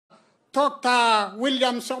Dr.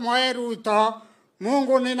 William Samoei Ruto.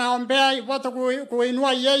 Mungu ninaombea upate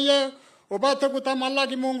kuinua yeye, upate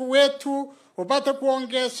kutamalaki Mungu wetu, upate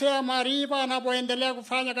kuongezea maarifa anapoendelea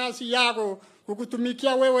kufanya kazi yako,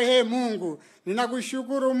 kukutumikia wewe Mungu.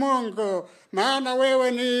 Ninakushukuru Mungu, maana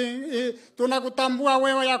wewe ni tunakutambua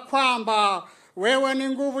wewe ya kwamba wewe ni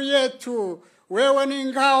nguvu yetu, wewe ni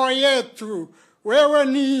ngao yetu, wewe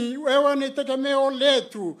ni tegemeo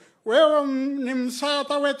letu. Wewe ni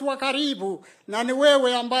msaada wetu wa karibu, na ni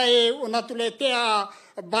wewe ambaye unatuletea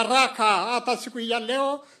baraka. Hata siku ya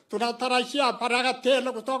leo tunatarajia baraka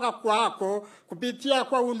tele kutoka kwako kupitia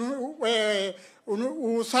kwa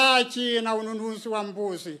uuzaji na ununuzi wa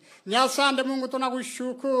mbuzi. Ni asante Mungu,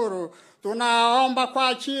 tunakushukuru. Tunaomba kwa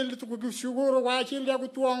ajili, tukushukuru kwa ajili ya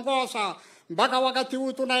kutuongoza mpaka wakati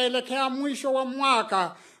huu tunaelekea mwisho wa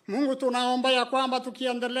mwaka. Mungu, tunaomba ya kwamba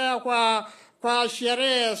tukiendelea kwa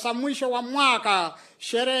sherehe za mwisho wa mwaka,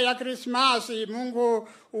 sherehe ya Krismasi, Mungu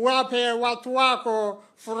uwape watu wako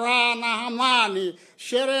furaha na amani.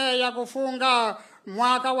 Sherehe ya kufunga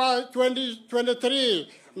mwaka wa 2023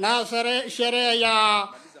 na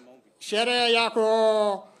sherehe ya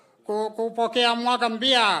kupokea mwaka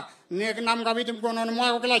mpya, ninamkabidhi mkononi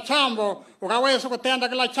mwako kila jambo, ukaweza kutenda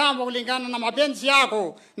kila jambo kulingana na mapenzi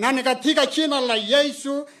yako, na ni katika jina la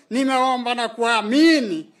Yesu nimeomba na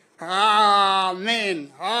kuamini.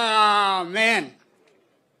 Amen. Amen.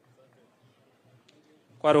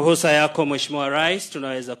 Kwa ruhusa yako Mheshimiwa Rais,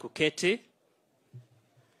 tunaweza kuketi.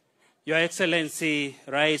 Your Excellency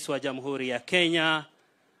Rais wa Jamhuri ya Kenya,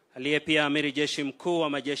 aliye pia Amiri Jeshi Mkuu wa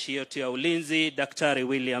majeshi yote ya ulinzi, Daktari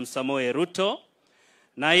William Samoei Ruto,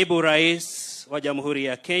 Naibu Rais wa Jamhuri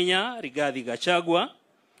ya Kenya, Rigathi Gachagua,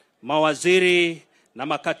 mawaziri na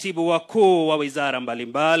makatibu wakuu wa wizara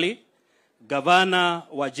mbalimbali, Gavana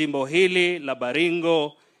wa jimbo hili la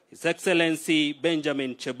Baringo, His Excellency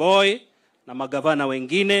Benjamin Cheboy, na magavana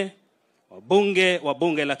wengine, wabunge wa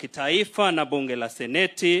bunge la kitaifa na bunge la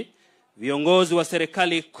seneti, viongozi wa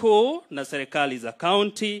serikali kuu na serikali za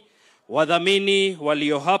kaunti, wadhamini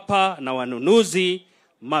walio hapa na wanunuzi,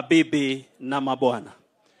 mabibi na mabwana.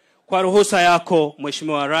 Kwa ruhusa yako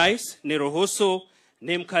Mheshimiwa Rais, niruhusu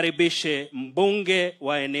nimkaribishe mbunge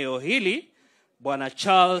wa eneo hili, Bwana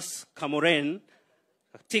Charles Kamuren,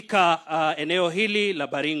 katika eneo hili la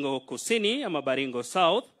Baringo Kusini ama Baringo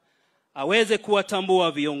South, aweze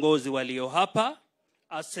kuwatambua viongozi walio hapa,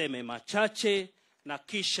 aseme machache na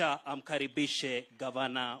kisha amkaribishe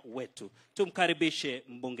gavana wetu. Tumkaribishe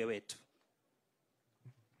mbunge wetu.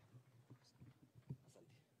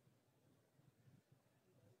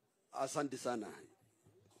 Asante sana.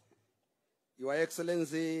 Your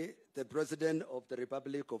Excellency, the President of the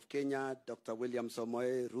Republic of Kenya, Dr. William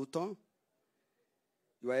Samoei Ruto.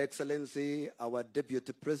 Your Excellency, our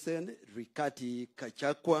Deputy President, Rigathi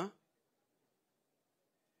Gachagua.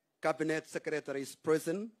 Cabinet Secretaries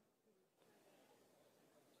present.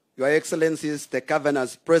 Your Excellencies, the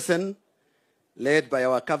Governors present, led by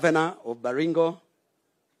our Governor of Baringo.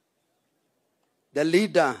 The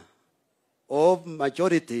Leader of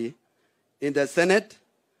Majority in the Senate,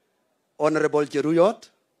 Honorable Cheruyot.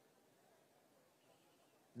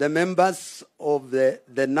 The members of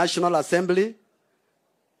the National Assembly,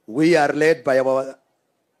 we are led by our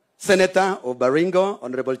Senator of Baringo,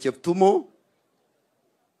 Honorable Cheptumo.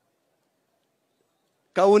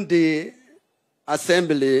 County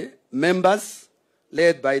Assembly members,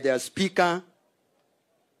 led by their Speaker.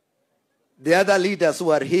 The other leaders who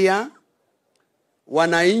are here,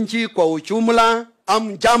 wananchi kwa ujumla,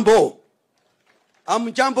 amjambo.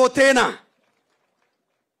 Amjambo tena.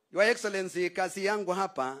 Your Excellency, kazi yangu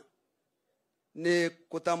hapa ni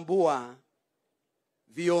kutambua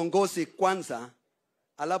viongozi kwanza,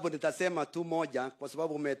 alafu nitasema tu moja kwa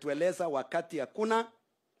sababu umetueleza wakati hakuna,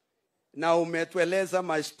 na umetueleza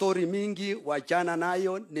mastori mingi, wachana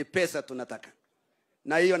nayo, ni pesa tunataka.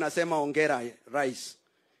 Na hiyo nasema hongera Rais,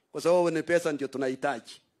 kwa sababu ni pesa ndio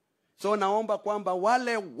tunahitaji. So naomba kwamba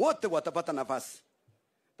wale wote watapata nafasi,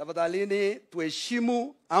 tafadhalini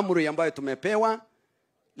tuheshimu amri ambayo tumepewa.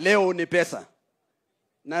 Leo ni pesa,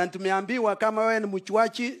 na tumeambiwa kama wewe ni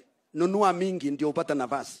mchuaji, nunua mingi ndio upata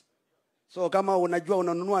nafasi. So kama unajua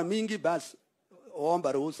unanunua mingi, basi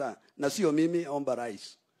omba ruhusa, na sio mimi, omba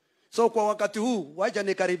Rais. So kwa wakati huu, wacha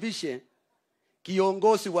nikaribishe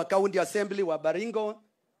kiongozi wa County Assembly wa Baringo,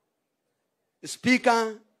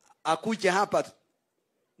 Speaker akuje hapa.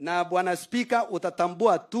 Na Bwana Speaker,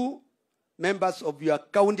 utatambua tu members of your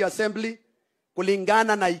County Assembly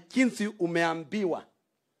kulingana na jinsi umeambiwa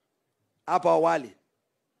hapa awali.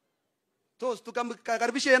 So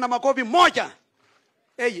tukamkaribishe na makofi moja.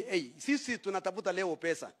 Sisi tunatafuta leo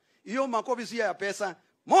pesa. Hiyo makofi si ya pesa.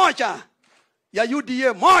 moja ya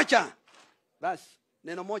UDA moja. Basi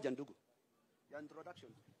neno moja ndugu ya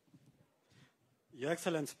introduction. Your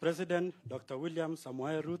Excellency President Dr. William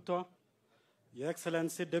Samoei Ruto, Your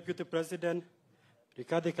Excellency Deputy President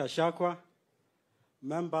Rigathi Gachagua,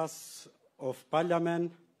 members of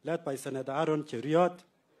Parliament led by Senator Aaron Cheruiyot,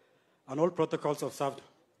 and all protocols observed.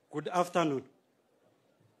 Good afternoon.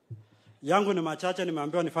 Yangu ni machache,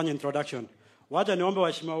 nimeambiwa nifanye introduction. Wacha niombe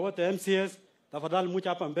waheshimiwa wote MCAs, tafadhali muje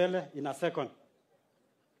hapa mbele in a second.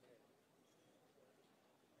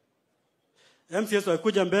 MCAs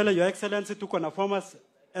wakuja mbele. Your Excellency, tuko na former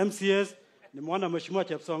MCAs. Nimeona Mheshimiwa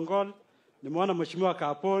Chepsongol, nimeona Mheshimiwa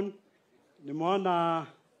Kapon, nimeona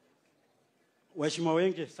waheshimiwa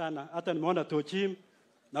wengi sana, hata nimeona Tochim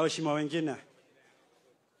na waheshimiwa wengine.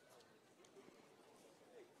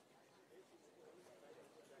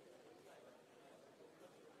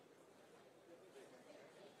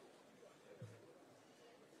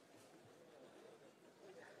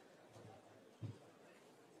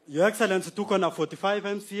 Your Excellency, tuko na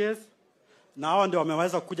 45 MCAs na hao ndio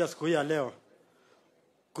wameweza kuja siku hii ya leo.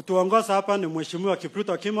 Kutuongoza hapa ni Mheshimiwa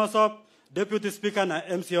Kipruto Kimosop, Deputy Speaker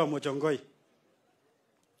na MCA wa Mochongoi.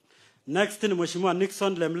 Next ni Mheshimiwa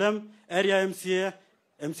Nixon Lemlem, Area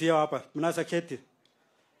MCA hapa. Mnaweza keti.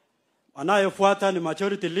 Anayefuata ni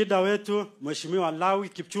Majority Leader wetu, Mheshimiwa Lawi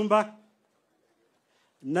Kipchumba.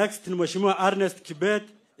 Next ni Mheshimiwa Ernest Kibet,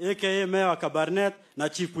 aka Mayor wa Kabarnet na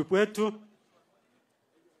Chief Whip wetu.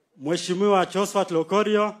 Mheshimiwa Josephat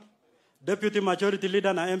Lokorio, Deputy Majority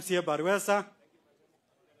Leader na MCA Barwesa.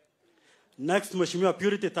 Next Mheshimiwa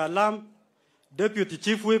Purity Talam, Deputy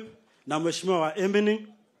Chief Whip na Mheshimiwa wa Emini.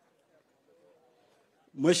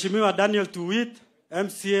 Mheshimiwa Daniel Tuwit,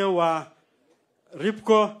 MCA wa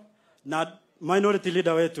Ripco na Minority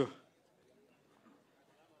Leader wetu.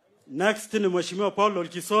 Next ni Mheshimiwa Paul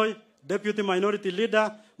Olkisoi, Deputy Minority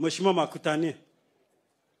Leader, Mheshimiwa Makutani.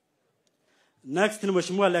 Next ni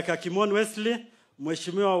Mheshimiwa Leka Kimon Wesley,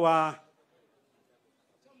 Mheshimiwa wa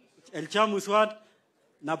Elchamus Ward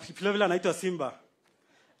na vile anaitwa Simba.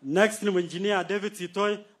 Next ni Engineer David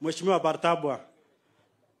Sitoi, Mheshimiwa Bartabwa.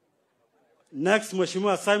 Next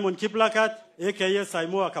Mheshimiwa Simon Kiplakat, aka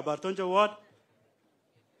Saimo wa Kabartonjo Ward.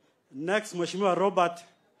 Next Mheshimiwa Robert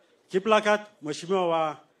Kiplakat, Mheshimiwa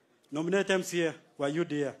wa nominate MCA wa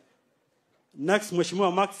UDA. Next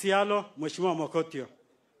Mheshimiwa Max Sialo, Mheshimiwa Mokotio.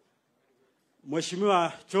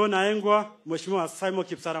 Mheshimiwa John Aengwa, Mheshimiwa Simon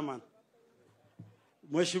Kipsaraman.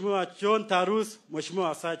 Mheshimiwa John Tarus,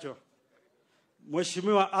 Mheshimiwa Sacho.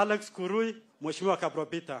 Mheshimiwa Alex Kurui, Mheshimiwa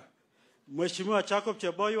Kapropita. Mheshimiwa Jacob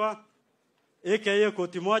Cheboywa, aka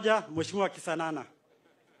Koti Moja, Mheshimiwa Kisanana.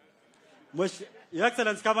 Your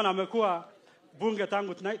Excellency kama amekuwa bunge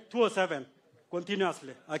tangu 2007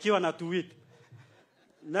 continuously akiwa na Tuwit.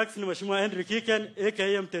 Next ni Mheshimiwa Henry Kiken,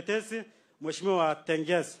 aka Mtetesi, Mheshimiwa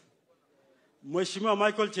Tenges. Mheshimiwa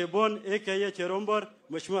Michael Chebon, aka Cherombor,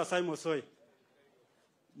 Mheshimiwa Simon Soi.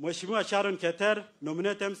 Mheshimiwa Sharon Keter,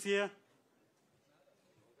 nominate MCA.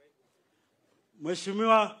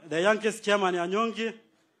 Mheshimiwa the youngest chairman ya Nyongi,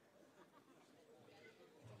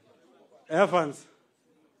 Evans.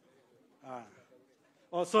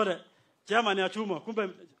 Oh sorry, chairman ya Chumo, kumbe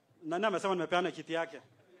nani amesema nimepeana kiti yake.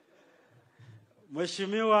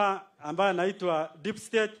 Mheshimiwa ambaye anaitwa Deep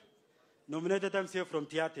State, nominated MCA from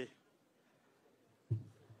Tiate.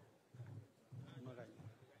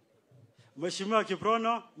 Mheshimiwa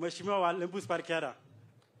Kiprono, Mheshimiwa wa Lembus Parkera.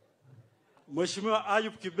 Mheshimiwa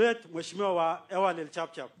Ayub Kibet, Mheshimiwa wa Ewalil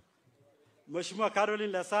Chapchap. Mheshimiwa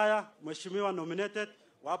Caroline Lesaya, Mheshimiwa nominated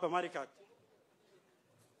wa hapa Marikat.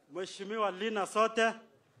 Mheshimiwa Lina Sote,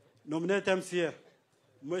 nominated MCA.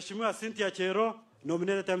 Mheshimiwa Cynthia Chero,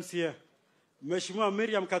 nominated MCA. Mheshimiwa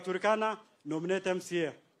Miriam Katurkana, nominated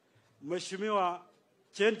MCA. Mheshimiwa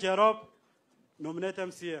Chen Jerop, nominated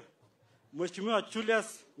MCA. Mheshimiwa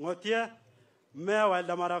Julius Ngotie, Mayor wa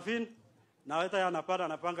Eldamarafin, na hata yanapata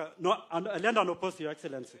anapanga alienda no post, Your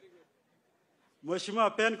Excellency. Mheshimiwa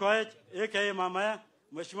Pen Koech, aka Mama,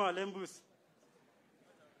 Mheshimiwa Lembus.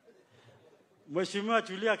 Mheshimiwa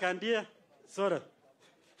Julia Kandie, sorry.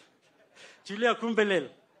 Julia Kumbelel.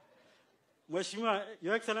 Mheshimiwa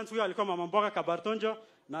Your Excellency, huyo alikuwa mama mboga Kabartonjo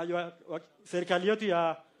na serikali yetu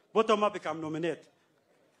ya bottom up ikamnominate.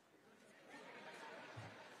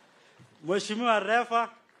 Mheshimiwa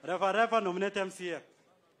Refa nominate MCA.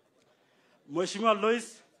 Mheshimiwa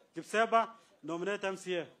Lois Kipseba nominate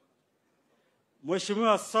MCA.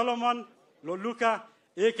 Mheshimiwa Solomon Loluka,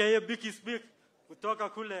 aka Biki Speak, kutoka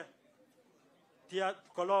kule Tia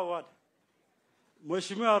Kolo Ward.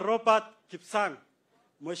 Mheshimiwa Robert Kipsang,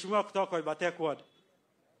 Mheshimiwa kutoka Ibatek Ward.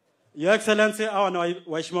 Your Excellency, hawa na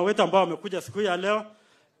waheshimiwa wetu ambao wamekuja siku ya leo,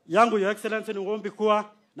 yangu Your Excellency, ni ombi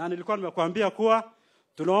kuwa, na nilikuwa nimekuambia kuwa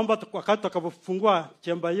tunaomba wakati tutakapofungua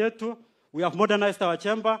chamber yetu, we have modernized our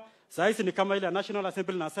chamber. Sasa ni kama ile National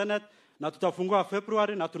Assembly na Senate, na tutafungua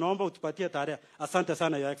February, na tunaomba utupatie tarehe. Asante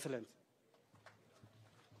sana Your Excellency.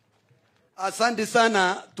 Asante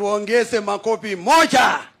sana, tuongeze makofi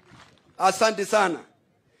moja. Asante sana.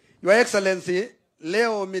 Your Excellency,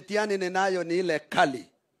 leo mitihani ninayo ni ile kali.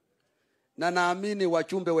 Na naamini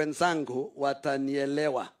wachumbe wenzangu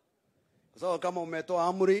watanielewa. So kama umetoa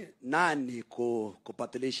amri, nani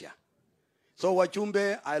kupatilisha? So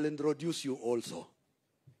wachumbe, I'll introduce you also.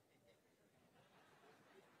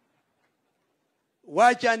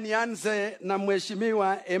 Wacha nianze na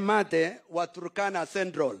Mheshimiwa Emate wa Turkana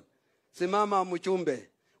Central. Simama mchumbe.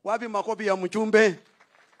 Wapi makofi ya mchumbe?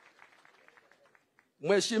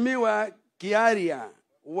 Mheshimiwa Kiaria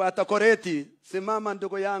wa Takoreti, simama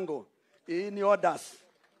ndugu yangu. Hii ni orders.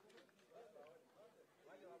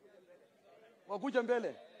 Wakuja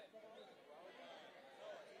mbele.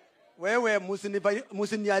 Wewe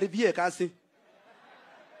musiniharibie kasi.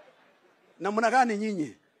 Na mnagani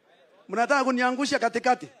nyinyi? Mnataka kuniangusha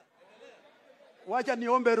katikati? Wacha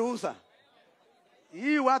niombe ruhusa.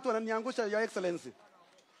 Hii watu wananiangusha Your Excellency.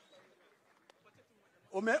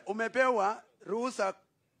 Umepewa ruhusa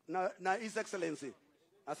na His Excellency.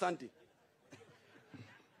 Asante.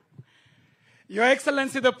 Your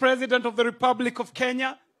Excellency, the President of the Republic of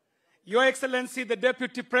Kenya, Your Excellency, the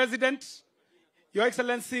Deputy President, Your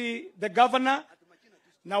Excellency, the Governor,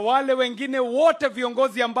 na wale wengine wote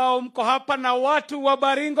viongozi ambao mko hapa na watu wa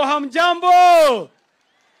Baringo, hamjambo?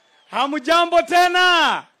 Hamjambo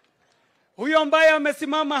tena? Huyo ambaye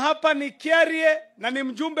amesimama hapa ni Kierie na ni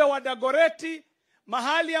mjumbe wa Dagoreti,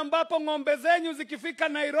 mahali ambapo ng'ombe zenyu zikifika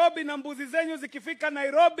Nairobi na mbuzi zenyu zikifika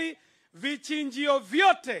Nairobi, vichinjio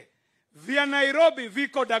vyote vya Nairobi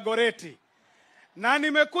viko Dagoreti. Na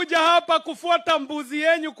nimekuja hapa kufuata mbuzi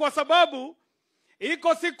yenyu kwa sababu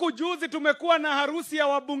iko siku juzi tumekuwa na harusi ya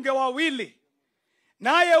wabunge wawili.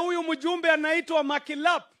 Naye huyu mjumbe anaitwa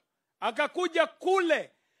Makilap akakuja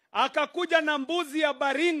kule, akakuja na mbuzi ya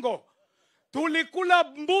Baringo. Tulikula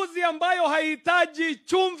mbuzi ambayo haihitaji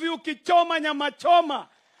chumvi ukichoma nyama choma.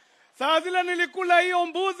 Saa zile nilikula hiyo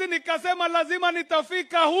mbuzi nikasema lazima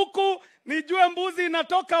nitafika huku nijue mbuzi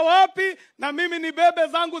inatoka wapi na mimi nibebe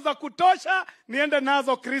zangu za kutosha niende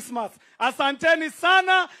nazo Christmas. Asanteni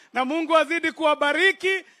sana na Mungu azidi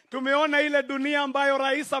kuwabariki. Tumeona ile dunia ambayo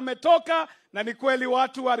rais ametoka, na ni kweli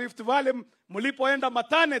watu wa Rift Valley mlipoenda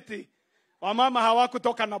maternity wamama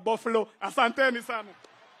hawakutoka na buffalo. Asanteni sana.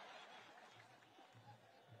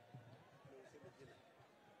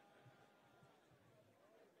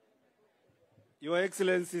 Your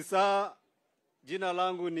Excellency, sir, jina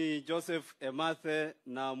langu ni Joseph Emathe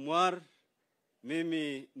na Mwar.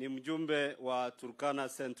 Mimi ni mjumbe wa Turkana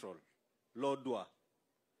Central, Lodwa.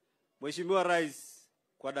 Mheshimiwa Rais,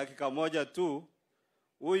 kwa dakika moja tu,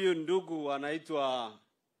 huyu ndugu anaitwa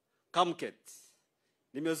Kamket.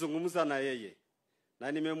 Nimezungumza na yeye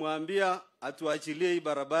na nimemwambia atuachilie hii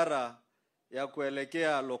barabara ya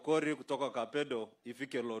kuelekea Lokori kutoka Kapedo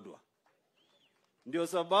ifike Lodwa. Ndio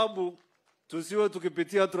sababu tusiwe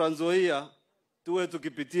tukipitia Trans Nzoia, tuwe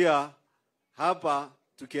tukipitia hapa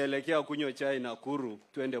tukielekea kunywa chai Nakuru,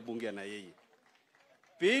 tuende bunge na yeye.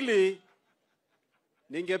 Pili,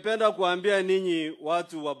 ningependa kuambia ninyi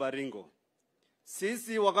watu wa Baringo,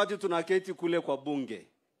 sisi wakati tunaketi kule kwa bunge,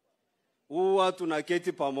 huwa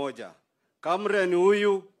tunaketi pamoja. Kamren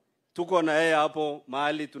huyu tuko na yeye hapo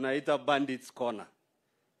mahali tunaita Bandits Corner.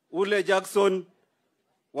 Ule Jackson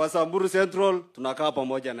wa Samburu Central tunakaa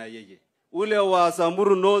pamoja na yeye. Ule wa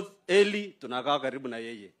Samburu North Eli tunakaa karibu na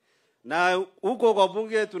yeye. Na huko kwa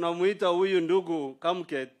bunge tunamuita huyu ndugu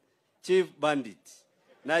Kamket Chief Bandit.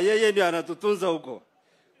 Na yeye ndiye anatutunza huko.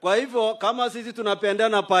 Kwa hivyo kama sisi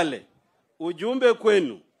tunapendana pale, ujumbe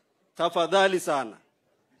kwenu, tafadhali sana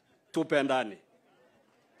tupendane.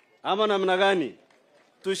 Ama namna gani?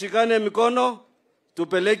 Tushikane mikono,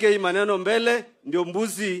 tupeleke hii maneno mbele, ndio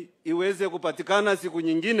mbuzi iweze kupatikana siku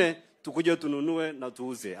nyingine, tukuje tununue na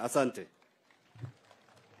tuuze. Asante.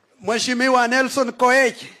 Mheshimiwa Nelson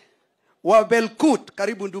Koech wa Belkut,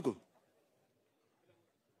 karibu ndugu.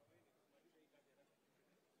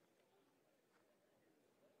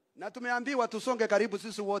 Na tumeambiwa tusonge karibu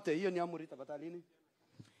sisi wote. Hiyo ni amri tafadhali.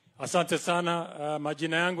 Asante sana.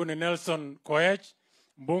 Majina yangu ni Nelson Koech,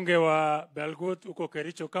 mbunge wa Belgut huko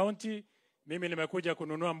Kericho County. Mimi nimekuja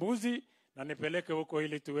kununua mbuzi na nipeleke huko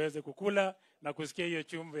ili tuweze kukula na kusikia hiyo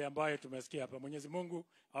chumvi ambayo tumesikia hapa. Mwenyezi Mungu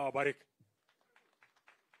awabariki.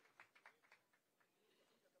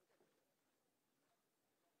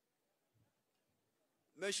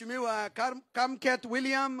 Mheshimiwa Kamket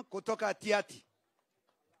William kutoka Tiati.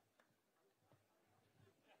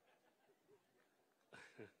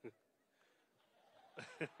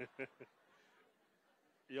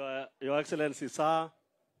 Your Excellency sir,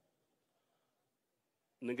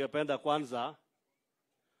 ningependa kwanza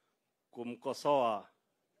kumkosoa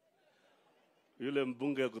yule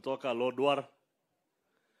mbunge kutoka Lodwar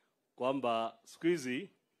kwamba siku hizi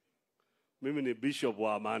mimi ni bishop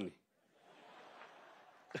wa amani.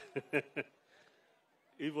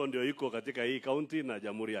 Hivyo ndio iko katika hii county na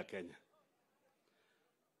Jamhuri ya Kenya.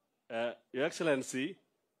 Your Excellency,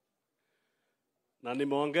 na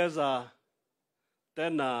nimeongeza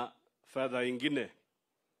tena fedha ingine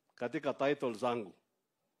katika title zangu.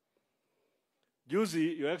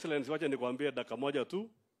 Juzi, Your Excellency, wacha nikwambie dakika moja tu.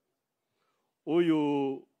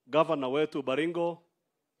 Huyu governor wetu Baringo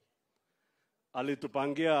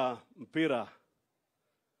alitupangia mpira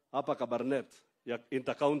hapa Kabarnet ya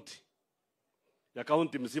intercounty, ya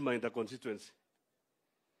county mzima interconstituency.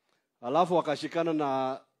 Alafu wakashikana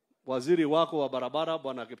na waziri wako wa barabara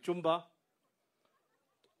Bwana Kipchumba,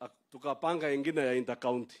 tukapanga ingine ya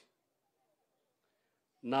intercounty.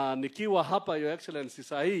 Na nikiwa hapa Your Excellency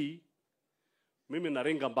sahi, mimi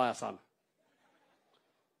naringa mbaya sana.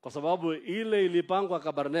 Kwa sababu ile ilipangwa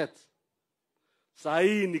Kabarnet,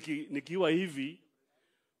 sahi nikiwa hivi,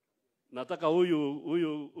 nataka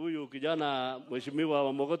huyu kijana Mheshimiwa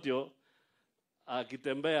wa Mogotio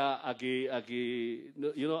akitembea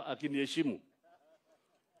akiniheshimu.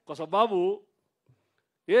 Kwa sababu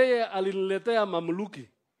yeye aliniletea mamluki.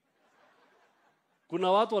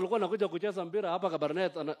 Kuna watu walikuwa wanakuja kucheza mpira hapa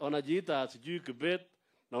Kabarnet, wanajiita sijui Kibet,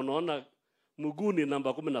 na unaona mguni namba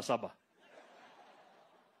 17.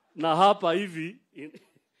 Na hapa hivi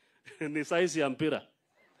ni size ya mpira.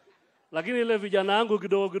 Lakini ile vijana wangu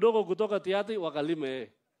kidogo kutoka Tiati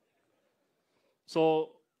wakalime. So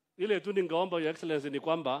ile tu ningeomba Your Excellency ni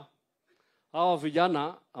kwamba hawa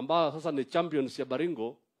vijana ambao sasa ni champions ya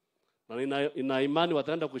Baringo, na ina imani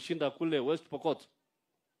wataenda kushinda kule West Pokot,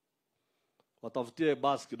 watafutie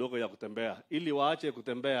bus kidogo ya kutembea ili waache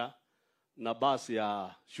kutembea na bus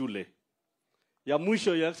ya shule. Ya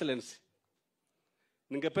mwisho Your Excellency,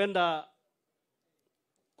 ningependa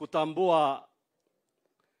kutambua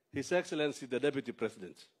His Excellency the Deputy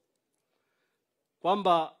President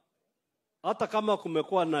kwamba hata kama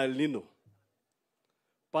kumekuwa na El Nino,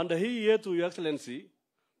 pande hii yetu Your Excellency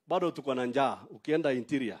bado tuko na njaa ukienda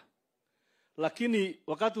interior. Lakini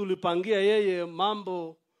wakati ulipangia yeye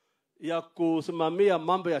mambo ya kusimamia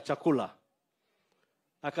mambo ya chakula,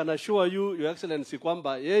 I can assure you Your Excellency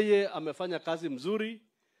kwamba yeye amefanya kazi mzuri,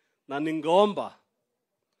 na ningeomba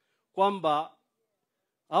kwamba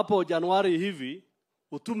hapo Januari hivi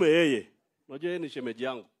utume yeye, unajua yeye ni shemeji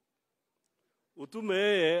yangu, utume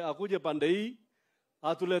yeye akuje pande hii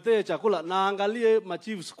atuletee chakula na angalie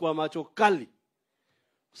machiefs kwa macho kali.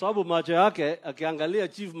 Kwa sababu macho yake akiangalia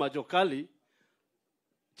chief macho kali,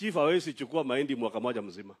 chief hawezi chukua mahindi mwaka moja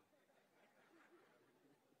mzima.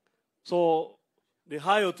 So ni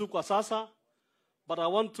hayo tu kwa sasa, but I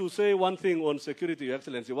want to say one thing on security, Your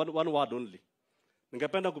Excellency, one word only.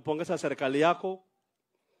 Ningependa kupongeza serikali yako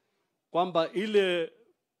kwamba ile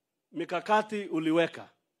mikakati uliweka.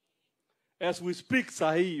 As we speak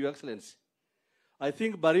sahi, Your Excellency, I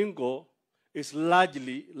think Baringo is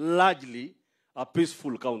largely a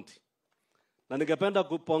peaceful county. Na ningependa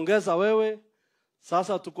kupongeza wewe,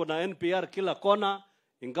 sasa tuko na NPR kila kona,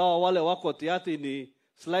 ingawa wale wako Tiati ni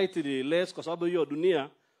slightly less kwa sababu hiyo dunia,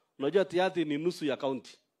 unajua Tiati ni nusu ya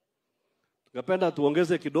county. Ningependa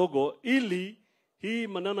tuongeze kidogo ili hii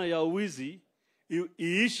maneno ya uwizi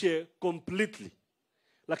iishe completely.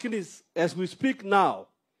 Lakini as we speak now,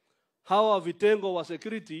 hawa vitengo wa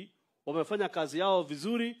security wamefanya kazi yao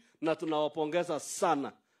vizuri na tunawapongeza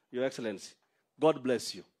sana, Your Excellency. God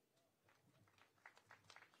bless you.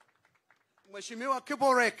 Mheshimiwa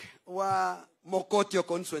Kiborek wa Mokotio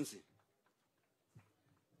constituency.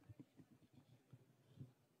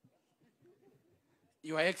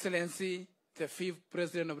 Your Excellency, the 5th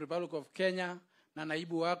President of the Republic of Kenya, na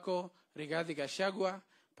naibu wako Rigathi Gachagua,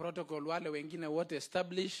 protocol wale wengine wote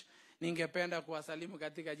establish, ningependa kuwasalimu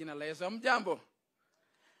katika jina la Yesu. Mjambo.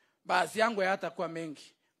 Basi yangu hayatakuwa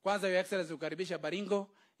mengi. Kwanza Your Excellency ukaribisha Baringo,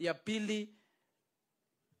 ya pili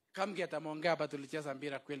Kamget ameongea hapa tulicheza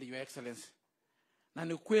mpira kweli Your Excellency. Na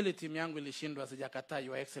ni kweli timu yangu ilishindwa, sijakataa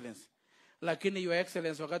Your Excellency. Lakini Your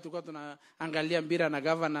Excellency wakati tulikuwa tunaangalia mpira na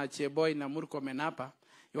Governor Cheboy na Murkomen hapa,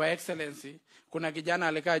 Your Excellency, kuna kijana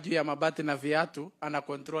alikaa juu ya mabati na viatu ana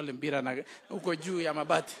control mpira na huko juu ya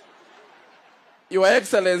mabati. Your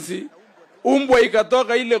Excellency, umbwa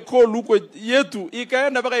ikatoka ile goal huko yetu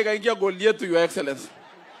ikaenda mpaka ikaingia goal yetu Your Excellency.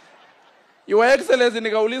 Your Excellency,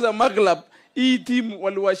 nikauliza Maglab, hii timu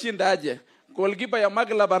waliwashinda aje? Goalkeeper ya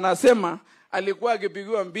Maglab anasema alikuwa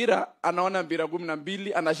akipigiwa mpira, anaona mpira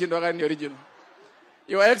 12, anashindwa gani original.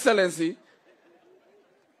 Your Excellency,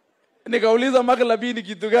 nikauliza Maglab ni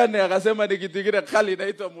kitu gani, akasema ni kitu kile kali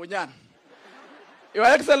inaitwa Munyana. Your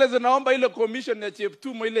Excellency, naomba ile commission ya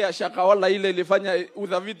Cheptumo ile ya Shakahola ile ilifanya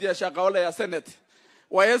udhaviti ya Shakahola ya Senate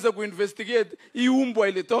waweze kuinvestigate hii umbwa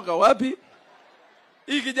ilitoka wapi?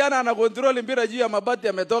 Hii kijana ana control mpira juu ya mabati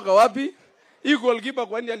ametoka wapi? Hii goalkeeper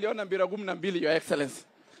kwani aliona mpira 12, Your Excellency.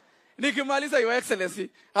 Nikimaliza, Your Excellency,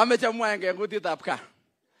 amechamua nguti tapka.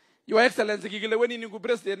 Your Excellency, kigileweni ni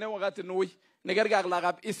president ne wakati noi nigerga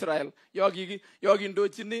lagab Israel yogi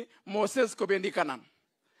ndochini Moses kobendi Canaan.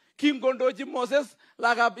 Kim gondoji Moses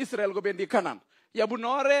lagab Israel kobendi Canaan.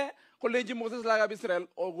 Yabunore kolenji Moses lagab Israel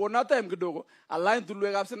ogona time kidogo alain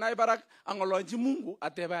tulwegab Sinai barak angolonji Mungu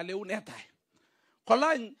atebale unetai.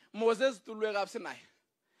 Kolany Moses tulwegab Sinai.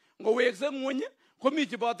 Ngowekse ngwonye komi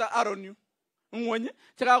chibota Aaron ngwonye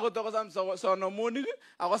chakagotoko sam sonomonik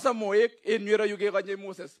akosa moek enywero yuke konye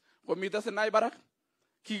Moses komita Sinai barak.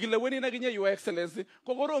 Kigileweni na kinye Your Excellency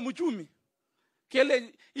kokoro muchumi.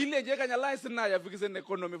 Kele ile je kanya lai Sinai afikisen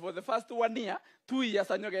economy for the first 1 year 2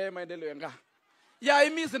 years anyoke maendeleo nga. Ya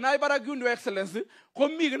imi Sinai barak Your Excellency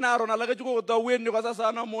komi gnaro na laga chuko to wen yo kasa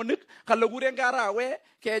sonomonik kalogure ngarawe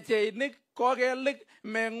kecheinik kogelik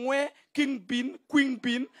mengwe kingpin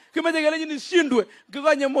queenpin kimeje gele ni shindwe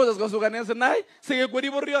kiganye Moses kasuka Sinai sege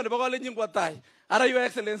kweri boryo ne bakole nyingwa tai ara Your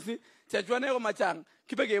Excellency chechwane ko machang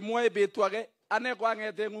kibege moe betwage ane kwa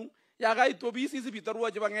ngete ngung ya ga itobisi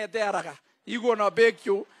sibitarwa je bangete araka igo na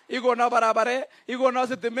bekyo igo na barabare igo na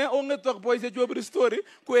seteme ongetok boys je job story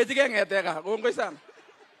ko ejige ngete ka ngoi sana.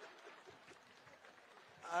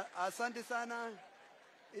 Asante sana.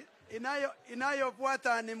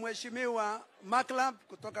 Inayofuata ni Mheshimiwa Maklab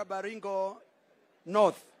kutoka Baringo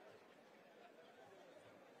North.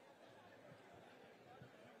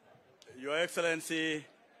 Your Excellency,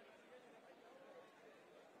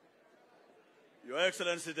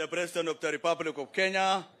 the President of the Republic of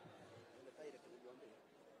Kenya,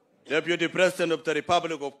 Deputy President of the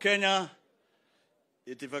Republic of Kenya,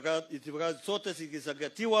 itifakati zote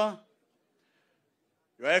zikizingatiwa.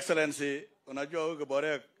 Your Excellency, unajua huyu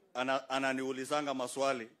Borek ananiulizanga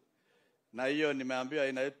maswali na hiyo nimeambia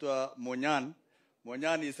inaitwa Munyan.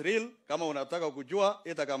 Munyan is real. Kama unataka kujua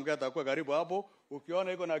itakamgea atakuwa karibu hapo.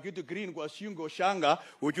 Ukiona iko na kitu green kwa shingo shanga,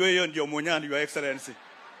 ujue hiyo ndio Munyan, Your Excellency.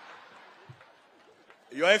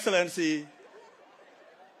 Your Excellency,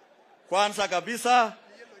 kwanza kabisa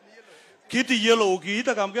kiti yellow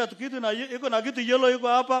ukiita kamgea kiti na iko na kiti yellow iko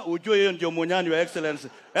hapa, ujue hiyo ndio Munyan, Your Excellency.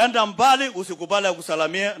 Enda mbali, usikubali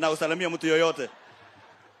kusalamia na usalamia mtu yoyote.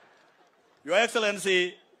 Your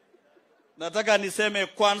Excellency, nataka niseme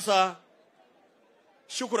kwanza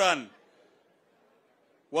shukrani.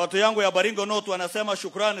 Watu yangu ya Baringo North wanasema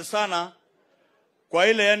shukrani sana kwa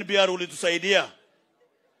ile NBR ulitusaidia.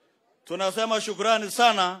 Tunasema shukrani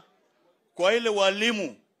sana kwa ile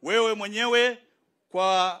walimu wewe mwenyewe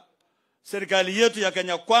kwa serikali yetu ya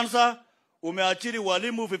Kenya Kwanza umeachiri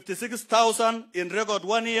walimu 56,000 in record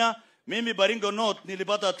 1 year. Mimi Baringo North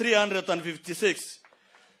nilipata 356.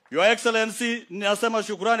 Your Excellency, ninasema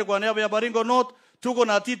shukrani kwa niaba ya Baringo North. Tuko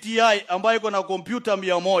na TTI ambayo iko na kompyuta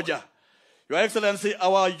 100. Your Excellency,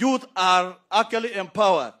 our youth are actually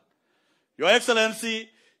empowered. Your Excellency,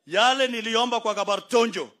 yale niliomba kwa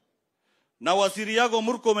Kabartonjo na waziri yako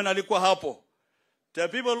Murkomen alikuwa hapo. The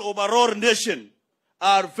people of Aror Nation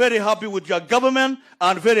are very happy with your government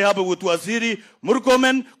and very happy with waziri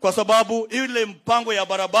Murkomen kwa sababu ile mpango ya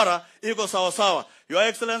barabara iko sawa sawa. Your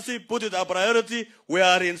Excellency, put it a priority. We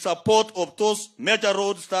are in support of those major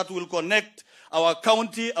roads that will connect our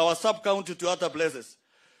county, our sub-county to other places.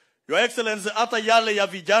 Your Excellency, hata yale ya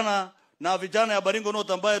vijana na vijana ya Baringo North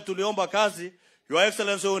ambaye tuliomba kazi, Your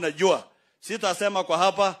Excellency unajua. Sitasema kwa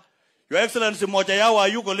hapa. Your Excellency, moja yao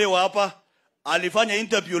hayuko leo hapa. Alifanya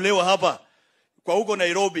interview leo hapa kwa huko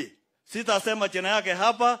Nairobi. Sitasema jina yake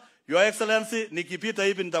hapa. Your Excellency, nikipita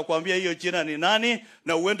hivi nitakwambia hiyo jina ni nani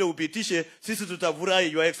na uende upitishe, sisi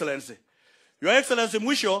tutafurahi Your Excellency. Your Excellency,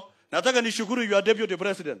 mwisho nataka nishukuru your Deputy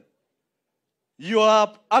President. You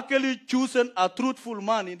have actually chosen a truthful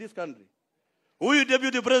man in this country. Huyu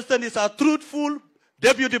Deputy President is a truthful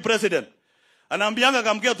Deputy President. Anaambianga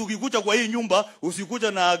kamgea tukikuja kwa hii nyumba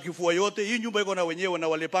usikuja na kifua yote. Hii nyumba iko na wenyewe na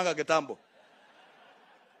walipanga kitambo.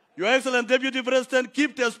 Your Excellent Deputy President,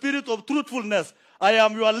 keep the spirit of truthfulness. I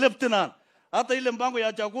am your lieutenant. hata ile mpango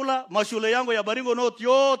ya chakula, mashule yangu ya Baringo North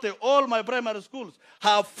yote, all my primary schools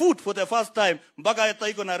have food for the first time, mpaka hata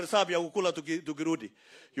iko na reserve ya kukula tukirudi.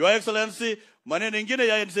 Your Excellency, maneno mengine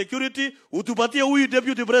ya insecurity, utupatie huyu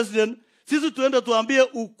deputy president, sisi tuende tuambie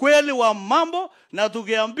ukweli wa mambo na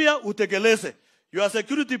tukiambia utekeleze. Your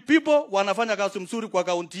security people wanafanya kazi mzuri kwa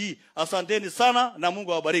kaunti hii. Asanteni sana na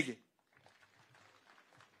Mungu awabariki.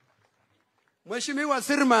 Mheshimiwa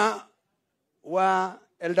Sirma wa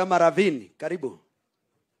Eldamaravini, karibu.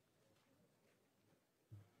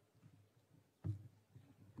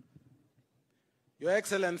 Your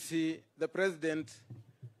Excellency, the President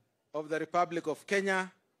of the Republic of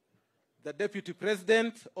Kenya, the Deputy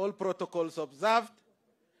President, all protocols observed.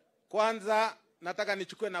 Kwanza, nataka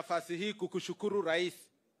nichukue nafasi hii kukushukuru Rais.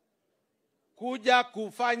 Kuja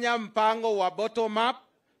kufanya mpango wa bottom up,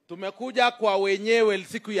 tumekuja kwa wenyewe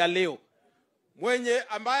siku ya leo. Mwenye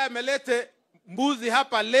ambaye amelete mbuzi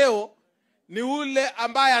hapa leo ni ule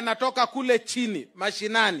ambaye anatoka kule chini,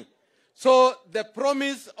 mashinani. So the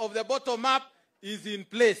promise of the bottom up is in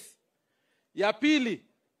place. Ya pili,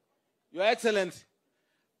 Your Excellency,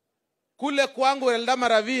 kule kwangu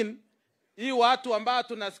Eldamaravini, hii watu ambao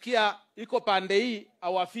tunasikia iko pande hii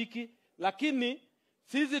hawafiki, lakini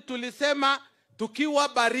sisi tulisema tukiwa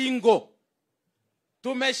Baringo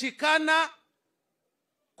tumeshikana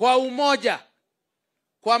kwa umoja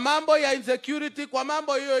kwa mambo ya insecurity, kwa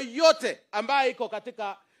mambo yoyote ambayo iko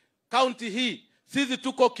katika county hii. Sisi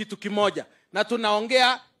tuko kitu kimoja na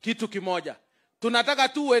tunaongea kitu kimoja. Tunataka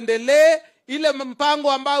tu uendelee ile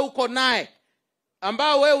mpango ambao uko naye,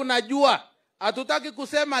 ambao wewe unajua. Hatutaki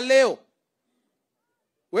kusema leo.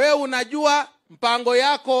 Wewe unajua mpango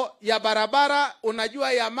yako ya barabara,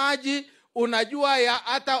 unajua ya maji, unajua ya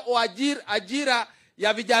hata ajira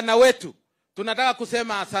ya vijana wetu. Tunataka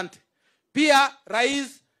kusema asante. Pia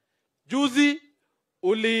Rais, juzi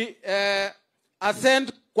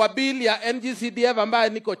ascend kwa bill ya NGCDF ambaye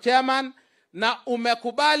niko chairman, na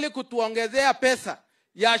umekubali kutuongezea pesa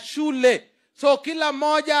ya shule. So kila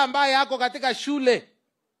mmoja ambaye yako katika shule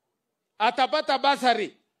atapata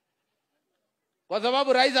basari, kwa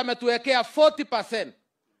sababu Rais ametuwekea 40%.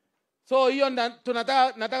 So hiyo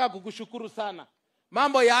nataka kukushukuru sana.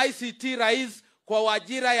 Mambo ya ICT, Rais, kwa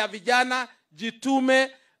ajira ya vijana,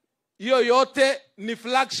 jitume. Hiyo yote ni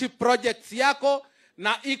flagship projects yako,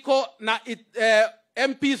 na iko na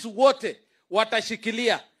MPs wote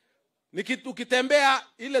watashikilia. Ukitembea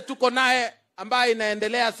ile tuko naye ambaye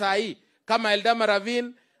inaendelea saa hii kama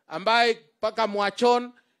Eldamaravini, ambaye paka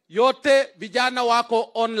Mwachon, yote vijana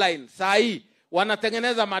wako online saa hii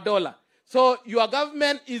wanatengeneza madola. So your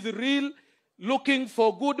government is real, looking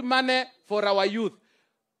for good money for our youth.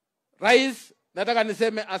 Rais, nataka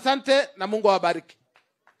niseme asante na Mungu awabariki.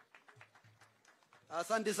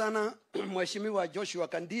 Asante sana Mheshimiwa Joshua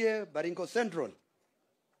Kandie, Baringo Central.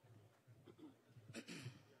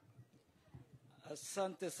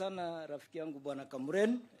 Asante sana rafiki yangu Bwana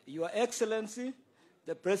Kamren. Your Excellency,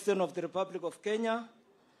 the President of the Republic of Kenya,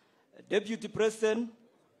 Deputy President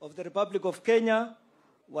of the Republic of Kenya,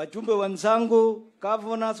 wajumbe wenzangu,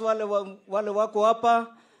 governors wale wako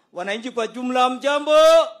hapa, wananchi kwa jumla, amjambo.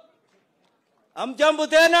 Amjambo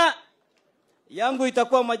tena. Yangu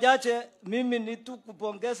itakuwa machache. Mimi ni tu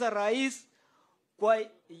kupongeza Rais kwa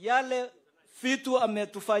yale vitu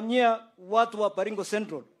ametufanyia watu wa Baringo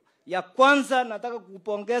Central. Ya kwanza nataka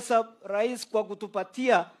kupongeza Rais kwa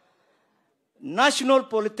kutupatia National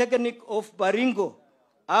Polytechnic of Baringo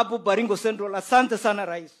hapo Baringo Central. Asante sana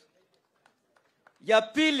Rais. Ya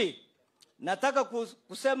pili nataka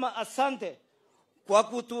kusema asante kwa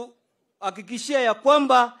kutuhakikishia ya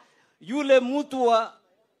kwamba yule mtu wa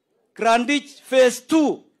Grandich Phase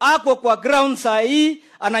 2 ako kwa ground saa hii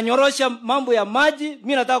ananyorosha mambo ya maji.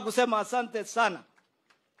 Mimi nataka kusema asante sana.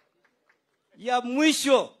 Ya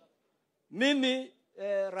mwisho, mimi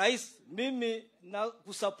Rais, mimi na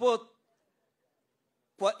kusupport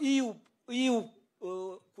kwa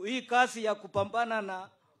hii kazi ya kupambana na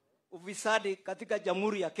ufisadi katika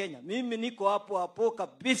Jamhuri ya Kenya. Mimi niko hapo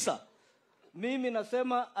kabisa. Mimi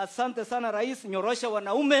nasema asante sana Rais, nyorosha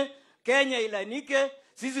wanaume, Kenya ilainike,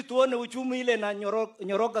 sisi tuone uchumi ile na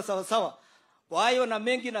nyoroka sawa sawa. Kwa hiyo na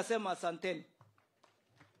mengi nasema asanteni.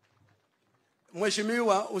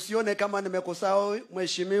 Mheshimiwa, usione kama nimekusahau,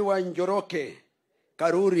 Mheshimiwa Njoroke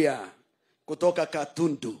Karuria kutoka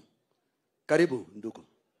Katundu. Karibu ndugu.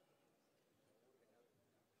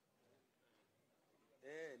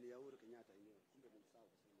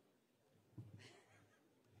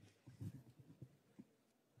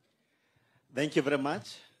 Thank you very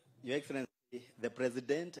much, Your Excellency, the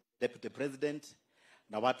President, Deputy President,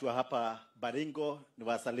 na watu wa hapa Baringo,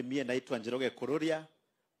 niwasalimie, naitwa Njoroge Kururia,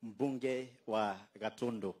 mbunge wa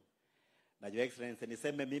Gatundu. Na Your Excellency,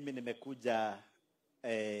 niseme mimi nimekuja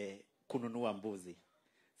kununua mbuzi.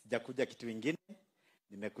 Sijakuja kitu kingine.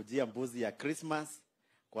 Nimekujia mbuzi ya Christmas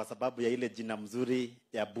kwa sababu ya ile jina mzuri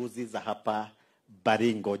ya mbuzi za hapa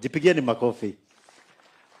Baringo. Jipigieni makofi.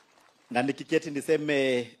 Na nikiketi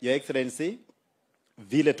niseme Your Excellency,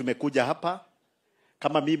 vile tumekuja hapa,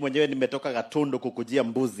 kama mimi mwenyewe nimetoka Gatundu kukujia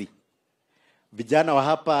mbuzi. Vijana wa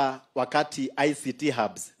hapa, wakati ICT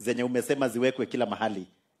hubs zenye umesema ziwekwe kila mahali,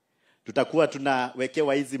 tutakuwa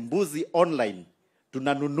tunawekewa hizi mbuzi online,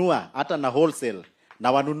 tunanunua hata na wholesale,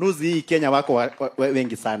 na wanunuzi hii Kenya wako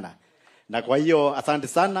wengi sana. Na kwa hiyo asante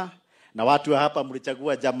sana, na watu wa hapa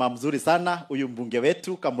mlichagua jamaa mzuri sana, huyu mbunge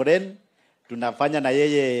wetu Kamuren. Tunafanya na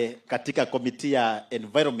yeye katika komiti ya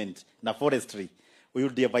environment na forestry. Huyu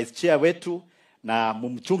ndiye vice chair wetu, na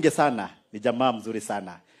mumchunge sana, ni jamaa mzuri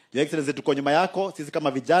sana. Your Excellency, tuko nyuma yako, sisi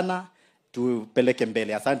kama vijana tupeleke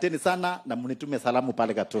mbele. Asanteni sana, na mnitume salamu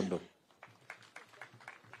pale Gatundu.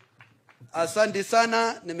 Asante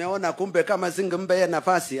sana, nimeona kumbe kama singembe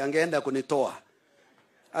nafasi angeenda kunitoa.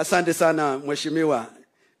 Asante sana mheshimiwa.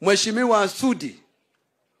 Mheshimiwa Sudi.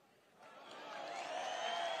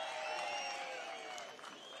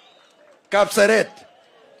 Kapsaret.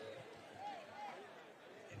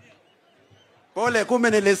 Pole, kumbe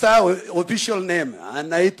nilisahau official name.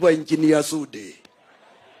 Anaitwa Engineer Sudi.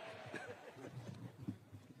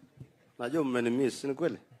 Najua mmenimiss, ni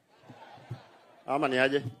kweli? Ama ni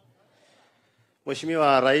aje?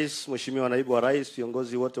 Mheshimiwa Rais, Mheshimiwa Naibu wa Rais,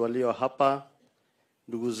 viongozi wote walio hapa,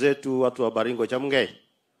 ndugu zetu watu wa Baringo Chamge.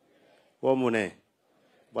 Wamune.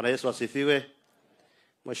 Bwana Yesu asifiwe.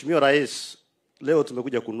 Mheshimiwa Rais, leo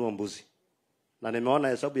tumekuja kununua mbuzi. Na nimeona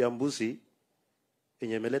hesabu ya mbuzi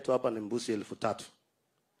yenye imeletwa hapa ni mbuzi 3,000.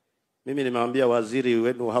 Mimi nimemwambia waziri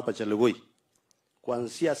wenu hapa Chelugui,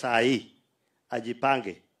 kuanzia saa hii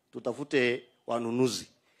ajipange, tutafute wanunuzi.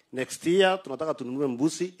 Next year tunataka tununue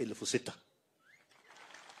mbuzi 6,000.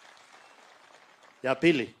 Ya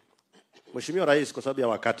pili, Mheshimiwa Rais, kwa sababu ya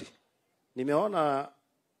wakati, nimeona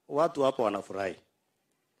watu hapa wanafurahi.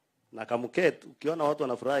 Na Kamuket, ukiona watu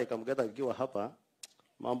wanafurahi, Kamuket akiwa hapa,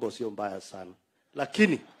 mambo sio mbaya sana.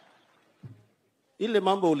 Lakini ile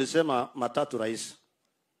mambo ulisema matatu Rais.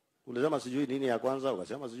 Ulisema sijui nini ya kwanza,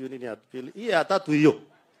 ukasema sijui nini ya pili. Hii ya tatu hiyo.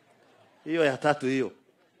 Hiyo ya tatu hiyo.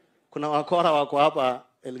 Kuna wakora wako hapa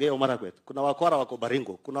Elgeyo Marakwet, kuna wakora wako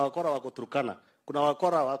Baringo, kuna wakora wako Turkana, kuna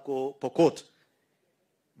wakora wako Pokot.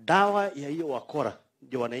 Dawa ya hiyo wakora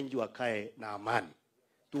ndio wananchi wakae na amani.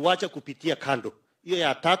 Tuwache kupitia kando. Hiyo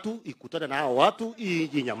ya tatu ikutane na hao watu,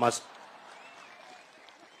 hii nyamaza.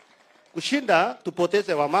 Kushinda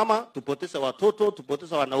tupoteze wamama, tupoteze watoto,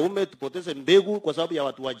 tupoteze wanaume, tupoteze mbegu kwa sababu ya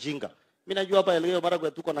watu wajinga. Mimi najua hapa Elgeyo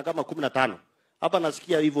Marakwet tuko na kama 15. Hapa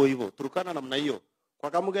nasikia hivyo. Turkana namna hiyo.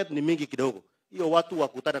 Kwa Kamuget ni mingi kidogo. Hiyo watu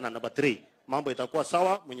wakutana na number 3. Mambo itakuwa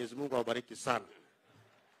sawa. Mwenyezi Mungu awabariki sana.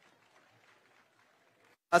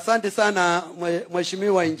 Asante sana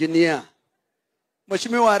Mheshimiwa Engineer.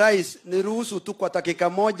 Mheshimiwa Rais, niruhusu tu kwa dakika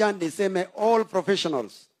moja niseme all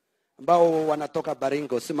professionals ambao wanatoka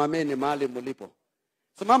Baringo, simameni mahali mlipo.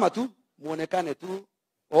 Simama tu, muonekane tu,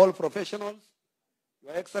 all professionals.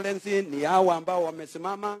 Your Excellency, ni hao ambao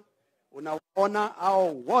wamesimama, unaona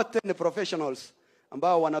hao wote ni professionals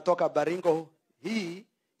ambao wanatoka Baringo hii,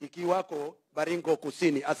 ikiwako Baringo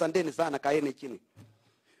Kusini. Asanteni sana, kaeni chini.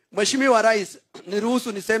 Mheshimiwa Rais,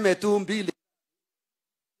 niruhusu niseme tu mbili.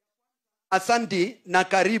 Asante na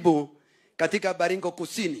karibu katika Baringo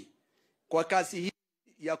Kusini kwa kazi hii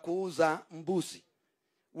ya kuuza mbuzi.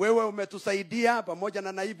 Wewe umetusaidia pamoja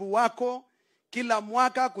na naibu wako kila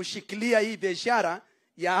mwaka kushikilia hii biashara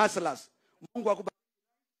ya hustlers. Mungu akubariki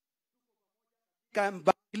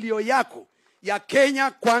mpangilio yako ya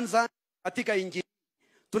Kenya kwanza katika injili.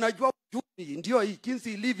 Tunajua uchumi ndio hii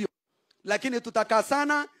jinsi ilivyo, lakini tutakaa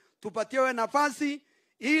sana tupatiwe nafasi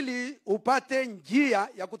ili upate njia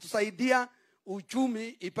ya kutusaidia uchumi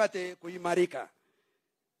ipate kuimarika.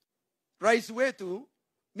 Rais wetu,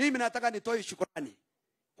 mimi nataka nitoe shukrani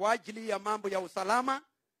kwa ajili ya mambo ya usalama,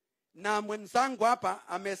 na mwenzangu hapa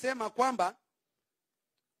amesema kwamba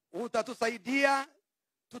utatusaidia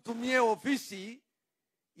tutumie ofisi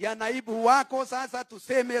ya naibu wako. Sasa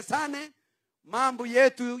tuseme sana mambo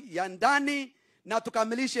yetu ya ndani na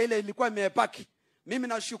tukamilishe ile ilikuwa imebaki. Mimi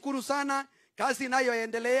nashukuru sana kazi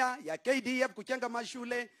inayoendelea ya KDF kujenga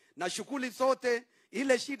mashule na shughuli zote.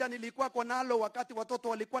 Ile shida nilikuwa kwa nalo wakati watoto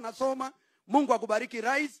walikuwa nasoma. Mungu akubariki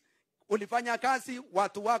Rais, ulifanya kazi,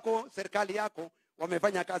 watu wako, serikali yako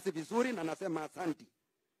wamefanya kazi vizuri na nasema asante.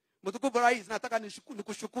 Mtukufu Rais, nataka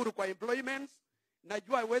nikushukuru kwa employments.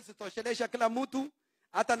 Najua huwezi toshelesha kila mtu.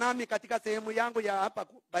 Hata nami katika sehemu yangu ya hapa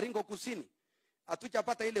Baringo Kusini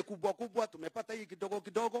hatujapata ile kubwa kubwa, tumepata hii kidogo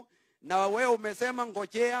kidogo. Na wewe umesema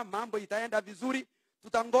ngojea, mambo itaenda vizuri,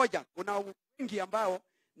 tutangoja. Kuna wengi ambao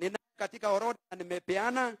nina katika orodha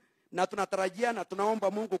nimepeana, na tunatarajia na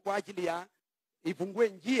tunaomba Mungu kwa ajili ya ifungue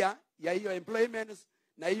njia ya hiyo employment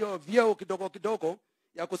na hiyo vyeo kidogo kidogo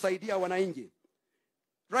ya kusaidia wananchi.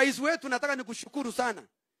 Rais wetu, nataka nikushukuru sana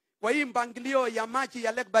kwa hii mpangilio ya maji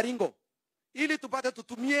ya Lake Baringo, ili tupate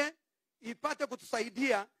tutumie, ipate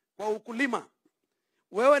kutusaidia kwa ukulima.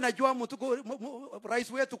 Wewe najua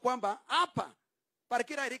rais wetu kwamba hapa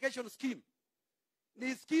Parkira Irrigation Scheme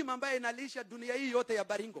ni scheme ambayo inalisha dunia hii yote ya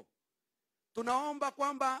Baringo. Tunaomba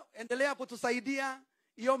kwamba endelea kutusaidia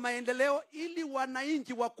hiyo maendeleo, ili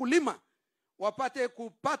wananchi wakulima wapate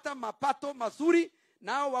kupata mapato mazuri.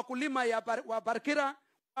 Nao wakulima wa Parkira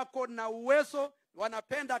wako na uwezo,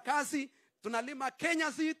 wanapenda kazi. Tunalima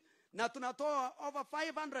Kenya seed na tunatoa over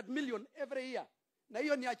 500 million every year, na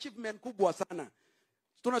hiyo ni achievement kubwa sana.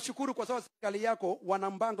 Tunashukuru kwa sababu serikali yako wana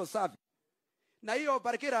mpango safi. Na hiyo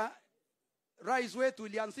Parkira, rais wetu,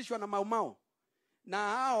 ilianzishwa na Maumau, na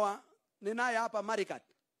hawa ninaye hapa Marikat.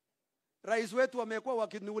 Rais wetu wamekuwa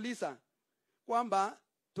wakiniuliza kwamba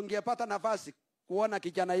tungepata nafasi kuona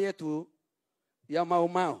kijana yetu ya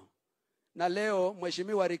Maumau, na leo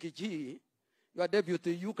Mheshimiwa Rikiji, your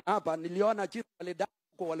deputy, yuko hapa. Niliona jinsi walidako,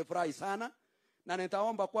 walifurahi sana, na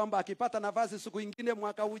nitaomba kwamba akipata nafasi siku nyingine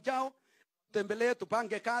mwaka ujao tembelee,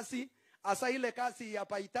 tupange kazi. Asa ile kazi ya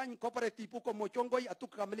Paitany Cooperative huko Mochongoi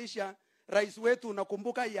atukamilisha rais wetu,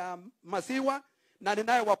 nakumbuka, ya masiwa, na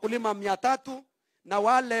ninaye wakulima 300 na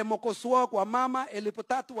wale Mokosuo kwa mama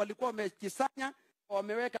 3,000 walikuwa wamejisanya,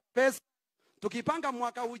 wameweka pesa. Tukipanga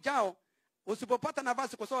mwaka ujao, usipopata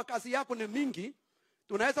nafasi kwa sababu kazi yako ni mingi,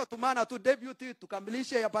 tunaweza tumana tu deputy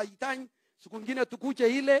tukamilishe ya Paitany, siku nyingine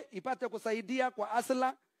tukuje ile ipate kusaidia kwa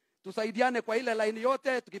asla, tusaidiane kwa ile line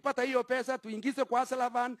yote. Tukipata hiyo pesa tuingize kwa asla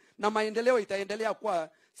van, na maendeleo itaendelea kwa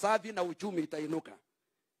safi na uchumi itainuka.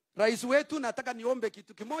 Rais wetu, nataka niombe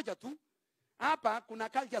kitu kimoja tu. Hapa kuna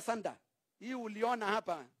culture center. Hii uliona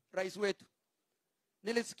hapa rais wetu.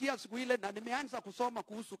 Nilisikia siku ile na nimeanza kusoma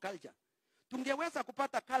kuhusu culture. Tungeweza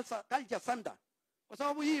kupata culture center, kwa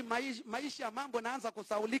sababu hii maisha mambo naanza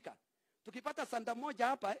kusaulika. Tukipata center moja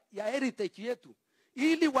hapa ya heritage yetu,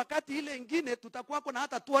 ili wakati ile ingine tutakuwa kuna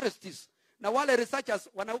hata tourists na wale researchers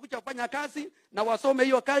wanaokuja kufanya kazi na wasome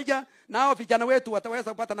hiyo culture, na hao vijana wetu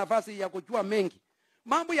wataweza kupata nafasi ya kujua mengi.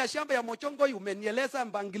 Mambo ya shamba ya Mochongoi umenieleza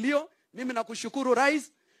mpangilio, mimi nakushukuru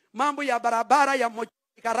rais. Mambo ya barabara ya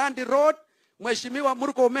Karandi Road, Mheshimiwa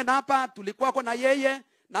Murkomen hapa tulikuwa na yeye,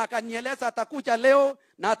 na akanieleza atakuja leo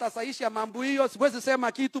na atasaisha mambo hiyo. Siwezi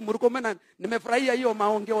sema kitu, Murkomen nimefurahia hiyo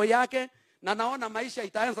maongeo yake, na naona maisha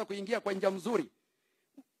itaanza kuingia kwa njia mzuri.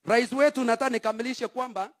 Rais wetu, nataka nikamilishe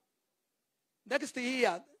kwamba next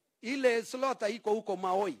year ile slaughter iko huko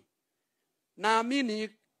Maoi, naamini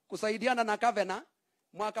kusaidiana na Kavena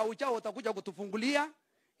mwaka ujao utakuja kutufungulia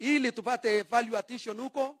ili tupate value addition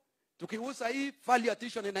huko. Tukiuza hii value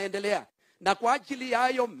addition inaendelea. Na kwa ajili ya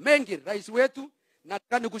hayo mengi, rais wetu,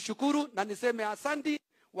 nataka nikushukuru na niseme asante.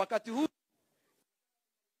 Wakati huu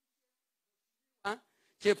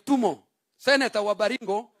Cheptumo, senator wa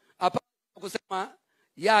Baringo, hapa kusema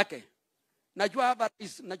yake. Najua hapa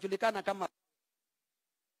najulikana kama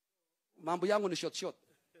mambo yangu ni short.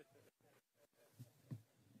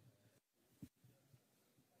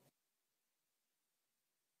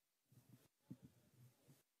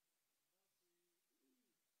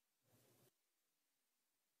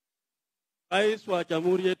 Rais wa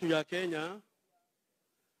Jamhuri yetu ya Kenya,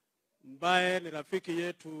 ambaye ni rafiki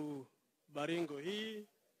yetu Baringo hii,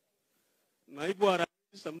 naibu wa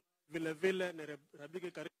rais vile vile ni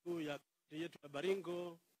rafiki karibu ya yetu ya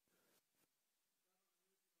Baringo,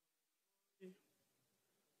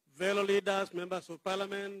 fellow leaders, members of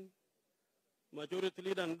parliament, majority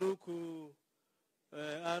leader Nduku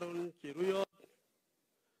Aaron Kiruyot,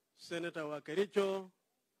 senator wa Kericho,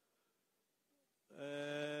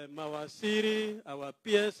 mawaziri, our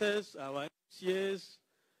PSS, our MCS,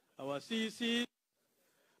 our CC,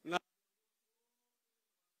 na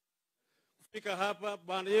kufika hapa.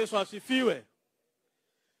 Bwana Yesu asifiwe.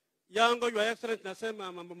 Yango, Your Excellency,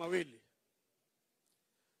 nasema mambo mawili.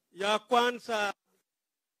 Ya kwanza,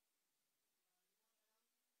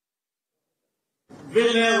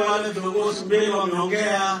 vile wale viongozi mbele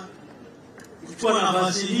wameongea, kuchukua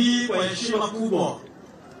nafasi hii kwa heshima kubwa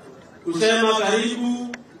kusema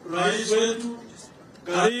karibu rais wetu,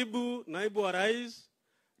 karibu naibu wa rais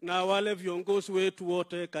na wale viongozi wetu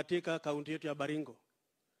wote katika kaunti yetu ya Baringo.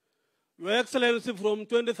 Your Excellency, from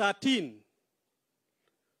 2013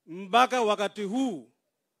 mpaka wakati huu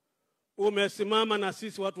umesimama na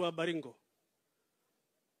sisi watu wa Baringo.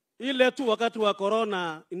 Ile tu wakati wa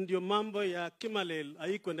corona ndio mambo ya Kimalel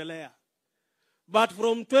haikuendelea. But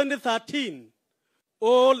from 2013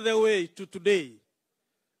 all the way to today,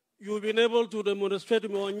 you've been able to demonstrate,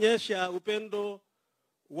 umeonyesha upendo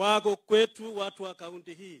wako kwetu watu wa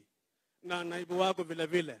kaunti hii na naibu wako vile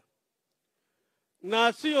vile.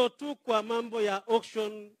 Na sio tu kwa mambo ya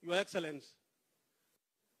auction, Your Excellency.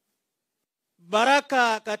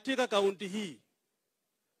 Baraka katika kaunti hii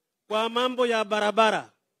kwa mambo ya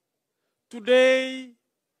barabara. Today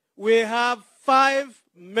we have 5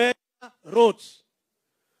 major roads.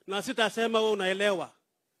 Na sitasema wewe unaelewa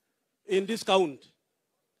in this county.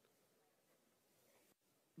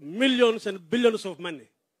 Millions and billions of money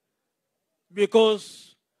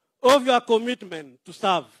because of your commitment to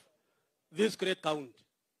serve this great county.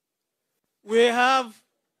 We have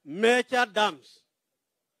major dams.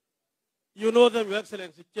 You know them, Your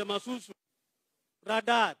Excellency. Chemasusu,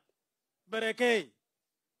 Radad, Berekei,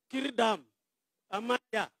 Kiridam,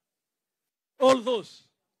 Amaya. All those.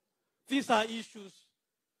 These are issues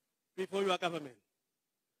before your government.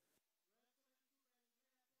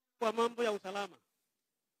 Kwa mambo ya usalama.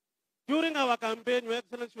 During our campaign, Your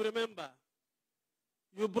Excellency, you remember,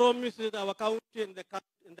 you promised our county and the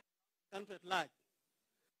country at large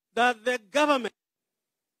that the government,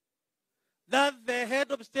 that the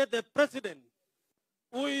head of state, the president,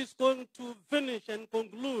 who is going to finish and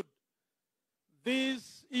conclude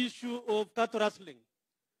this issue of cattle rustling,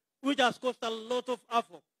 which has caused a lot of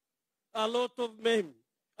havoc, a lot of mayhem,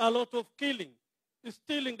 a lot of killing,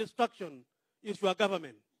 stealing, destruction, is your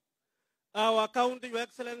government. Our county, Your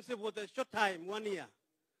Excellency, for the short time, 1 year,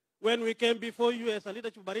 when we came before you as a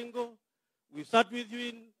leadership Baringo, we sat with you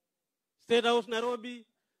in State House Nairobi,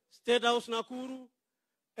 State House Nakuru,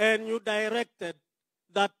 and you directed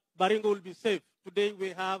that Baringo will be safe. Today we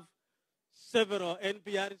have several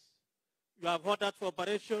NPRs. You have ordered for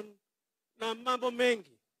operation. Na mambo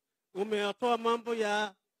mengi. Umeatoa mambo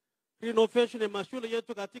ya renovation ya mashule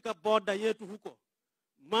yetu katika border yetu huko.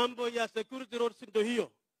 Mambo ya security roads ndio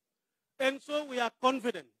hiyo. And so we are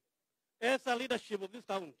confident as a leadership of this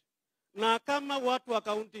county. Na kama watu wa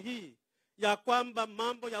county hii ya kwamba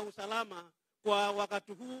mambo ya usalama kwa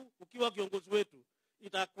wakati huu ukiwa kiongozi wetu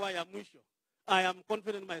itakuwa ya mwisho. I am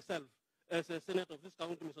confident myself as a senator of this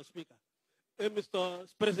county, Mr. Speaker, Mr.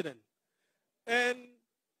 President. And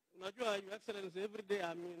unajua, Your Excellency, every day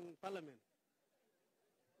I'm in Parliament.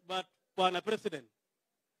 But Bwana President,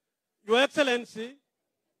 Your Excellency,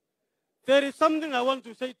 there is something I want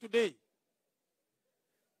to say today.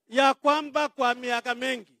 Ya kwamba kwa miaka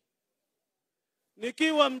mengi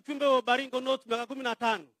nikiwa mchumbe wa Baringo North miaka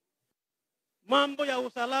 15, mambo ya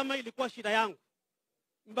usalama ilikuwa shida yangu.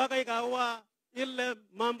 Mpaka ikawa ile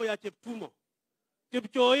mambo ya Cheptumo,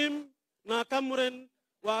 Kipchoim na Kamuren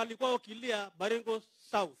walikuwa wakilia Baringo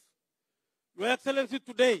South. Your Excellency,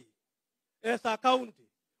 today, as a county,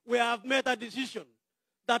 we have made a decision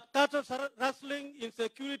that cattle rustling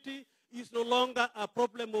insecurity is no longer a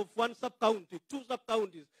problem of one sub-county, 2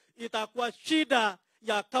 sub-counties. Itakuwa shida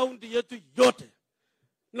ya county yetu yote.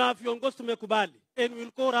 Na viongozi tumekubali. And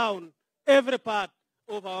we'll go around every part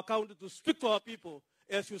of our county to speak to our people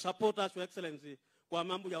as you support us, Your Excellency, kwa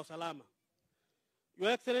mambo ya usalama.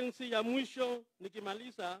 Your Excellency, ya mwisho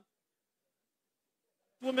nikimaliza,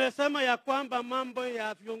 tumesema ya kwamba mambo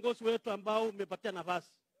ya viongozi wetu ambao umepatia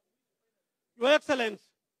nafasi. Your Excellency,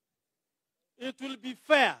 it will be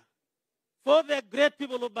fair for the great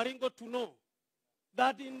people of Baringo to know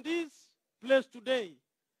that in this place today,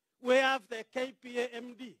 we have the KPA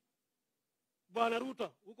MD, Bwana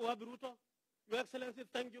Ruto. Uko wapi Ruto? Your Excellency,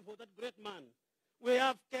 thank you for that great man. We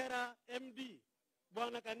have Kera MD,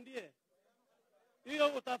 Bwana Kandie. Hiyo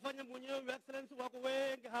utafanya mwenyewe, Your Excellency, wako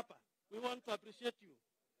wengi hapa. We want to appreciate you.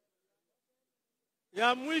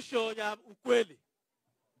 Ya mwisho ya ukweli.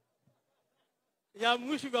 Ya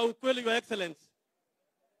mwisho ya ukweli, Your Excellency.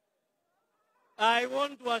 I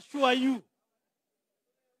want to assure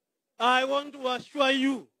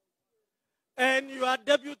you and your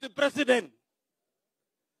Deputy President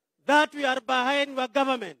that we are behind your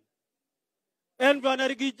government. And Bwana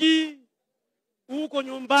Rigiji, uko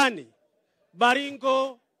nyumbani.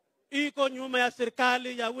 Baringo iko nyuma ya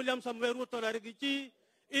serikali ya William Samuel Ruto na Rigiji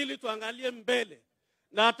ili tuangalie mbele.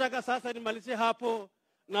 Nataka sasa nimalizie hapo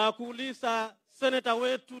na kuuliza Senator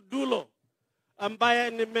wetu Dulo ambaye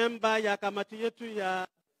ni member ya kamati yetu ya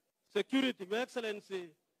security. Your Excellency,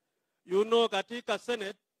 you know katika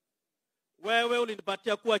Senate wewe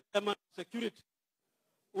ulinipatia kuwa chairman security.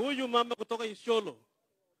 Huyu mama kutoka Isiolo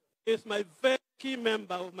is my very key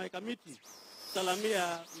member of my committee.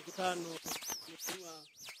 Salamia mkutano.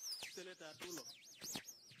 Senator Atulo.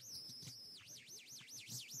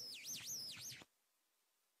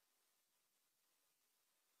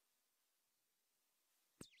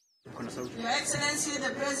 Your Excellency the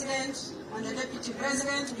President and the Deputy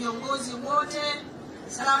President, viongozi wote,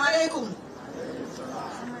 Assalamu alaikum.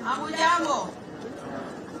 Hamujambo.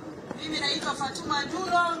 Mimi naitwa Fatuma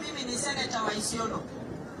Dulo, mimi ni Senator wa Isiolo.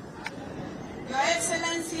 Your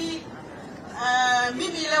Excellency,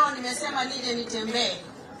 mimi leo nimesema nije nitembee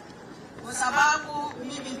kwa sababu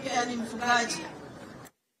mimi pia ni mfugaji.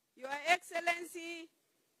 Your Excellency,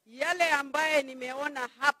 yale ambaye nimeona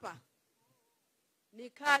hapa ni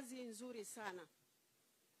kazi nzuri sana.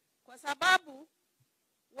 Kwa sababu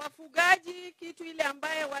wafugaji kitu ile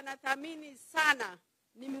ambaye wanathamini sana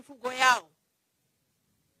ni mifugo yao.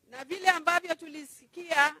 Na vile ambavyo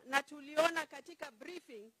tulisikia na tuliona katika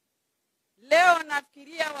briefing, leo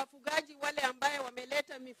nafikiria wafugaji wale ambaye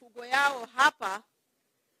wameleta mifugo yao hapa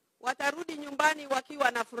watarudi nyumbani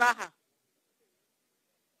wakiwa na furaha.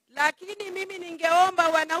 Lakini mimi ningeomba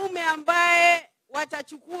wanaume ambaye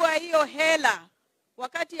watachukua hiyo hela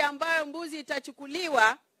wakati ambayo mbuzi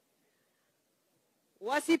itachukuliwa,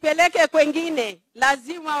 wasipeleke kwengine,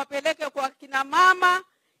 lazima wapeleke kwa kina mama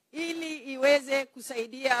ili iweze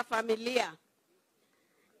kusaidia familia.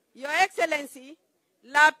 Your Excellency,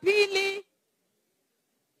 la pili,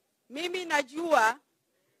 mimi najua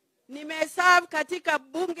nimeserve katika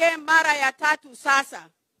bunge mara ya 3 sasa.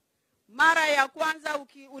 Mara ya kwanza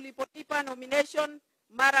uliponipa nomination,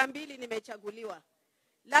 mara 2 nimechaguliwa.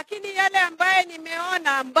 Lakini yale ambaye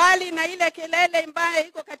nimeona mbali na ile kelele ambaye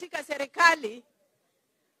iko katika serikali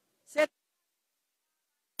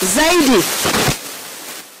zaidi,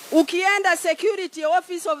 ukienda security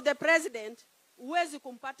office of the president, huwezi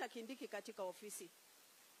kumpata Kindiki katika ofisi.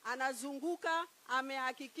 Anazunguka,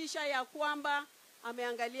 amehakikisha ya kwamba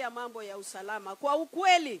ameangalia mambo ya usalama. Kwa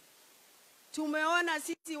ukweli, tumeona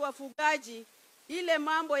sisi wafugaji ile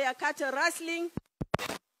mambo ya cattle rustling,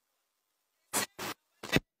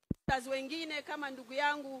 wengine kama ndugu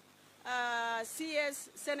yangu CS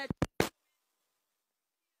Senator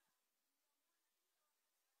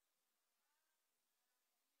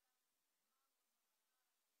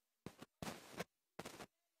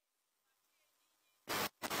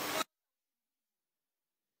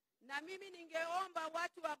na mimi ningeomba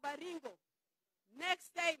watu wa Baringo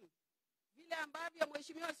next time, vile ambavyo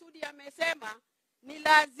Mheshimiwa Sudi amesema, ni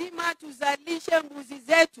lazima tuzalishe mbuzi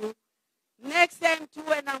zetu. Next time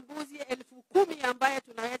tuwe na mbuzi 10,000 ambaye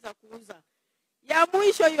tunaweza kuuza. Ya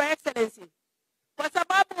mwisho, Your Excellency, kwa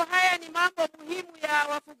sababu haya ni mambo muhimu ya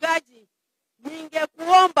wafugaji,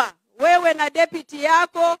 ningekuomba wewe na deputy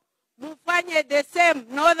yako mufanye the same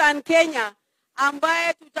Northern Kenya,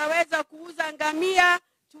 ambaye tutaweza kuuza ngamia,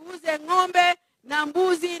 tuuze ng'ombe na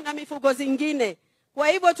mbuzi na mifugo zingine. Kwa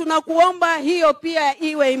hivyo tunakuomba hiyo pia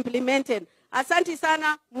iwe implemented. Asante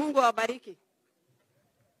sana, Mungu awabariki.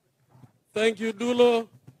 Thank you, Dulo.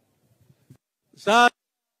 Sasa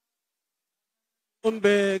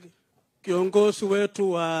ombe kiongozi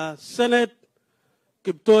wetu wa Senate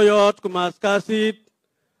Kiptoyot Kumaskasit,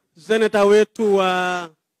 Senator wetu wa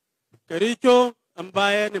Kericho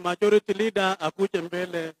ambaye ni majority leader akuje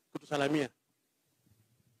mbele kutusalamia.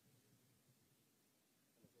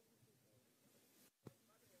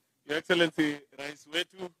 Your Excellency, Rais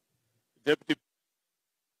wetu, Deputy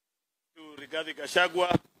Rigathi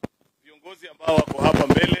Gachagua, viongozi ambao wako hapa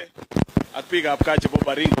mbele, akipiga apkache kwa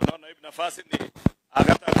Baringo. Naona hivi nafasi ni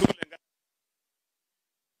agata kule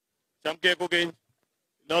chamke kugeni.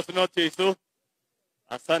 Note hizo.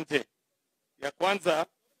 Asante. Ya kwanza,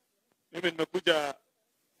 mimi nimekuja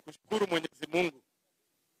kushukuru Mwenyezi Mungu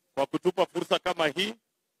kwa kutupa fursa kama hii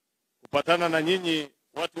kupatana na nyinyi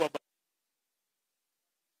watu wa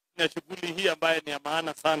na shughuli hii ambaye ni ya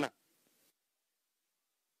maana sana.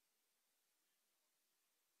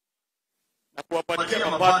 Na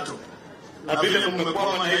kuwapatia mapato. Na vile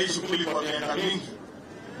mmekuwa na hii shughuli kwa miaka mingi,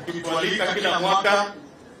 tukitualika kila mwaka,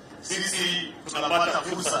 sisi tunapata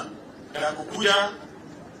fursa ya kukuja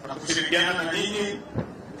na kushirikiana na nyinyi.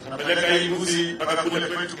 Tunapeleka hii mbuzi mpaka kule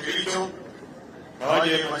kwetu Kericho.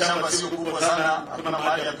 Kawaje mashamba sio kubwa sana, hakuna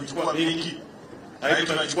mahali ya kuchukua mingi. Lakini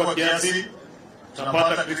tunachukua kiasi,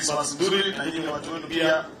 tunapata Christmas nzuri na nyinyi watu wenu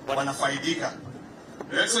pia wanafaidika.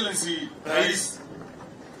 Your Excellency, Rais,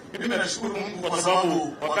 mimi nashukuru Mungu kwa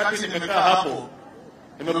sababu wakati nimekaa hapo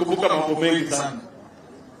nimekumbuka mambo mengi sana.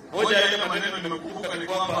 Moja ya yale maneno nimekumbuka ni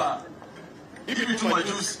kwamba hivi vitu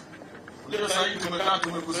majuzi, leo sasa hivi tumekaa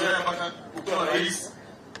tumekuzoea mpaka kutoa rais,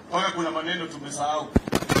 mpaka kuna maneno tumesahau.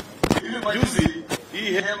 Hivi majuzi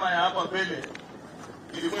hii hema ya hapa mbele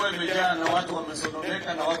ilikuwa imejaa na watu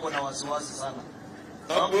wamesononeka na wako na wasiwasi sana.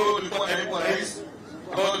 sababu wewe ulikuwa naibu wa rais,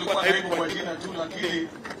 wewe ulikuwa naibu kwa jina tu, lakini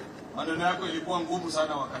maneno yako ilikuwa ngumu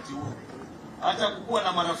sana wakati huo. Hata kukuwa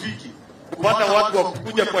na marafiki, kupata watu wa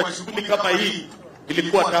kukuja kwa shughuli kama hii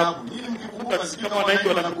ilikuwa tabu. Nini mkikumbuka, sisi kama wananchi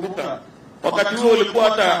wanakumbuka, wakati huo ulikuwa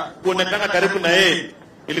hata kuonekana karibu na yeye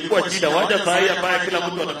ilikuwa shida. Waja saa hii ambaye kila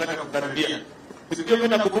mtu anataka kukaribia. Sikio mimi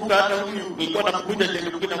nakumbuka hata huyu nilikuwa nakuja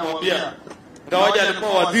Chengeli namwambia, ngawaja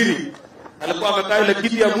alikuwa waziri, alikuwa amekaa ile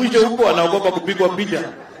kiti ya mwisho huko anaogopa kupigwa picha.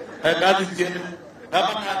 Kazi siende.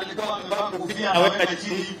 Kama alikuwa amevaa kofia aweka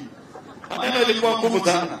chini hivi. Maneno ilikuwa ngumu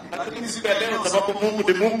sana. Lakini siku ya leo sababu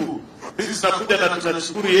Mungu ni Mungu, sisi tunakuja na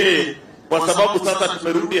tunashukuru yeye kwa sababu sasa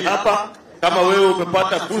tumerudi hapa kama wewe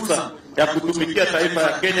umepata fursa ya kutumikia taifa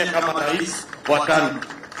ya Kenya kama rais wa tano.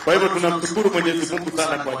 Kwa hivyo tunamshukuru Mwenyezi Mungu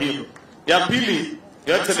sana kwa hilo. Ya pili,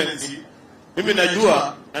 Your Excellency, mimi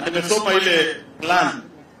najua na nimesoma ile plan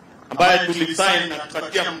ambayo tulisign na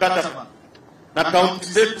tukatia mkataba na kaunti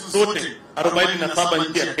zetu zote 47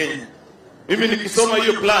 nchi ya Kenya. Mimi nikisoma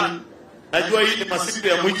hiyo plan najua hii ni masiku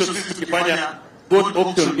ya mwisho sisi tukifanya vote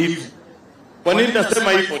option hivi. Kwa nini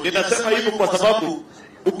nasema hivyo? Ninasema hivyo kwa sababu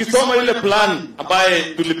ukisoma ile plan ambaye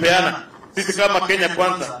tulipeana sisi kama Kenya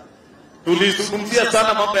Kwanza, tulizungumzia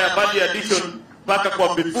sana mambo ya value addition mpaka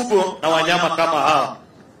kwa mifugo na wanyama kama hawa.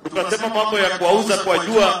 Tukasema mambo ya kuauza kwa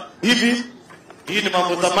jua hivi, hii ni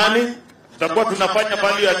mambo zamani. Tutakuwa tunafanya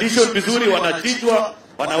value addition vizuri, wanachinjwa,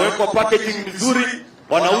 wanawekwa packaging vizuri,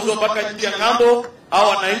 wanauzwa mpaka nchi ya ng'ambo, au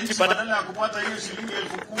wananchi badala ya kupata hiyo shilingi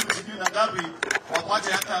 10,000 sijui na ngapi,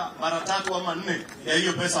 wapate hata mara 3 ama 4 ya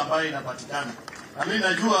hiyo pesa ambayo inapatikana. Na mimi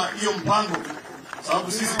najua hiyo mpango,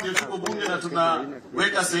 sababu sisi ndio tuko bunge na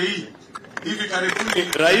tunaweka sahihi. Hivi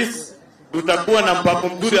karibuni rais, tutakuwa na mpango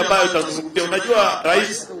mzuri ambayo utazungumzia. Unajua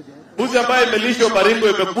rais, mbuzi ambayo imelishwa Baringo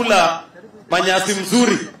imekula manyasi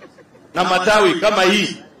mzuri na matawi kama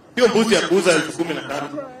hii, sio mbuzi ya kuuza 15,000.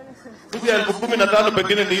 Mbuzi ya 15,000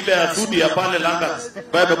 pengine ni ile ya Sudi ya pale Langas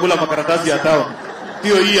ambayo imekula makaratasi ya tawa.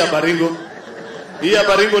 Sio hii ya Baringo. Hii ya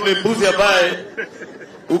Baringo ni mbuzi ambaye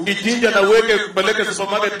ukichinja na uweke kupeleke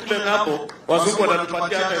supermarket kule hapo, wazungu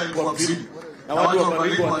wanatupatia hata 50,000. Na watu wa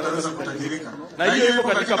Baringo wanaweza kutajirika. Na hiyo iko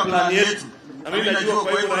katika plani yetu. Na mimi najua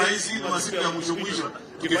kwa hivyo rais, ni masiku ya mwisho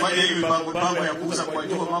tukifanya hii mipango ya kuuza kwa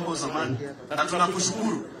jua mambo zamani. Na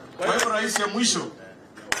tunakushukuru. Kwa hivyo rais, ya mwisho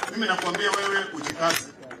mimi nakwambia wewe ujikaze.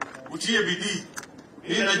 Utie bidii.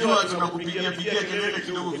 Mimi najua tunakupigia kelele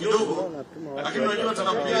kidogo, lakini unajua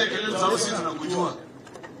tunakupigia kelele sababu sisi tunakujua.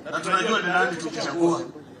 Na tunajua ni nani tukichagua.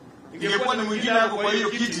 Ingekuwa ni mwingine hapo kwa hiyo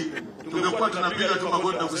kiti, tungekuwa tunapiga tu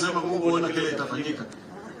magoti na kusema Mungu aone kile kitafanyika.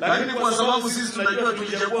 Lakini kwa sababu sisi tunajua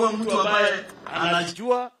tulichagua mtu ambaye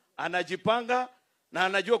anajua, anajipanga na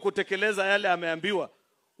anajua kutekeleza yale ameambiwa.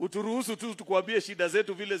 Uturuhusu tu tukuambie shida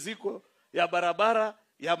zetu vile ziko, ya barabara,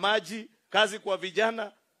 ya maji, kazi kwa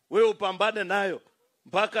vijana, wewe upambane nayo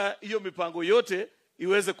mpaka hiyo mipango yote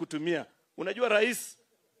iweze kutumia. Unajua rais,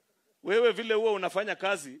 wewe vile huwa unafanya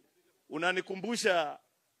kazi, unanikumbusha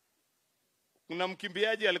kuna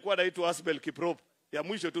mkimbiaji alikuwa anaitwa Asbel Kiprop. Ya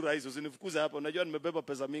mwisho tu rais, usinifukuze hapa. Unajua nimebeba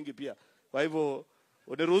pesa mingi pia. Kwa hivyo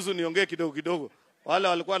uniruhusu niongee kidogo. Wale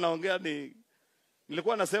walikuwa naongea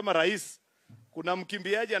nilikuwa nasema rais, kuna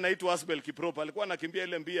mkimbiaji anaitwa Asbel Kiprop, alikuwa anakimbia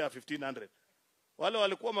ile mbio ya 1500. Wale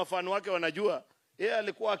walikuwa mafano wake wanajua, yeye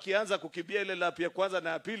alikuwa akianza kukimbia ile lap ya kwanza na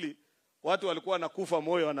ya pili, watu walikuwa nakufa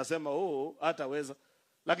moyo, wanasema hataweza.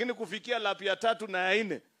 Lakini kufikia lap ya 3 na ya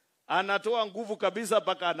 4, anatoa nguvu kabisa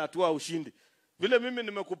mpaka anatoa ushindi. Vile mimi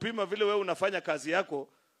nimekupima vile wewe unafanya kazi yako,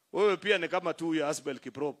 wewe pia ni kama tu ya Asbel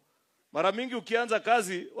Kiprop. Mara mingi ukianza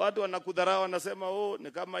kazi, watu wanakudharau, wanasema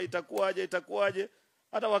ni kama itakuwaje.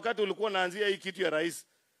 Hata wakati ulikuwa unaanzia hii kitu ya rais,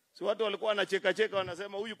 si watu walikuwa wanacheka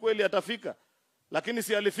wanasema huyu kweli atafika, lakini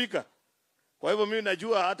si alifika. Kwa hivyo mimi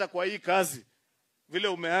najua hata kwa hii kazi vile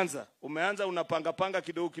umeanza unapanga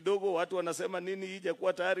kidogo, watu wanasema nini hije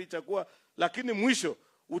kuwa tayari itakuwa, lakini mwisho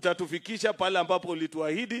utatufikisha pale ambapo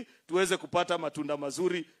ulituahidi tuweze kupata matunda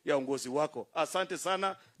mazuri ya uongozi wako. Asante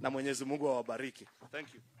sana na Mwenyezi Mungu awabariki.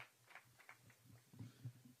 Thank you.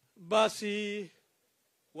 Basi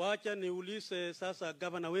wacha niulize sasa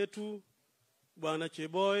gavana wetu Bwana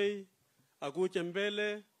Cheboy akuje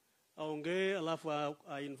mbele aongee, alafu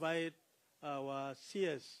I invite our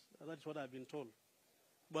CS. That's what I've been told.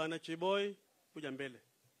 Bwana Cheboy, kuja mbele.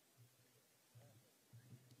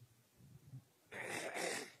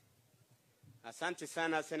 Asante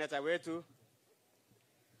sana seneta wetu,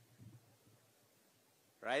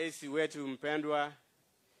 rais wetu mpendwa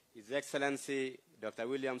His Excellency Dr.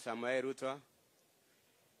 William Samoei Ruto,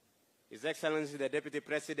 His Excellency the Deputy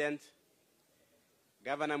President,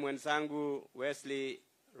 Governor mwenzangu Wesley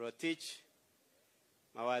Rotich,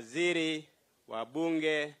 mawaziri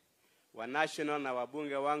wabunge wa national na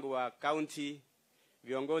wabunge wangu wa county,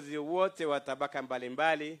 viongozi wote wa tabaka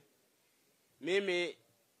mbalimbali. Mimi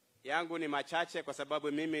yangu ni machache kwa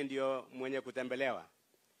sababu mimi ndio mwenye kutembelewa.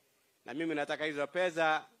 Na mimi nataka hizo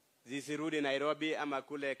pesa zisirudi Nairobi ama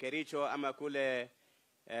kule Kericho ama kule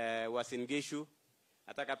Uasin Gishu.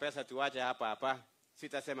 Nataka pesa tuwache hapa hapa.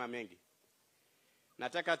 Sitasema mengi.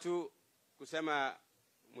 Nataka tu kusema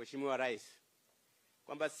Mheshimiwa Rais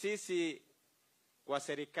kwamba sisi kwa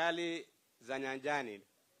serikali za nyanjani,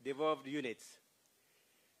 devolved units,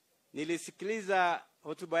 nilisikiliza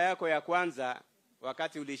hotuba yako ya kwanza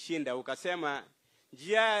wakati ulishinda, ukasema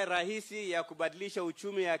njia rahisi ya kubadilisha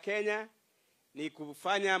uchumi ya Kenya ni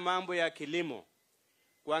kufanya mambo ya kilimo,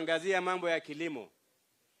 kuangazia mambo ya kilimo.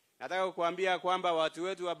 Nataka kukuambia kwamba watu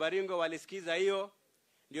wetu wa Baringo walisikiza hiyo,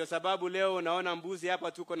 ndio sababu leo unaona mbuzi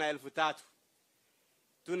hapa tuko na 1,000.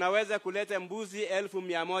 Tunaweza kuleta mbuzi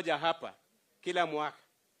 1,100 hapa kila mwaka.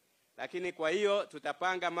 Lakini kwa hiyo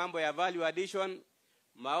tutapanga mambo ya value addition.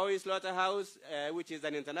 Maui Slaughterhouse, which is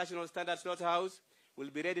an international standard slaughterhouse,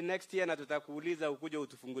 will be ready next year, na tutakuuliza ukuje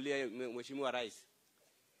utufungulie Mheshimiwa Rais.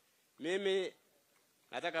 Mimi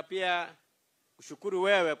nataka pia kushukuru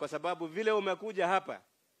wewe kwa sababu vile umekuja hapa,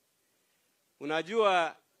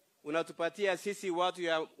 unajua unatupatia sisi watu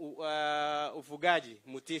ya ufugaji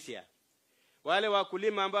mutisia. Wale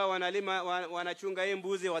wakulima ambao wanachunga hii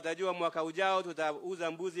mbuzi watajua mwaka ujao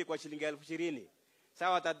tutauza mbuzi kwa shilingi 20,000.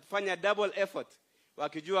 Sawa, watafanya double effort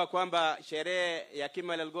wakijua kwamba sherehe ya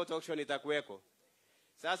Kimalel Goat Auction itakuweko.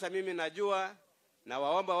 Sasa mimi najua na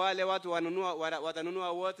waomba wale watu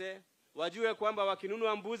watanunua wote wajue kwamba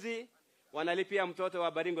wakinunua mbuzi wanalipia mtoto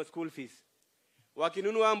wa Baringo school fees.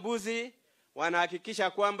 Wakinunua mbuzi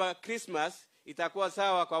wanahakikisha kwamba Christmas itakuwa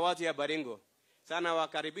sawa kwa watu ya Baringo. Sana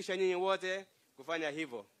wakaribisha nyinyi wote kufanya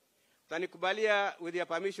hivyo. Utanikubalia, with your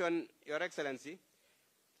permission, Your Excellency,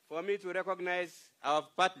 for me to recognize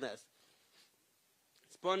our partners,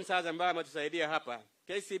 sponsors ambao wametusaidia hapa.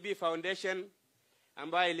 KCB Foundation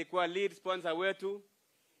ambayo ilikuwa lead sponsor wetu,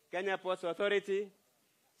 Kenya Ports Authority,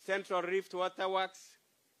 Central Rift Waterworks,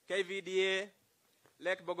 KVDA,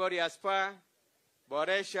 Lake Bogoria Spa,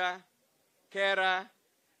 Boresha, Kera,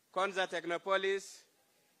 Konza Technopolis,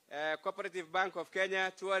 Cooperative Bank of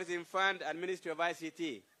Kenya, Tourism Fund and Ministry of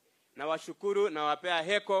ICT. Na washukuru na wapea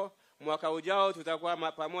heko, mwaka ujao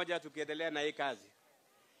tutakuwa pamoja tukiendelea na hii kazi.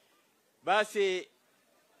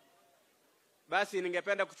 Basi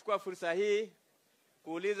ningependa kuchukua fursa hii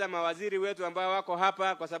kuuliza mawaziri wetu ambao wako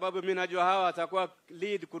hapa, kwa sababu mimi najua hawa watakuwa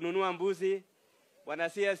lead kununua mbuzi. Bwana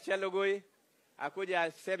CS Chelogoi akuja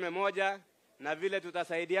aseme moja, na vile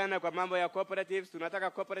tutasaidiana kwa mambo ya cooperatives. Tunataka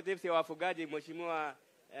cooperatives ya wafugaji. Mheshimiwa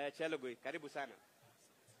Chelogoi, karibu sana.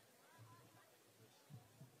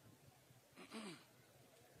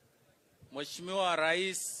 Mheshimiwa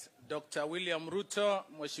Rais Dr. William Ruto,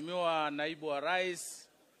 Mheshimiwa Naibu wa Rais,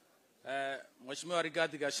 Mheshimiwa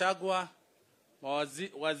Rigathi Gachagua,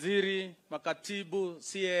 waziri, makatibu,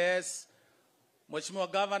 CAS, Mheshimiwa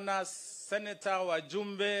Governors, Senator,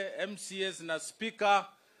 wajumbe, MCS na Speaker,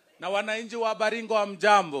 na wananchi wa Baringo,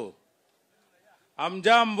 amjambo.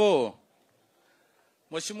 Amjambo.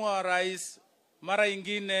 Mheshimiwa Rais, mara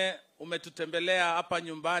ingine umetutembelea hapa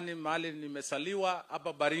nyumbani mahali nimesaliwa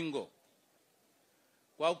hapa Baringo.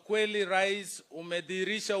 Kwa kweli Rais,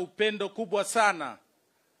 umedhihirisha upendo kubwa sana.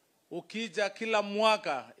 Ukija kila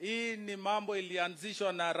mwaka, hii ni mambo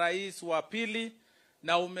ilianzishwa na rais wa pili,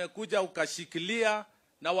 na umekuja ukashikilia,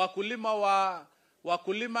 na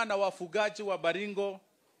wakulima na wafugaji wa Baringo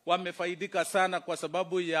wamefaidika sana kwa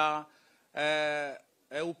sababu ya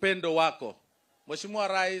upendo wako. Mheshimiwa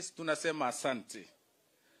Rais, tunasema asante.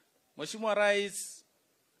 Mheshimiwa Rais,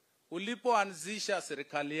 ulipoanzisha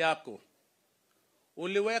serikali yako,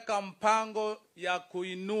 uliweka mpango ya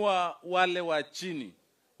kuinua wale wa chini,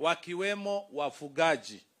 wakiwemo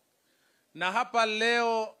wafugaji. Na hapa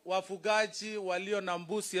leo wafugaji walio na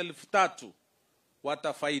mbuzi 3,000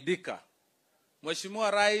 watafaidika.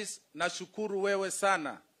 Mheshimiwa Rais, nashukuru wewe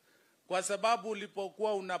sana kwa sababu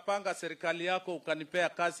ulipokuwa unapanga serikali yako ukanipea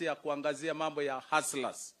kazi ya kuangazia mambo ya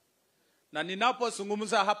hustlers. Na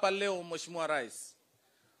ninapozungumza hapa leo, Mheshimiwa Rais,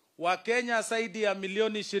 Wakenya zaidi ya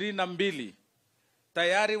milioni 22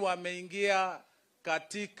 tayari wameingia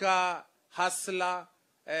katika hustler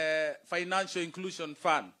Financial Inclusion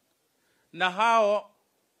Fund. Na hao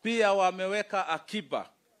pia wameweka akiba.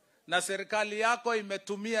 Na serikali yako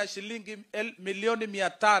imetumia shilingi milioni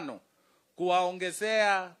 500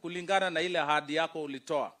 kuwaongezea kulingana na ile ahadi yako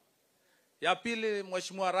ulitoa. Ya pili,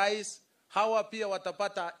 Mheshimiwa Rais, hawa pia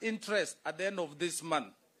watapata interest at the end of this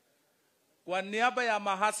month. Kwa niaba ya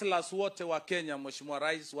mahaslas wote wa Kenya, Mheshimiwa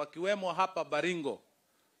Rais, wakiwemo hapa Baringo,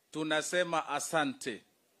 tunasema asante.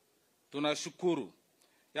 Tunashukuru.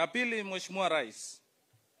 Ya pili, Mheshimiwa Rais,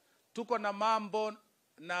 tuko na mambo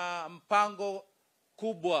na mpango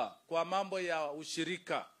kubwa kwa mambo ya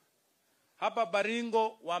ushirika. Hapa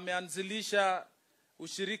Baringo wameanzilisha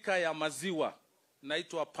ushirika ya maziwa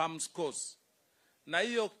naitwa Pamscos. Na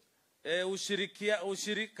hiyo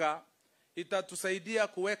ushirika itatusaidia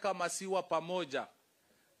kuweka maziwa pamoja.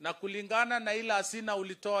 Na kulingana na ile asina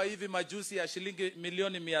ulitoa hivi majuzi ya shilingi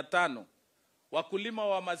milioni 500, wakulima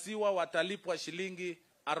wa maziwa watalipwa shilingi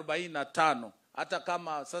 45, hata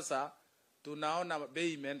kama sasa tunaona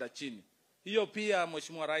bei imeenda chini. Hiyo pia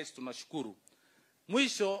Mheshimiwa Rais tunashukuru.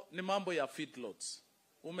 Mwisho ni mambo ya feedlots.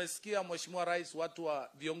 Umesikia Mheshimiwa Rais, watu wa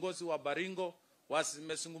viongozi wa Baringo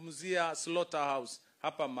wamezungumzia slaughterhouse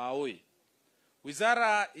hapa Maui.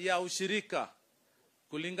 Wizara ya ushirika,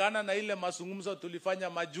 kulingana na ile mazungumzo tulifanya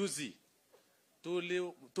majuzi,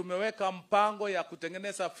 tumeweka mpango ya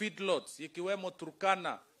kutengeneza feedlots ikiwemo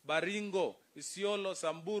Turkana, Baringo, Isiolo,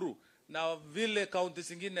 Samburu na vile kaunti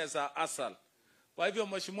zingine za asal. Kwa hivyo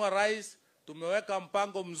Mheshimiwa Rais, tumeweka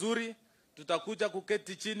mpango mzuri, tutakuja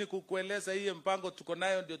kuketi chini kukueleza hiyo mpango tuko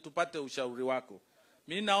nayo ndio tupate ushauri wako.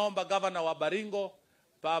 Mimi naomba gavana wa Baringo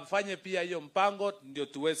pafanye pia hiyo mpango ndio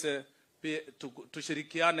tuweze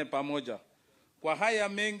tushirikiane pamoja. Kwa haya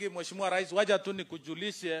mengi Mheshimiwa Rais, waja tu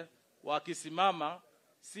nikujulishe wakisimama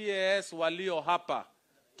CAS walio hapa.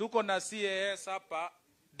 Tuko na CAS hapa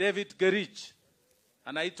David Gerich,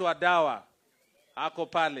 anaitwa Dawa, ako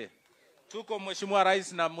pale. Tuko Mheshimiwa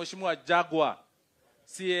Rais na Mheshimiwa Jagwa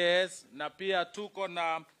CAS, na pia tuko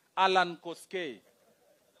na Alan Koskei,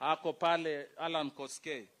 ako pale Alan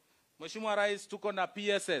Koskei. Mheshimiwa Rais, tuko na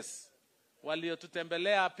PSS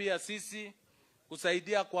waliotutembelea pia sisi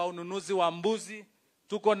kusaidia kwa ununuzi wa mbuzi.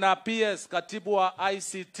 Tuko na PS katibu wa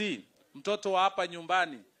ICT, mtoto wa hapa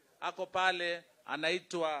nyumbani, ako pale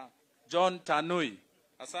anaitwa John Tanui.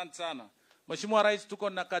 Asante sana. Mheshimiwa Rais, tuko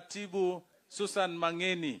na katibu Susan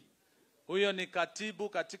Mangeni. Huyo ni katibu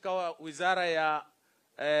katika wizara ya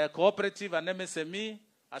cooperative and MSME.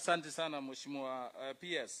 Asante sana Mheshimiwa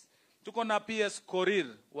PS. Tuko na PS Korir,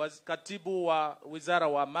 katibu wa wizara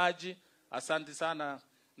wa maji. Asante sana.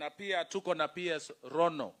 Na pia tuko na PS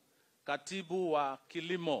Rono, katibu wa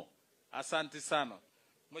kilimo. Asante sana.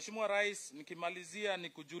 Mheshimiwa Rais, nikimalizia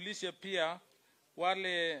nikujulishe pia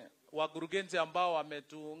wale wakurugenzi ambao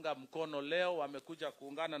wametuunga mkono leo, wamekuja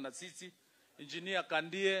kuungana na sisi. Engineer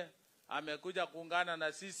Kandie amekuja kuungana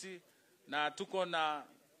na sisi, na tuko na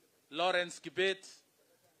Lawrence Kibet,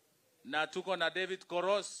 na tuko na David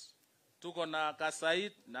Koros, tuko na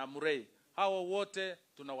Kasait na Murray. Hao wote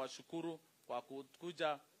tunawashukuru kwa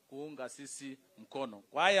kuja kuunga sisi mkono.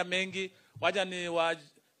 Kwa haya mengi, waja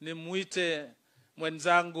ni muite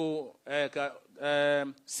mwenzangu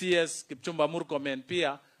CS Kipchumba Murkomen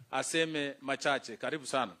pia aseme machache. Karibu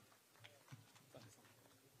sana.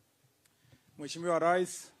 Mheshimiwa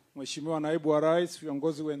Rais, Mheshimiwa Naibu wa Rais,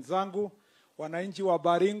 viongozi wenzangu, wananchi wa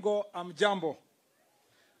Baringo, amjambo.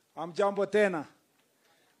 Amjambo tena.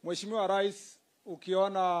 Mheshimiwa Rais,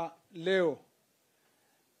 ukiona leo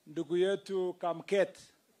ndugu yetu Kamket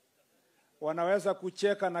wanaweza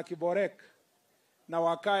kucheka na Kiborek na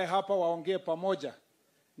wakae hapa waongee pamoja,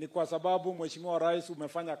 ni kwa sababu Mheshimiwa Rais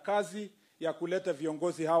umefanya kazi ya kuleta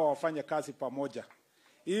viongozi hawa wafanye kazi pamoja.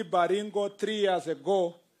 Hii Baringo 3 years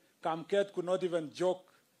ago, Kamket could not even joke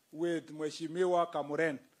with Mheshimiwa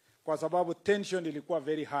Kamuren kwa sababu tension ilikuwa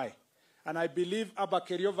very high. And I believe hapa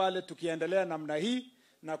Kerio Valley tukiendelea namna hii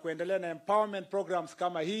na kuendelea na empowerment programs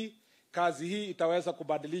kama hii, kazi hii itaweza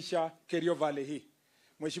kubadilisha Kerio Valley hii.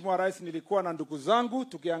 Mheshimiwa Rais, nilikuwa na ndugu zangu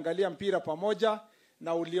tukiangalia mpira pamoja,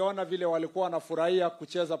 na uliona vile walikuwa wanafurahia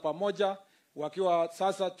kucheza pamoja, wakiwa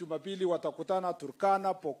sasa Jumapili watakutana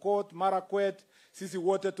Turkana, Pokot, Marakwet. Sisi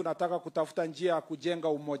wote tunataka kutafuta njia ya kujenga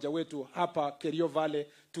umoja wetu hapa Kerio Valley,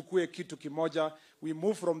 tukue kitu kimoja. We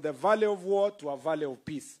move from the valley of war to a valley of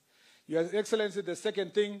peace. Your Excellency, the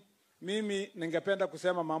second thing, mimi ningependa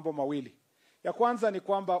kusema mambo mawili. Ya kwanza ni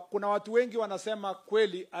kwamba kuna watu wengi wanasema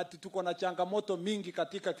kweli ati tuko na changamoto mingi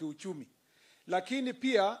katika kiuchumi. Lakini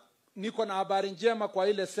pia niko na habari njema kwa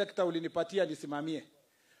ile sekta ulinipatia nisimamie.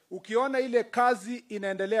 Ukiona ile kazi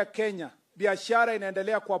inaendelea Kenya, biashara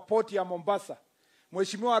inaendelea kwa port ya Mombasa.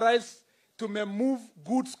 Mheshimiwa Rais, tumemove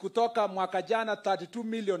goods kutoka mwaka jana 32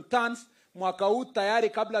 million tons, mwaka huu tayari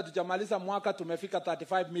kabla hatujamaliza mwaka tumefika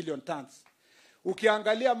 35 million tons.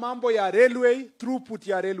 Ukiangalia mambo ya railway, throughput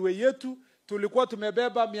ya railway yetu, tulikuwa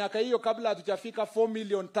tumebeba miaka hiyo kabla hatujafika 4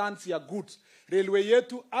 million tons ya goods. Railway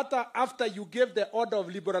yetu, hata after you gave the order of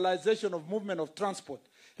liberalization of movement of transport,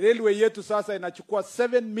 railway yetu sasa inachukua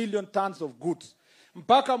 7 million tons of goods.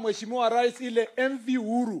 Mpaka Mheshimiwa Rais ile MV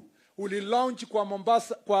Uhuru ulilaunch kwa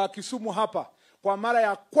Mombasa, kwa Kisumu hapa, kwa mara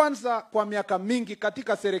ya kwanza kwa miaka mingi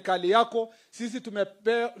katika serikali yako, sisi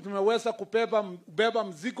tumeweza kubeba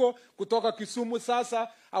mzigo kutoka Kisumu. Sasa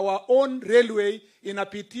our own railway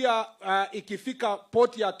inapitia ikifika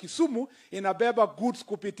port ya Kisumu inabeba goods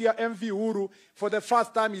kupitia MV Uhuru. For the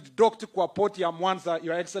first time it docked kwa port ya Mwanza,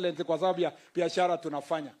 Your Excellency, kwa sababu ya biashara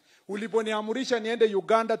tunafanya. Uliponiamurisha niende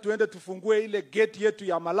Uganda tuende tufungue ile gate yetu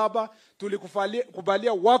ya Malaba,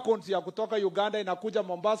 tulikubalia wagons ya kutoka Uganda inakuja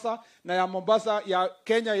Mombasa, na ya Mombasa ya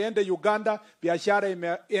Kenya iende Uganda. Biashara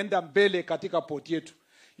imeenda mbele katika port yetu.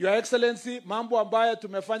 Your Excellency, mambo ambayo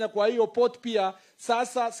tumefanya kwa hiyo port pia,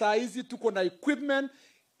 sasa saa hizi tuko na equipment.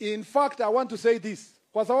 In fact, I want to say this,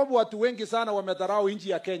 kwa sababu watu wengi sana wamedharau nchi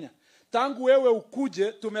ya Kenya. Tangu wewe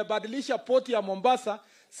ukuje, tumebadilisha port ya Mombasa.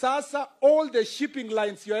 Sasa all the shipping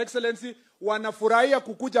lines, Your Excellency, wanafurahia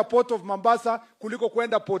kukuja port of Mombasa kuliko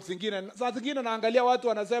kwenda port zingine. Saa zingine naangalia watu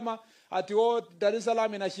wanasema ati Dar es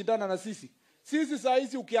Salaam inashindana na sisi. Sisi saa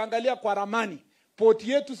hizi ukiangalia kwa ramani, port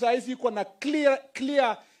yetu saa hizi iko na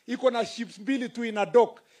clear iko na ships mbili tu ina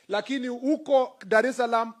dock, lakini huko Dar es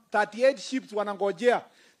Salaam 38 ships wanangojea.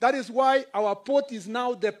 That is why our port is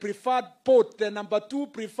now the preferred port, the number 2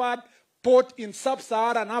 preferred port in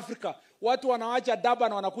sub-Saharan Africa. Watu wanawacha Durban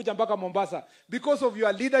na wanakuja mpaka Mombasa. Because of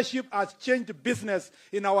your leadership has changed business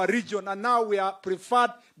in our region, and now we are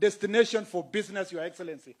preferred destination for business, Your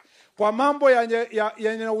Excellency. Kwa mambo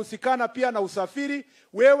yanayohusikana pia na usafiri,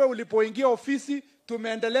 wewe ulipoingia ofisi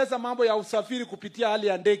tumeendeleza mambo ya usafiri kupitia hali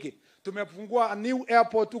ya ndege. Tumefungua a new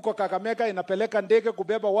airport huko Kakamega inapeleka ndege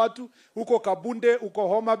kubeba watu, huko Kabunde, huko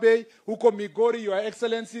Homa Bay, huko Migori, Your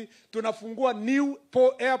Excellency. Tunafungua new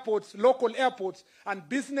airports, local airports, and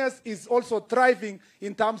business is also thriving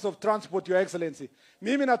in terms of transport, Your Excellency.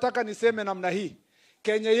 Mimi nataka niseme namna hii,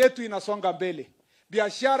 Kenya yetu inasonga mbele.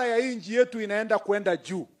 Biashara ya hii nchi yetu inaenda kwenda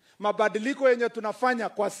juu. Mabadiliko yenye tunafanya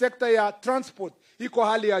kwa sekta ya transport iko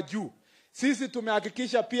hali ya juu. Sisi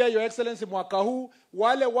tumehakikisha pia, Your Excellency, mwaka huu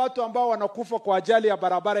wale watu ambao wanakufa kwa ajali ya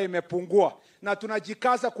barabara imepungua, na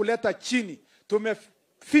tunajikaza kuleta chini.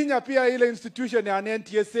 Tumefinya pia ile institution ya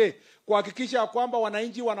NTSA kuhakikisha kwamba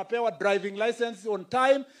wananchi wanapewa driving license on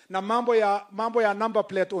time na mambo ya number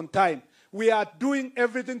plate on time. We are doing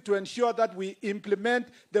everything to ensure that we implement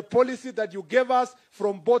the policy that you gave us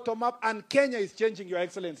from bottom up, and Kenya is changing, Your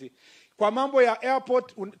Excellency. Kwa mambo ya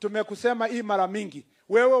airport tumekusema hii mara mingi.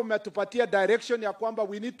 Wewe umetupatia direction ya kwamba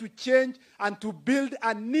we need to change and to build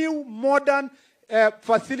a new modern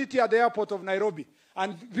facility at the airport of Nairobi.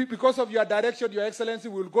 And because of your direction, Your Excellency,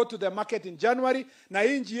 we will go to the market in January. Na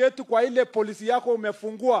nchi yetu kwa ile policy yako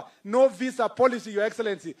umefungua no visa policy, Your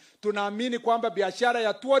Excellency, tunaamini kwamba biashara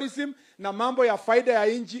ya tourism na mambo ya faida ya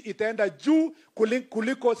nchi itaenda juu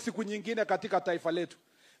kuliko siku nyingine katika taifa letu.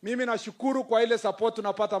 Mimi nashukuru kwa ile support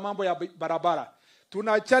tunapata mambo ya barabara.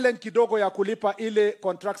 Tuna challenge kidogo ya kulipa ile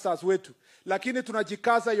contractors wetu, lakini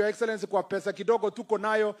tunajikaza, Your Excellency, kwa pesa kidogo tuko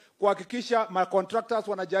nayo kuhakikisha ma contractors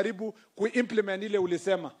wanajaribu kuimplement ile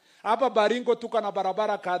ulisema. Hapa Baringo tuko na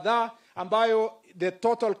barabara kadhaa ambayo the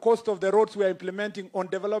total cost of the roads we are implementing on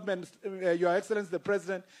development, Your Excellency the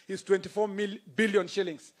President, is 24 billion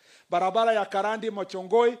shillings. Barabara ya Karandi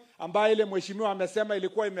Mochongoi ambayo ile mheshimiwa amesema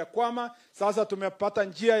ilikuwa imekwama, sasa tumepata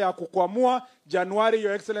njia ya kukwamua. January,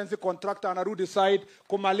 Your Excellency, contractor anarudi side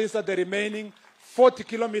kumaliza the remaining 40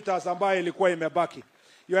 kilometers ambayo ilikuwa imebaki.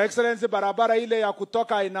 Your Excellency, barabara ile ya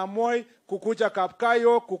kutoka Ainamoi kukuja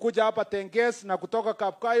Kapkayo, kukuja hapa Tenges, na kutoka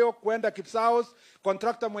Kapkayo kwenda Kipsaos,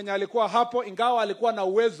 contractor mwenye alikuwa hapo, ingawa alikuwa na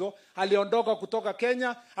uwezo, aliondoka kutoka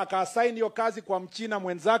Kenya, akaassign hiyo kazi kwa mchina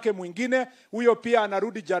mwenzake mwingine. Huyo pia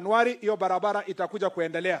anarudi Januari, hiyo barabara itakuja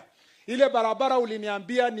kuendelea. Ile barabara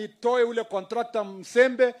uliniambia nitoe ule contractor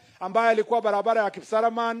Msembe ambaye alikuwa barabara ya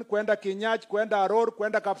Kipsaraman kwenda Kinyach, kwenda Aror,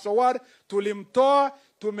 kwenda Kapsowar, tulimtoa.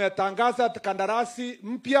 Tumetangaza kandarasi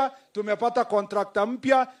mpya, tumepata contractor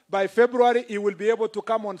mpya. By February he will be able to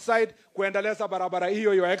come on site kuendeleza barabara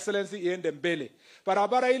hiyo, Your Excellency, iende mbele.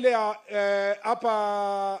 Barabara ile ya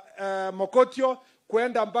hapa Mokotio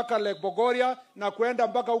kwenda mpaka Lake Bogoria na kwenda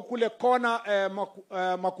mpaka ukule kona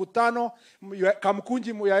Makutano Kamkunji,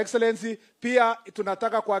 Your Excellency, pia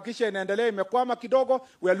tunataka kuhakikisha inaendelea. Imekwama kidogo.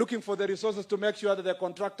 We are looking for the resources to make sure that the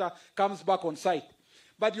contractor comes back on site.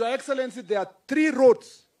 But Your Excellency, there are three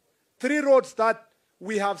roads that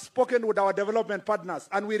we have spoken with our development partners,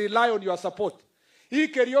 and we rely on your support. Hii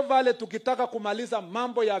Kerio Valley tukitaka kumaliza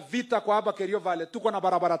mambo ya vita kwa hapa Kerio Valley, tuko na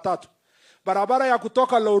barabara 3. Barabara ya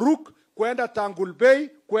kutoka Loruk kwenda Tangulbei,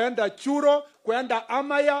 kwenda Churo, kwenda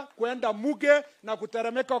Amaya, kwenda Muge na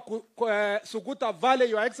kuteremeka Suguta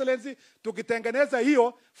Valley, Your Excellency. Tukitengeneza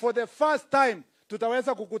hiyo, for the first time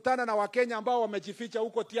tutaweza kukutana na Wakenya ambao wamejificha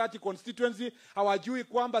huko Tiaty constituency, hawajui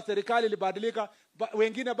kwamba serikali ilibadilika,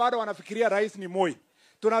 wengine bado wanafikiria rais ni Moi.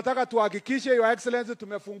 Tunataka tuhakikishe, Your Excellency,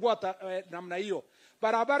 tumefungua namna hiyo.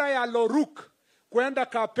 Barabara ya Loruk kwenda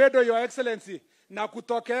Kapedo, Your Excellency, na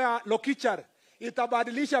kutokea Lokichar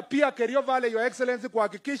itabadilisha pia Kerio Valley, Your Excellency,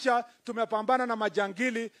 kuhakikisha tumepambana na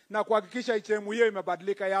majangili na kuhakikisha ichemu hiyo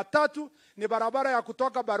imebadilika. Ya tatu ni barabara ya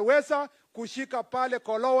kutoka Barwesa kushika pale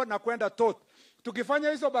Kolowo na kwenda Tot. Tukifanya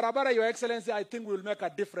hizo barabara, Your Excellency, I think we will make a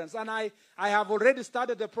difference. And I have already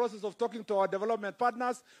started the process of talking to our development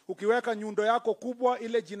partners. Ukiweka nyundo yako kubwa,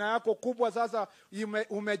 ile jina yako kubwa sasa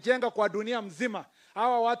umejenga kwa dunia mzima.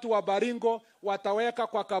 Hawa watu wa Baringo wataweka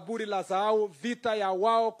kwa kaburi la sahau vita ya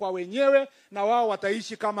wao kwa wenyewe, na wao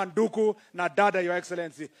wataishi kama ndugu na dada, Your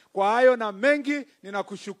Excellency. Kwa hayo na mengi,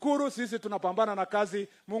 ninakushukuru. Sisi tunapambana na kazi.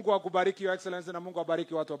 Mungu akubariki, Your Excellency, na Mungu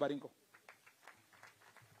abariki watu wa Baringo.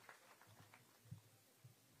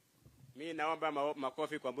 Mimi naomba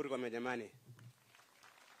makofi kwa Murkomen jamani.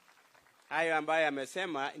 Hayo ambayo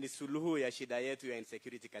amesema ni suluhu ya shida yetu ya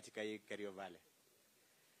insecurity katika hii Kerio Valley.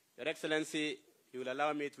 Your Excellency, you will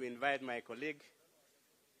allow me to invite my colleague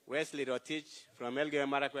Wesley Rotich from Elgeyo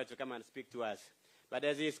Marakwet to come and speak to us. But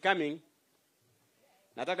as he is coming,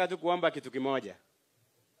 nataka tu kuomba kitu kimoja.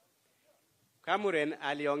 Kamuren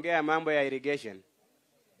aliongea mambo ya irrigation.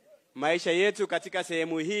 Maisha yetu katika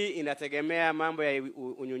sehemu hii inategemea mambo ya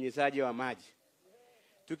unyunyizaji wa maji.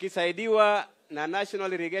 Tukisaidiwa na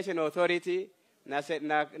National Irrigation Authority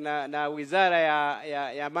na wizara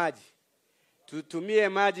ya maji, tutumie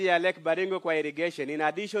maji ya Lake Baringo kwa irrigation in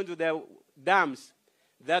addition to the dams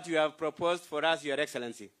that you have proposed for us, Your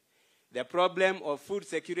Excellency. The problem of food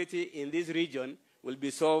security in this region will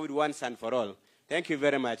be solved once and for all. Thank you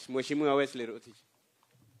very much. Mheshimiwa Wesley Rotich.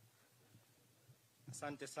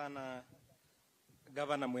 Asante sana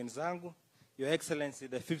Governor mwenzangu, Your Excellency,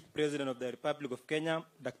 the 5th President of the Republic of Kenya,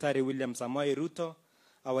 Daktari William Samoei Ruto,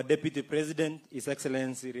 our Deputy President, His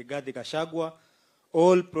Excellency Rigathi Gachagua,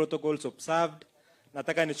 all protocols observed.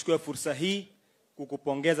 Nataka nichukue fursa hii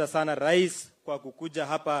kukupongeza sana Rais kwa kukuja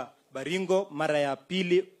hapa Baringo mara ya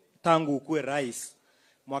pili tangu ukue Rais.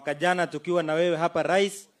 Mwaka jana tukiwa na wewe hapa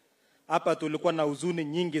Rais, hapa tulikuwa na huzuni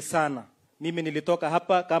nyingi sana. Mimi nilitoka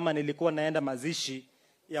hapa kama nilikuwa naenda mazishi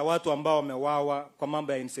ya watu ambao wamewawa kwa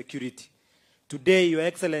mambo ya insecurity. Today, Your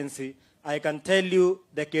Excellency, I can tell you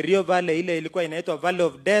the Kerio Valley, ile ilikuwa inaitwa Valley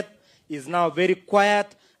of Death, is now very quiet,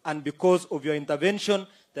 and because of your intervention,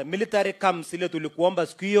 the military camps ile tulikuomba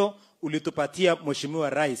siku hiyo ulitupatia Mheshimiwa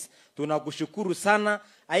Rais. Tunakushukuru sana.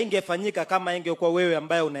 Haingefanyika kama ingekuwa wewe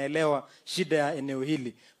ambaye unaelewa shida ya eneo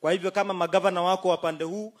hili. Kwa hivyo kama magavana wako wa pande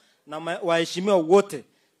huu na waheshimiwa wote,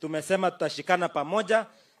 tumesema tutashikana pamoja.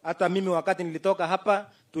 Hata mimi wakati nilitoka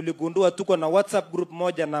hapa tuligundua tuko na WhatsApp group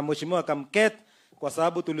moja na Mheshimiwa Kamket, kwa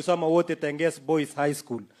sababu tulisoma wote Tenges Boys High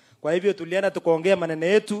School. Kwa hivyo tulienda tukaongea maneno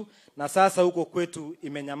yetu, na sasa huko kwetu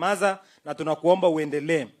imenyamaza, na tunakuomba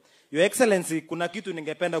uendelee. Your Excellency, kuna kitu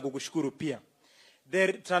ningependa kukushukuru pia.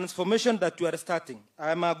 The transformation that you are starting,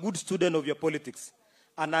 I am a good student of your politics,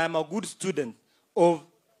 and I am a good student of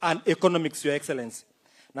an economics, Your Excellency.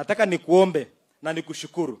 Nataka nikuombe na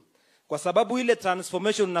nikushukuru kwa sababu ile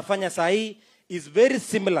transformation unafanya sahi is very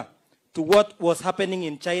similar to what was happening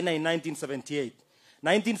in China in 1978.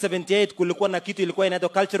 1978 kulikuwa na kitu ilikuwa inaitwa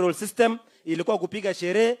cultural system, ilikuwa kupiga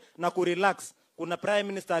sherehe na kurelax. Kuna prime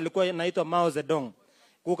minister alikuwa anaitwa Mao Zedong.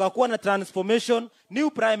 Kukakuwa na transformation, new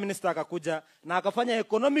prime minister akakuja na akafanya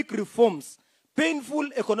economic reforms,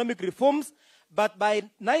 painful economic reforms, but by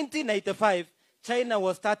 1985 China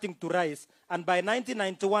was starting to rise, and by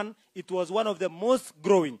 1991 it was one of the most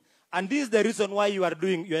growing. And this is the reason why you are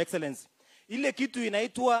doing, Your Excellency. Ile kitu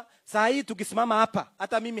inaitwa saa hii tukisimama hapa,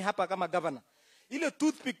 hata mimi hapa kama governor, ile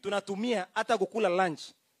toothpick tunatumia hata kukula lunch,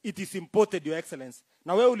 it is imported, Your Excellency.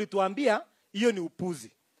 Na wewe ulituambia hiyo ni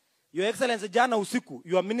upuzi. Your Excellency, jana usiku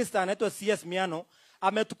your minister anaitwa CS Miano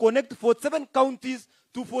ametuconnect 47 counties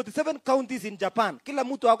to 47 counties in Japan. Kila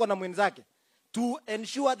mtu wako na mwenzake to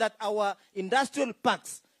ensure that our industrial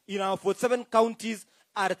parks in our 47 counties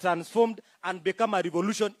are transformed and become a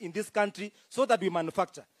revolution in this country so that we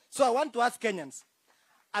manufacture. So I want to ask Kenyans,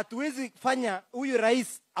 hatuwezi fanya huyu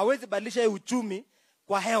rais hawezi badilisha uchumi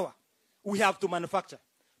kwa hewa. We have to manufacture.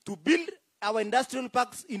 To build our industrial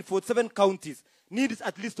parks in 47 counties needs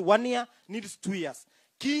at least 1 year, needs 2 years.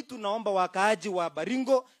 Kitu naomba wakaaji wa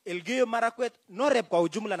Baringo, Elgeyo Marakwet, Noreb kwa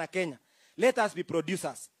ujumla na Kenya. Let us be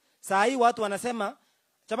producers. Saa hii watu wanasema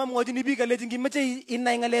chama mwajini biik ale ngimeche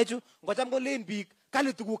inai ngalechu ngocham kolen biik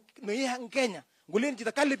kali tuguk nei en Kenya ngolen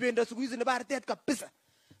chito kali pendo siku hizi nebo artet kabisa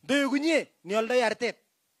ndoyokunye ni oldoi artet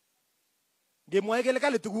ngemwoe kele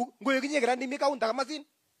kali tuguk ngoyokunye kira nimi kaunta kamasin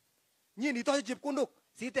nyie nitoche chepkondok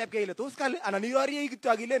sitepke ile tos kali anan irorie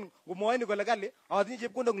kityo akilen ngomwoini kole kali atinye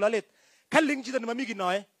chepkondok lolet kali ing chito nemami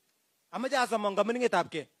kinoe amache asomon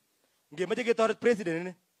kamining'etabke ngemoche ketoret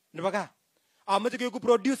president nebo gaa amache keku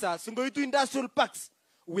producers singoitu industrial parks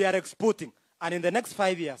we are exporting and in the next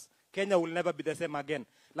 5 years Kenya will never be the same again.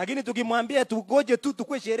 Lakini tukimwambia tugoje tu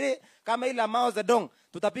tukue sherehe kama ile Mao Zedong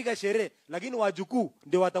tutapiga sherehe, lakini wajukuu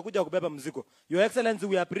ndio watakuja kubeba mzigo. Your Excellency,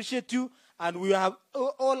 we appreciate you and we have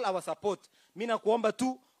all our support. Mimi nakuomba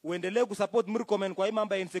tu uendelee kusupport Murkomen kwa hii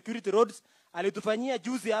mambo ya insecurity roads. Alitufanyia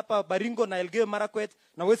juzi hapa Baringo na Elgeyo Marakwet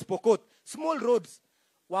na West Pokot small roads,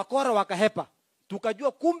 wakora wakahepa.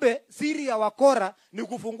 Tukajua kumbe siri ya wakora ni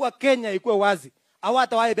kufungua Kenya ikuwe wazi.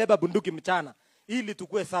 Hawata wae beba bunduki mchana ili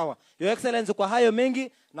tukue sawa. Your Excellency, kwa hayo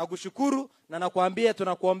mengi na kushukuru na nakuambia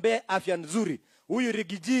tunakuombea afya nzuri. Huyu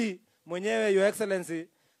Rigiji mwenyewe, Your Excellency,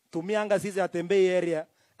 tumianga sisi atembei area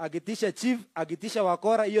akitisha chief, akitisha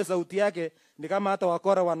wakora, hiyo sauti yake ni kama hata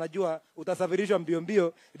wakora wanajua utasafirishwa mbio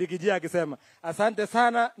mbio. Rigiji akisema asante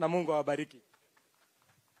sana na Mungu awabariki.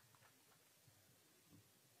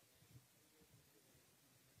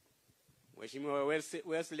 Mheshimiwa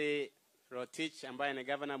Wesley Rotich ambaye ni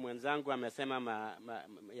governor mwenzangu amesema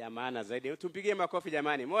ya maana zaidi. Tumpigie makofi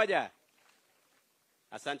jamani. Moja.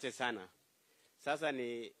 Asante sana. Sasa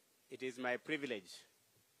it is my privilege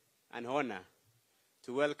and honor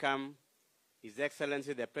to welcome His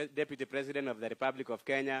Excellency the Deputy President of the Republic of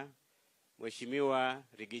Kenya, Mheshimiwa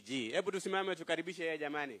Rigiji. Hebu tusimame tukaribishe yeye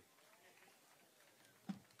jamani.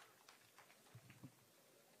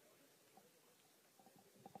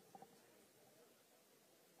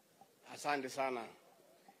 Asante sana.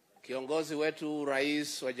 Kiongozi wetu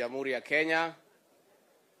Rais wa Jamhuri ya Kenya,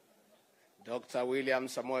 Dr. William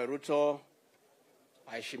Samoei Ruto,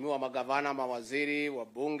 waheshimiwa magavana, mawaziri,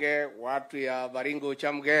 wabunge, watu ya Baringo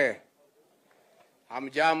Chamge.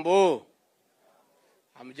 Hamjambo.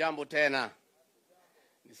 Hamjambo tena.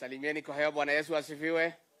 Nisalimieni kwa haya. Bwana Yesu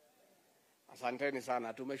asifiwe. Asanteni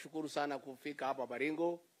sana. Tumeshukuru sana kufika hapa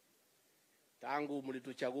Baringo. Tangu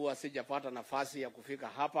mlituchagua sijapata nafasi ya kufika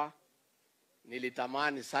hapa.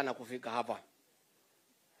 Nilitamani sana kufika hapa.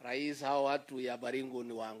 Rais, hao watu ya Baringo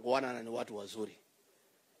ni waangwana na ni watu wazuri.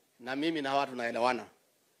 Na mimi na watu naelewana.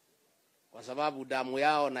 Kwa sababu damu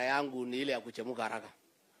yao na yangu ni ile ya kuchemuka haraka.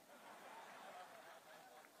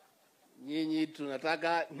 Nyinyi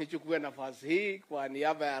tunataka nichukue nafasi hii kwa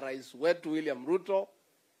niaba ya rais wetu William Ruto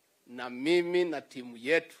na mimi na timu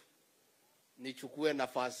yetu nichukue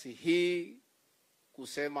nafasi hii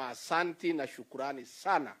kusema asanti na shukrani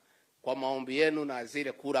sana kwa maombi yenu na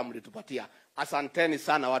zile kura mlitupatia. Asanteni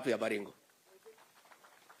sana watu ya Baringo.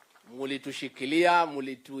 Mlitushikilia,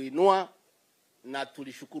 mlituinua na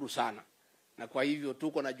tulishukuru sana. Na kwa hivyo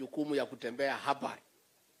tuko na jukumu ya kutembea hapa.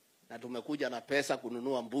 Na tumekuja na pesa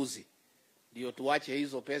kununua mbuzi. Ndio tuache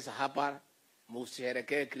hizo pesa hapa,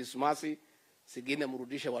 msherehekee Krismasi, sigine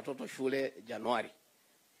mrudishe watoto shule Januari.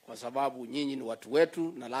 Kwa sababu nyinyi ni watu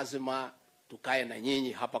wetu na lazima tukae na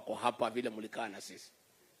nyinyi hapa kwa hapa vile mlikaa na sisi.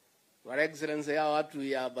 Your Excellency, ya watu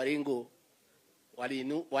ya Baringo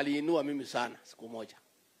waliinua mimi sana siku moja.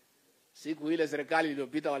 Siku ile serikali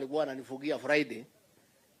iliyopita walikuwa wananifugia Friday,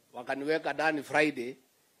 wakaniweka ndani Friday,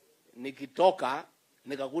 nikitoka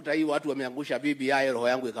nikakuta hii watu wameangusha BBI, roho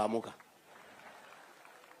yangu ikaamuka.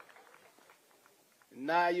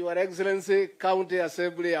 Na Your Excellency, County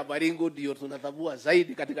Assembly ya Baringo ndio tunatambua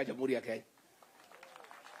zaidi katika Jamhuri ya Kenya.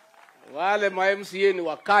 Wale ma MCA ni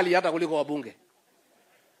wakali hata kuliko wabunge.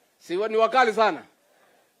 Si ni wakali sana.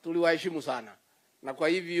 Tuliwaheshimu sana. Na kwa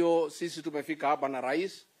hivyo sisi tumefika hapa na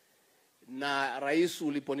rais, na rais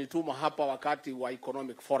uliponituma hapa wakati wa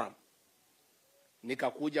Economic Forum,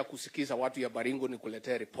 nikakuja kusikiza watu ya Baringo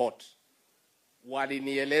nikuletee report.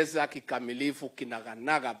 Walinieleza kikamilifu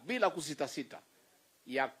kinaganaga bila kusitasita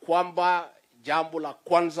ya kwamba jambo la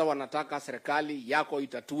kwanza wanataka serikali yako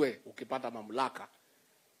itatue ukipata mamlaka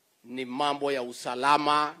ni mambo ya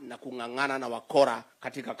usalama na kung'ang'ana na wakora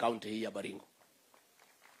katika kaunti hii ya Baringo.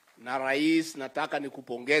 Na rais, nataka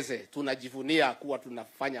nikupongeze, tunajivunia kuwa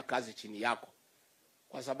tunafanya kazi chini yako.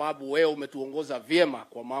 Kwa sababu wewe umetuongoza vyema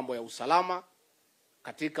kwa mambo ya usalama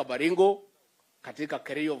katika Baringo, katika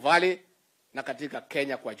Kerio Valley na katika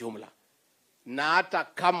Kenya kwa jumla. Na hata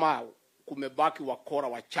kama kumebaki wakora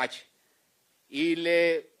wachache,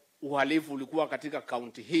 ile uhalifu ulikuwa katika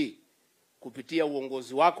kaunti hii kupitia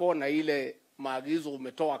uongozi wako na ile maagizo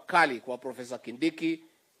umetoa kali kwa Profesa Kindiki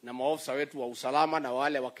na maofisa wetu wa usalama na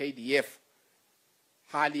wale wa KDF,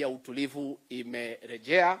 hali ya utulivu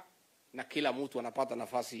imerejea na kila mtu anapata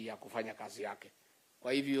nafasi ya kufanya kazi yake.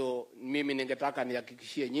 Kwa hivyo mimi ningetaka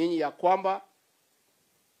nihakikishie nyinyi ya kwamba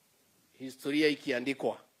historia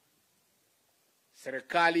ikiandikwa,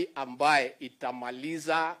 serikali ambaye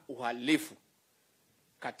itamaliza uhalifu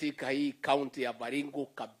katika hii kaunti ya Baringo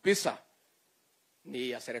kabisa ni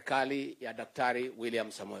ya serikali ya Daktari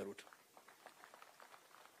William Samoei Ruto.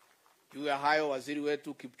 Juu ya hayo, waziri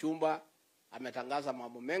wetu Kipchumba ametangaza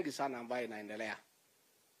mambo mengi sana ambayo inaendelea,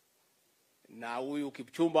 na huyu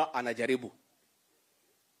Kipchumba anajaribu,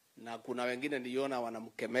 na kuna wengine niliona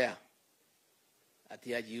wanamkemea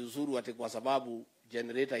ati ajiuzuru ati kwa sababu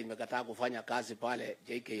generator imekataa kufanya kazi pale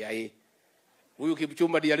JKIA. Huyu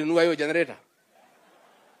Kipchumba ndiye alinunua hiyo generator.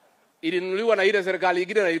 Ilinunuliwa na ile serikali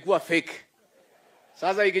nyingine na ilikuwa fake.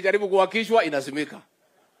 Sasa ikijaribu kuhakishwa inazimika.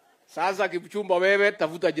 Sasa Kipchumba, wewe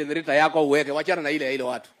tafuta generator yako uweke, wachana na ile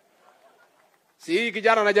watu. Si hii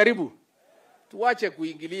kijana anajaribu. Tuache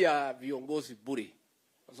kuingilia viongozi buri,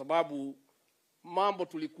 kwa sababu mambo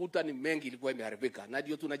tulikuta ni mengi ilikuwa imeharibika, na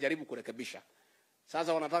ndio tunajaribu kurekebisha.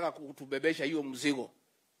 Sasa wanataka kutubebesha hiyo mzigo,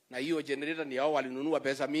 na hiyo generator ni hao walinunua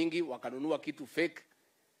pesa mingi, wakanunua kitu fake.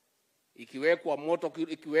 Ikiwekwa moto,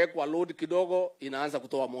 ikiwekwa load kidogo inaanza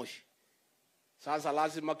kutoa moshi. Sasa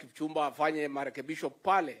lazima Kipchumba afanye marekebisho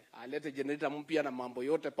pale, alete generator mpya na mambo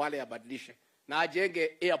yote pale abadilishe, na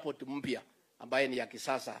ajenge airport mpya ambaye ni ya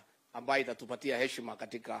kisasa, ambaye itatupatia heshima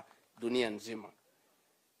katika dunia nzima.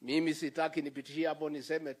 Mimi sitaki nipitishie hapo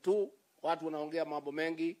niseme tu watu wanaongea mambo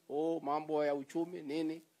mengi, mambo ya uchumi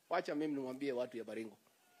nini. Wacha mimi nimwambie watu ya Baringo,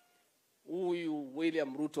 huyu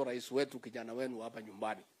William Ruto rais wetu, kijana wenu hapa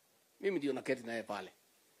nyumbani, mimi ndio naketi naye pale,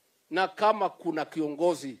 na kama kuna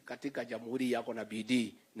kiongozi katika jamhuri yako na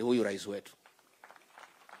bidii ni huyu rais wetu.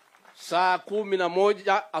 Saa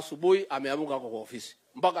 11 asubuhi ameamka kwa ofisi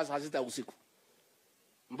mpaka saa 6 usiku,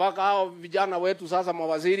 mpaka hao vijana wetu sasa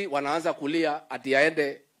mawaziri wanaanza kulia ati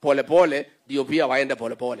aende polepole, ndio pia waende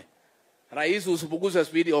polepole. Rais, usipunguze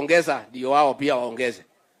speed, ongeza, ndio wao pia waongeze.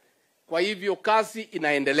 Kwa hivyo kazi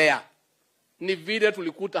inaendelea. Ni vile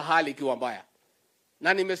tulikuta hali ikiwa mbaya,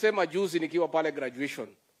 na nimesema juzi nikiwa pale graduation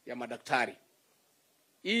ya madaktari,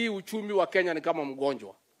 hii uchumi wa Kenya ni kama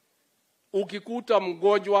mgonjwa. Ukikuta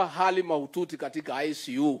mgonjwa hali mahututi katika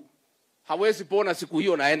ICU, hawezi pona siku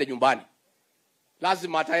hiyo na aende nyumbani.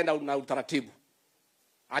 Lazima ataenda na utaratibu,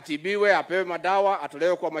 atibiwe, apewe madawa,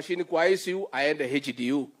 atolewe kwa mashini kwa ICU, aende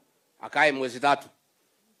HDU, akae mwezi 3.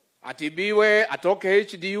 Atibiwe, atoke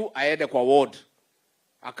HDU, aende kwa ward,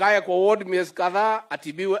 akae kwa ward miezi kadhaa,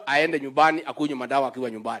 atibiwe, aende nyumbani, akunywe madawa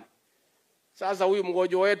akiwa nyumbani. Sasa huyu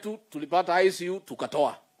mgonjwa wetu tulipata ICU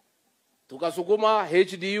tukatoa, tukasukuma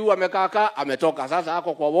HDU, amekaa ametoka, sasa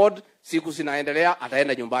ako kwa ward, siku zinaendelea,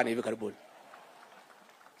 ataenda nyumbani hivi karibuni.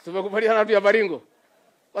 Tumekubaliana na watu ya Baringo,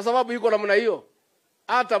 kwa sababu iko namna hiyo.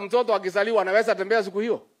 Hata mtoto akizaliwa anaweza tembea siku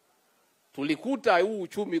hiyo. Tulikuta huu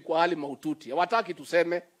uchumi kwa hali mahututi, hawataki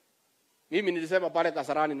tuseme. Mimi nilisema pale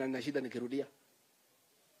Kasarani na nina shida nikirudia.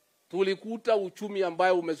 Tulikuta uchumi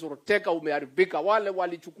ambayo umezoroteka, umeharibika. Wale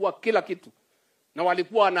walichukua kila kitu na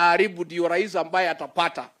walikuwa wanaharibu, ndio rais ambaye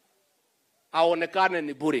atapata aonekane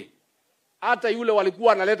ni bure. Hata yule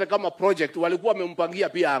walikuwa analeta kama project walikuwa wamempangia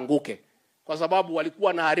pia anguke, kwa sababu walikuwa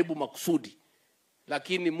wanaharibu makusudi.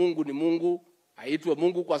 Lakini Mungu ni Mungu, aitwe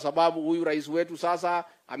Mungu, kwa sababu huyu rais wetu sasa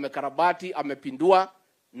amekarabati, amepindua,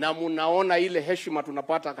 na mnaona ile heshima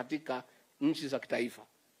tunapata katika nchi za kitaifa.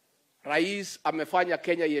 Rais amefanya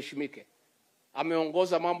Kenya iheshimike.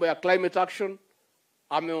 Ameongoza mambo ya climate action,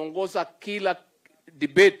 ameongoza kila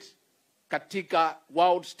debate katika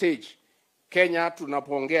world stage. Kenya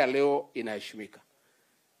tunapoongea leo inaheshimika.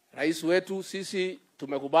 Rais wetu, sisi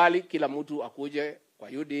tumekubali kila mtu akuje kwa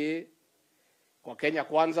UDA, kwa Kenya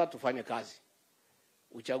Kwanza, tufanye kazi.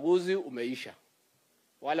 Uchaguzi umeisha.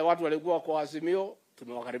 Wale watu walikuwa kwa Azimio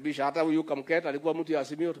tumewakaribisha, hata huyu Kamketa alikuwa mtu ya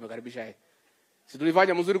Azimio, tumekaribisha yeye. Si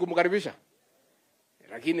tulifanya mzuri kumkaribisha?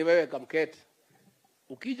 Lakini wewe Kamketa,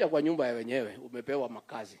 ukija kwa nyumba ya wenyewe, umepewa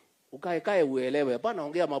makazi, ukae uelewe. Hapana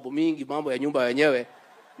ongea mambo mingi, mambo ya nyumba ya wenyewe,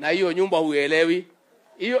 na hiyo nyumba huelewi.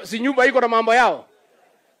 Hiyo si nyumba iko na mambo yao.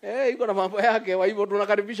 Iko na mambo yake. Kwa hivyo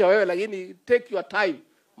tunakaribisha wewe, lakini take your time.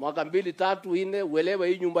 Mwaka 2, 3, 4 uelewe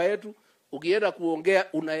hii nyumba yetu. Ukienda kuongea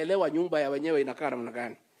unaelewa nyumba ya wenyewe inakaa namna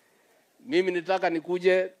gani. Mimi nitaka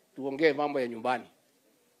nikuje tuongee mambo ya nyumbani.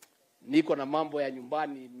 Niko na mambo ya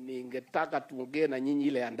nyumbani, ningetaka tuongee na nyinyi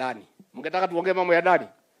ile ya ndani. Mngetaka tuongee mambo ya ndani?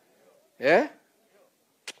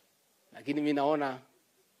 Lakini mimi naona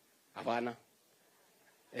hapana.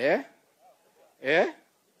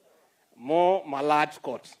 More malad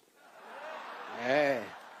court.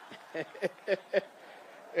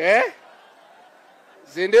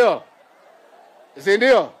 Si ndio? Si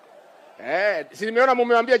ndio? Si nimeona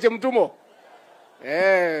mumewambia Chemtumo.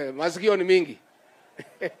 Masikio ni mingi.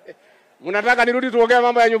 Mnataka nirudi tuongee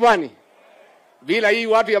mambo ya nyumbani? Bila hii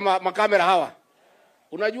watu ya makamera hawa.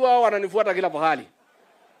 Unajua hao wananifuata kila pahali.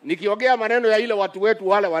 Nikiongea maneno ya ile watu wetu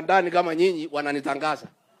wale wa ndani kama nyinyi wananitangaza.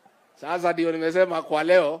 Sasa ndio nimesema kwa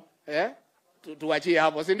leo, tuachie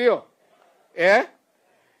hapo, si ndio?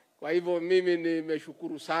 Kwa hivyo mimi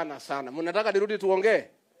nimeshukuru sana sana. Mnataka nirudi tuongee?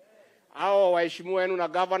 Hao waheshimiwa wenu na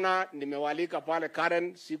governor nimewalika pale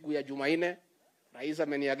Karen siku ya Jumanne. Rais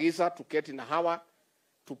ameniagiza tuketi na hawa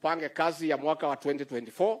tupange kazi ya mwaka wa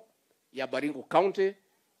 2024 ya Baringo County.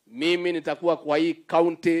 Mimi nitakuwa kwa hii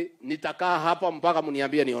county, nitakaa hapa mpaka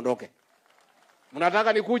mniambie niondoke.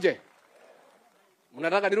 Mnataka nikuje?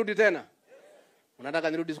 Mnataka nirudi tena? Mnataka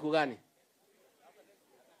nirudi siku gani?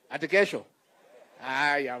 Ati kesho?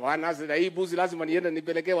 Haya bwana, sasa hii buzi lazima niende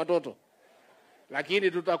nipelekee watoto.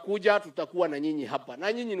 Lakini tutakuja, tutakuwa na nyinyi hapa.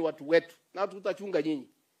 Na nyinyi ni watu wetu, na tutachunga nyinyi.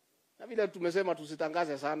 Na vile tumesema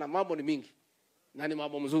tusitangaze sana, mambo ni mingi. Na ni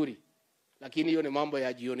mambo mzuri. Lakini hiyo ni mambo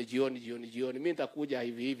ya jioni. Mimi nitakuja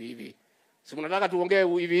hivi. Si mnataka tuongee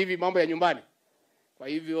hivi mambo ya nyumbani? Kwa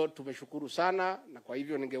hivyo tumeshukuru sana, na kwa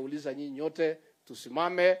hivyo ningeuliza nyinyi nyote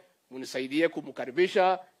tusimame mnisaidie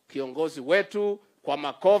kumkaribisha kiongozi wetu kwa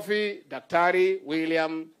makofi, Daktari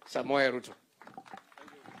William Samoei Ruto.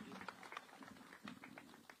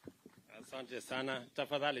 Asante sana.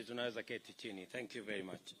 Tafadhali tunaweza keti chini. Thank you very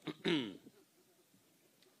much.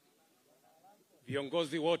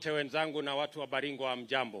 Viongozi wote wenzangu na watu wa Baringo wa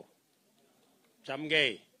mjambo.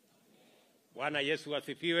 Chamgei. Bwana Yesu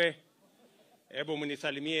asifiwe. Hebu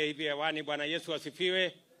mnisalimie hivi hewani. Bwana Yesu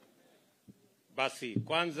asifiwe. Basi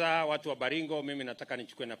kwanza watu wa Baringo, mimi nataka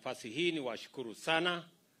nichukue nafasi hii niwashukuru sana.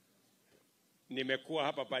 Nimekuwa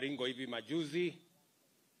hapa Baringo hivi majuzi.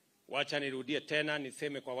 Wacha nirudie tena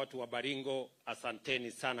niseme kwa watu wa Baringo,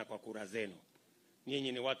 asanteni sana kwa kura zenu.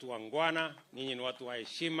 Nyinyi ni watu wangwana, nyinyi ni watu wa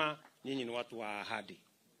heshima, nyinyi ni watu wa ahadi.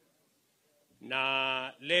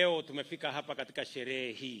 Na leo tumefika hapa katika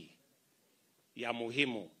sherehe hii ya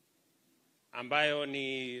muhimu ambayo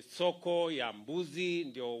ni soko ya mbuzi.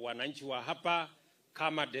 Ndio wananchi wa hapa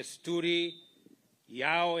kama desturi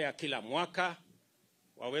yao ya kila mwaka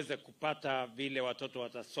waweze kupata vile watoto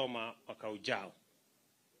watasoma mwaka ujao.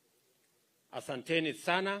 Asanteni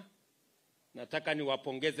sana. Nataka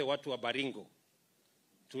niwapongeze watu wa Baringo.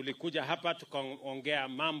 Tulikuja hapa tukaongea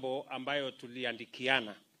mambo ambayo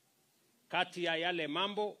tuliandikiana. Kati ya yale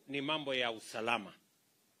mambo ni mambo ya usalama.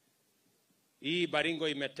 Hii Baringo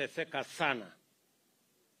imeteseka sana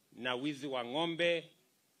na wizi wa ng'ombe,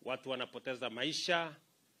 watu wanapoteza maisha,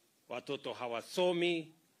 watoto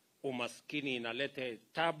hawasomi, umaskini inaleta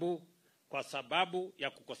tabu kwa sababu ya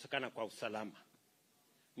kukosekana kwa usalama.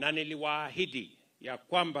 Na niliwaahidi ya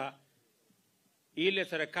kwamba ile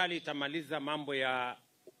serikali itamaliza mambo ya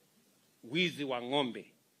wizi wa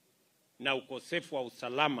ng'ombe na ukosefu wa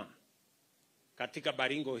usalama katika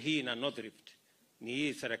Baringo hii na North Rift. Ni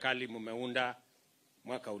hii serikali mumeunda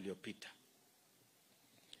mwaka uliopita.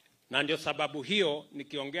 Na ndio sababu hiyo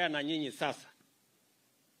nikiongea na nyinyi sasa,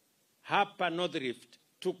 hapa North Rift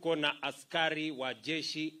tuko na askari wa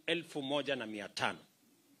jeshi 1,500.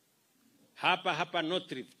 Hapa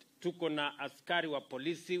North Rift tuko na askari wa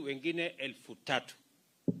polisi wengine 3,000.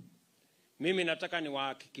 Mimi nataka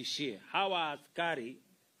niwahakikishie hawa askari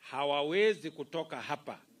hawawezi kutoka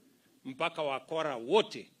hapa mpaka wakora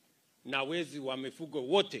wote na wezi wa mifugo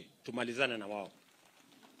wote tumalizane na wao.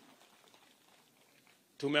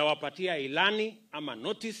 Tumewapatia ilani ama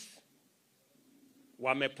notice,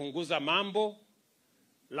 wamepunguza mambo,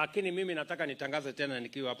 lakini mimi nataka nitangaze tena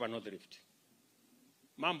nikiwa hapa North Rift.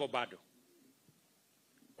 Mambo bado.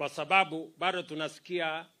 Kwa sababu bado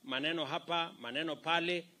tunasikia maneno hapa, maneno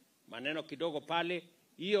pale, maneno kidogo pale.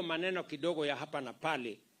 Hiyo maneno kidogo ya hapa na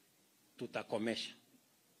pale tutakomesha.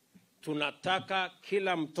 Tunataka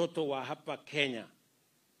kila mtoto wa hapa Kenya,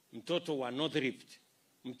 mtoto wa North Rift,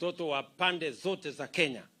 mtoto wa pande zote za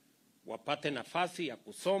Kenya wapate nafasi ya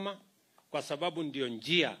kusoma, kwa sababu ndio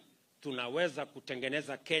njia tunaweza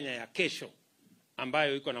kutengeneza Kenya ya kesho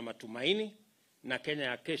ambayo iko na matumaini, na Kenya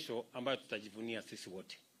ya kesho ambayo tutajivunia sisi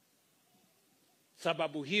wote.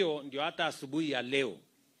 Sababu hiyo ndio hata asubuhi ya leo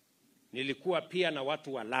nilikuwa pia na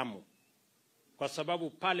watu wa Lamu, kwa sababu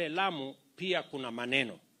pale Lamu pia kuna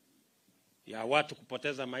maneno ya watu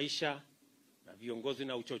kupoteza maisha na viongozi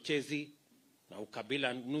na uchochezi na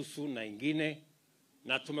ukabila nusu na ingine,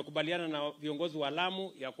 na tumekubaliana na viongozi wa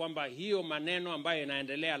Lamu ya kwamba hiyo maneno ambayo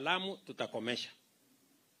inaendelea Lamu tutakomesha.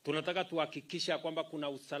 Tunataka tuhakikisha kwamba kuna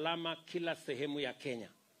usalama kila sehemu ya Kenya,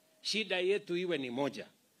 Shida yetu iwe ni moja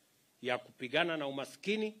ya kupigana na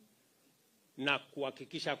umaskini na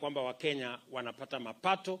kuhakikisha kwamba Wakenya wanapata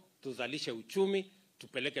mapato, tuzalishe uchumi,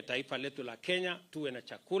 tupeleke taifa letu la Kenya, tuwe na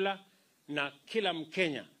chakula na kila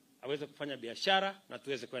Mkenya aweze kufanya biashara na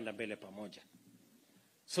tuweze kwenda mbele pamoja.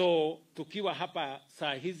 So tukiwa hapa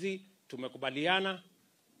saa hizi tumekubaliana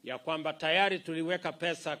ya kwamba tayari tuliweka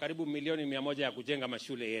pesa karibu milioni 100 ya kujenga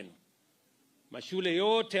mashule yenu. Mashule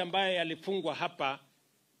yote ambayo yalifungwa hapa,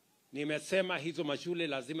 nimesema hizo mashule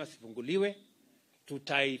lazima sifunguliwe.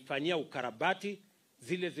 Tutaifanyia ukarabati,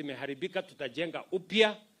 zile zimeharibika tutajenga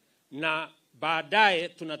upya, na baadaye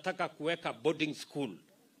tunataka kuweka boarding school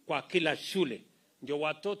kwa kila shule. Ndio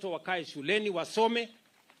watoto wakae shuleni wasome,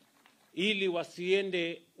 ili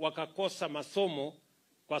wasiende wakakosa masomo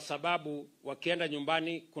kwa sababu wakienda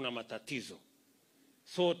nyumbani kuna matatizo.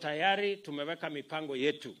 So tayari tumeweka mipango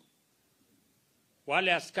yetu.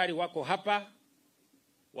 Wale askari wako hapa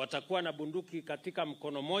watakuwa na bunduki katika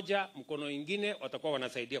mkono moja, mkono ingine watakuwa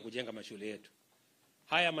wanasaidia kujenga mashule yetu.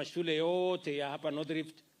 Haya mashule yote ya hapa North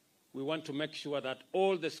Rift, we want to make sure that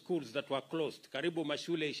all the schools that were closed, karibu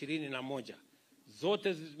mashule 21,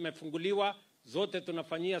 zote zimefunguliwa, zote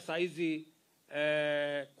tunafanyia saizi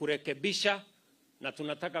kurekebisha, na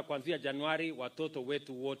tunataka kuanzia Januari watoto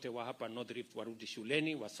wetu wote wa hapa North Rift warudi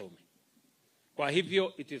shuleni wasome. Kwa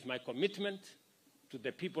hivyo, it is my commitment to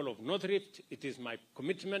the people of North Rift, it is my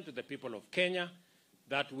commitment to the people of Kenya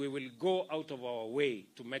that we will go out of our way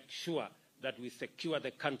to make sure that we secure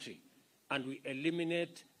the country and we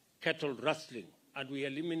eliminate cattle rustling and we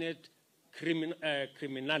eliminate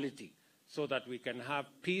criminality so that we can have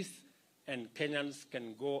peace and Kenyans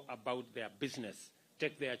can go about their business,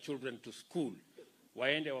 take their children to school,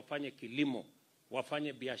 waende wafanye kilimo,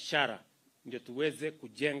 wafanye biashara, ndio tuweze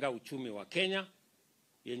kujenga uchumi wa Kenya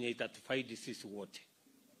yenye itatufaidi sisi wote.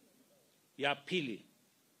 Ya pili,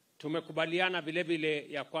 tumekubaliana vile vile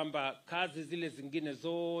ya kwamba kazi zile zingine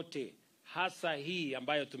zote, hasa hii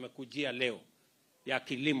ambayo tumekujia leo ya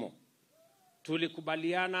kilimo,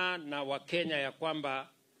 tulikubaliana na Wakenya ya kwamba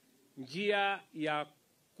njia ya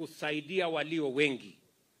kusaidia walio wengi,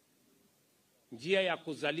 njia ya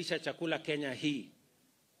kuzalisha chakula Kenya hii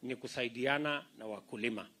ni kusaidiana na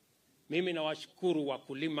wakulima. Mimi nawashukuru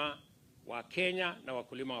wakulima wa Kenya na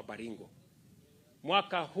wakulima wa Baringo.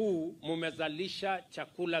 Mwaka huu mumezalisha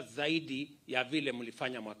chakula zaidi ya vile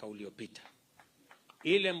mlifanya mwaka uliopita.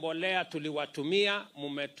 Ile mbolea tuliwatumia,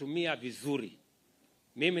 mumetumia vizuri.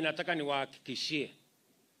 Mimi nataka niwahakikishie,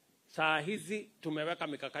 saa hizi tumeweka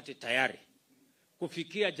mikakati tayari.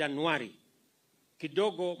 Kufikia Januari,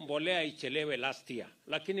 kidogo mbolea ichelewe last year,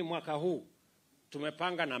 lakini mwaka huu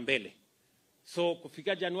tumepanga na mbele. So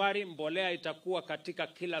kufikia Januari mbolea itakuwa katika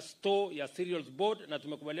kila store ya cereals board, na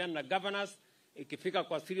tumekubaliana na governors ikifika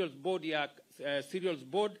kwa cereals board ya cereals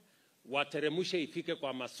board wateremushe ifike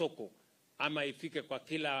kwa masoko ama ifike kwa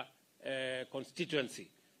kila constituency,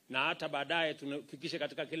 na hata baadaye tunafikishe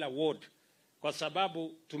katika kila ward, kwa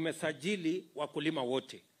sababu tumesajili wakulima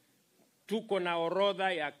wote. Tuko na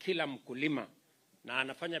orodha ya kila mkulima na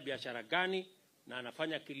anafanya biashara gani na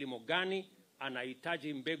anafanya kilimo gani,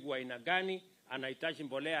 anahitaji mbegu aina gani, anahitaji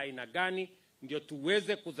mbolea aina gani, ndio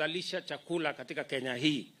tuweze kuzalisha chakula katika Kenya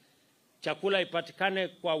hii. Chakula ipatikane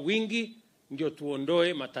kwa wingi, ndio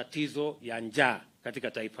tuondoe matatizo ya njaa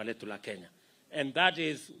katika taifa letu la Kenya. And that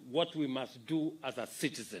is what we must do as a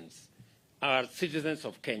citizens, our citizens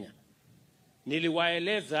of Kenya.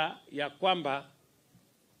 Niliwaeleza ya kwamba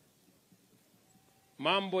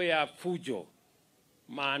mambo ya fujo,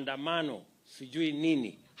 maandamano, sijui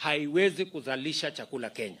nini, haiwezi kuzalisha chakula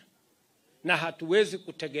Kenya. Na hatuwezi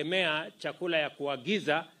kutegemea chakula ya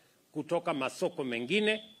kuagiza kutoka masoko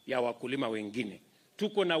mengine ya wakulima wengine.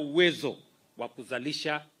 Tuko na uwezo wa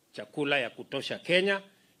kuzalisha chakula ya kutosha Kenya,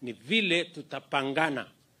 ni vile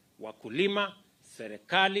tutapangana wakulima,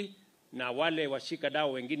 serikali na wale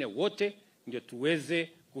washikadau wengine wote, ndio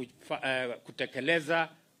tuweze kutekeleza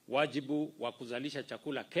wajibu wa kuzalisha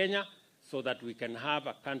chakula Kenya, so that we can have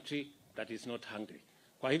a country that is not hungry.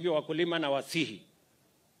 Kwa hivyo wakulima na wasihi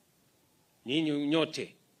nyinyi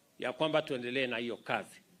nyote ya kwamba tuendelee na hiyo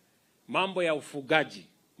kazi. Mambo ya ufugaji,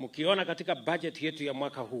 mkiona katika budget yetu ya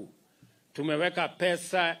mwaka huu tumeweka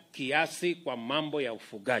pesa kiasi kwa mambo ya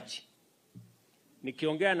ufugaji.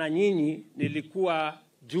 Nikiongea na nyinyi,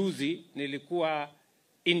 juzi nilikuwa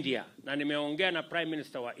India na nimeongea na Prime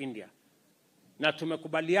Minister wa India, na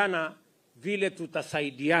tumekubaliana vile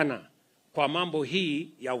tutasaidiana kwa mambo hii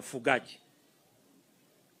ya ufugaji.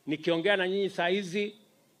 Nikiongea na nyinyi saa hizi,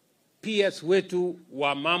 PS wetu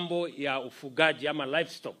wa mambo ya ufugaji ama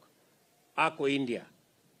livestock ako India.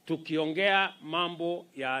 Tukiongea mambo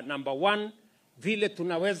ya number 1 vile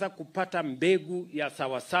tunaweza kupata mbegu ya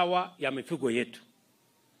sawasawa ya mifugo yetu.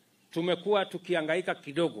 Tumekuwa tukihangaika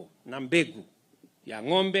kidogo na mbegu ya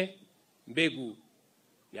ng'ombe, mbegu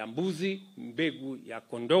ya mbuzi, mbegu ya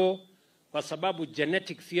kondoo, kwa sababu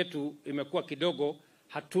genetics yetu imekuwa kidogo,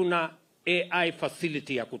 hatuna AI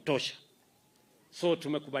facility ya kutosha. So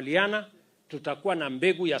tumekubaliana tutakuwa na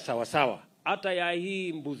mbegu ya sawasawa. Hata ya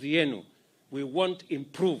hii mbuzi yenu, we want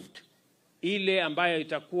improved. Ile ambayo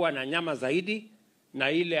itakuwa na nyama zaidi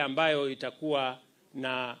na ile ambayo itakuwa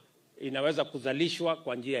na inaweza kuzalishwa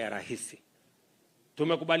kwa njia ya rahisi.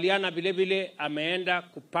 Tumekubaliana vile vile ameenda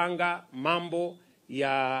kupanga mambo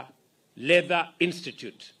ya Leather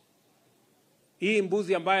Institute. Hii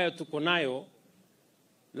mbuzi ambayo tuko nayo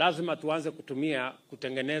lazima tuanze kutumia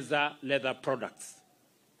kutengeneza leather products.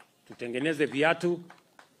 Tutengeneze viatu,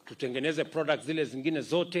 tutengeneze products zile zingine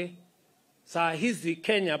zote. Saa hizi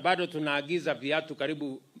Kenya bado tunaagiza viatu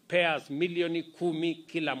karibu pairs milioni 10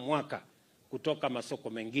 kila mwaka kutoka masoko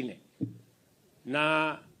mengine.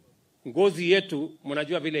 Na ngozi yetu,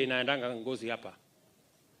 mnajua vile inaendanga ngozi hapa.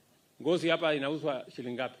 Ngozi hapa inauzwa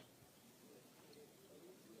shilingi ngapi?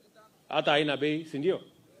 Hata haina bei, si ndio?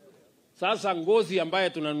 Sasa ngozi ambayo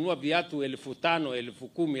tunanunua viatu 5,000,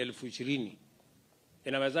 10,000, 20,000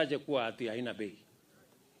 inawezaje kuwa ati haina bei?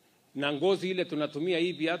 Na ngozi ile tunatumia,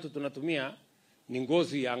 hii viatu tunatumia ni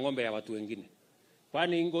ngozi ya ng'ombe ya watu wengine.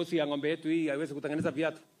 Kwani ngozi ya ng'ombe yetu hii haiwezi kutengeneza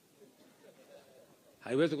viatu?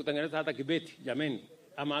 Haiwezi kutengeneza hata kibeti, jameni,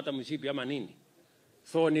 ama hata mshipi ama nini.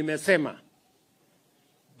 So nimesema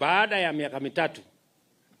baada ya miaka 3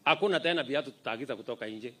 hakuna tena viatu tutaagiza kutoka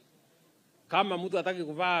nje. Kama mtu hataki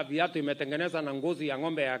kuvaa viatu imetengenezwa na ngozi ya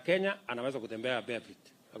ng'ombe ya Kenya, anaweza kutembea barefoot.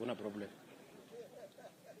 Hakuna problem.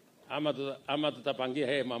 Ama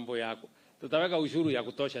tutapangia mambo yako. Tutaweka ushuru ya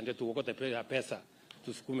kutosha ndio tuokote pesa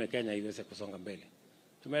tusukume Kenya iweze kusonga mbele.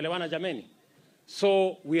 Tumeelewana jameni?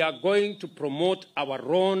 So we are going to promote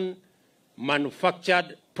our own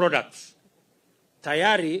manufactured products.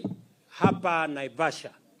 Tayari hapa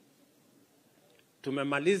Naivasha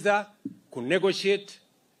tumemaliza kunegotiate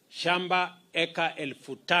shamba eka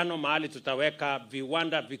 5,000 mahali tutaweka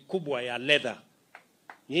viwanda vikubwa ya leather.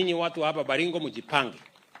 Nyinyi watu hapa Baringo mjipange.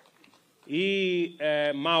 Hii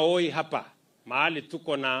Maoi hapa mahali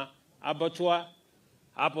tuko na abattoir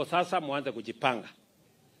hapo sasa muanze kujipanga.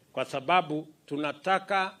 Kwa sababu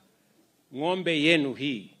tunataka ng'ombe yenu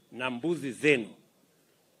hii na mbuzi zenu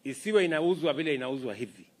isiwe inauzwa vile inauzwa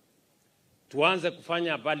hivi. Tuanze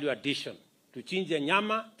kufanya value addition. Tuchinje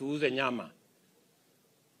nyama, tuuze nyama.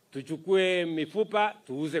 Tuchukue mifupa,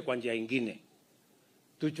 tuuze kwa njia ingine.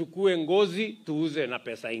 Tuchukue ngozi, tuuze na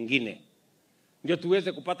pesa ingine. Ndio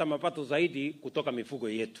tuweze kupata mapato zaidi kutoka mifugo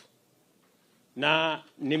yetu. Na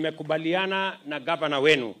nimekubaliana na gavana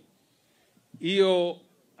wenu. Hiyo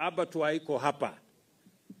abattoir iko hapa.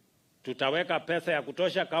 Tutaweka pesa ya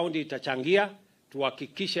kutosha, kaunti itachangia,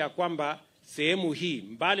 tuhakikishe kwamba sehemu hii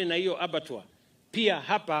mbali na hiyo abattoir pia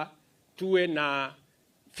hapa tuwe na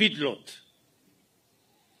feedlot.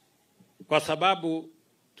 Kwa sababu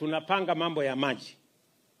tunapanga mambo ya maji.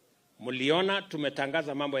 Mliona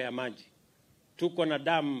tumetangaza mambo ya maji. Tuko na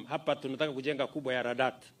damu hapa tunataka kujenga kubwa ya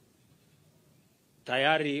Radat.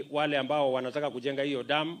 Tayari wale ambao wanataka kujenga hiyo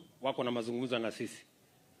damu wako na mazungumzo na sisi.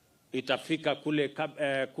 Itafika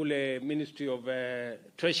kule Ministry of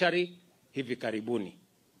Treasury hivi karibuni.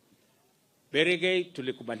 Berigay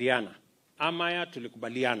tulikubaliana. Amaya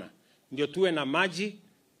tulikubaliana. Ndio tuwe na maji,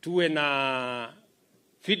 tuwe na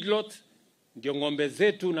feedlot, ndio ng'ombe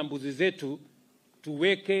zetu na mbuzi zetu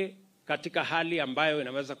tuweke katika hali ambayo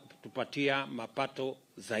inaweza kutupatia mapato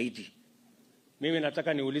zaidi. Mimi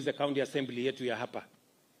nataka niulize county assembly yetu ya hapa.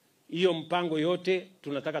 Hiyo mpango yote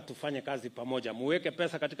tunataka tufanye kazi pamoja. Muweke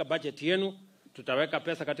pesa katika budget yenu, tutaweka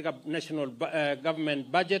pesa katika national government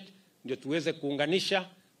budget, ndio tuweze kuunganisha,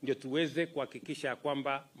 ndio tuweze kuhakikisha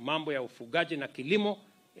kwamba mambo ya ufugaji na kilimo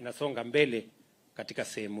inasonga mbele katika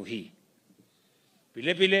sehemu hii.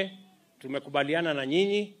 Vile vile tumekubaliana na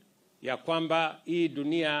nyinyi ya kwamba hii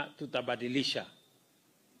dunia tutabadilisha.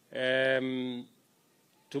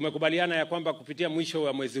 Tumekubaliana ya kwamba kupitia mwisho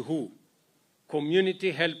wa mwezi huu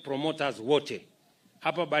community health promoters wote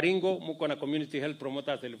hapa Baringo mko na community health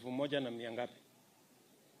promoters 1,000 na mia ngapi?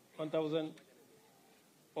 1,000,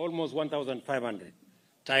 almost 1,500.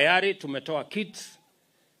 Tayari tumetoa kits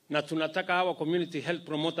na tunataka hawa community health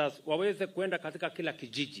promoters waweze kwenda katika kila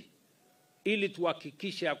kijiji ili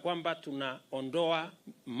tuhakikishe ya kwamba tunaondoa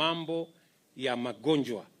mambo ya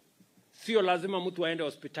magonjwa. Sio lazima mtu aende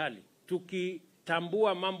hospitali.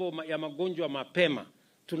 Tukitambua mambo ya magonjwa mapema,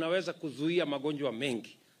 tunaweza kuzuia magonjwa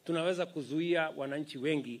mengi. Tunaweza kuzuia wananchi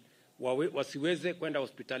wengi wasiweze kwenda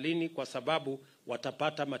hospitalini kwa sababu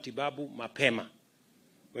watapata matibabu mapema.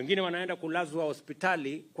 Wengine wanaenda kulazwa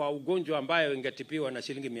hospitali kwa ugonjwa ambayo ingetibiwa na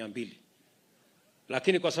shilingi 200.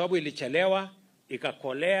 Lakini kwa sababu ilichelewa,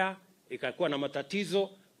 ikakolea, ikakuwa na matatizo,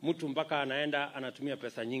 mtu mpaka anaenda anatumia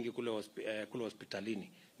pesa nyingi kule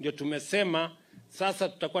hospitalini. Ndio tumesema sasa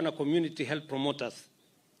tutakuwa na community health promoters.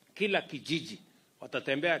 Kila kijiji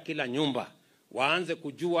watatembea kila nyumba, waanze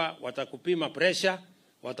kujua, watakupima pressure,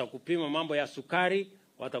 watakupima mambo ya sukari,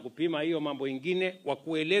 watakupima hiyo mambo ingine,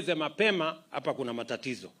 wakueleze mapema hapa kuna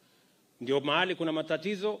matatizo. Ndio mahali kuna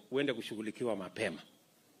matatizo uende kushughulikiwa mapema.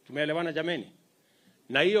 Tumeelewana jameni?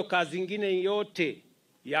 Na hiyo kazi ingine yote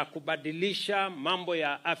ya kubadilisha mambo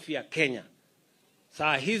ya afya Kenya.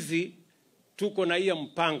 Saa hizi tuko na hiyo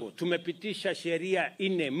mpango. Tumepitisha sheria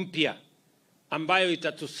 4 mpya ambayo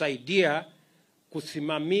itatusaidia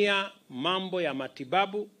kusimamia mambo ya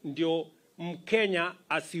matibabu, ndio Mkenya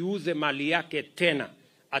asiuze mali yake tena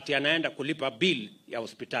ati anaenda kulipa bill ya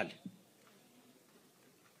hospitali.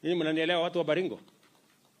 Ninyi mnanielewa watu wa Baringo?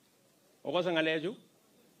 Okosa ngaleju?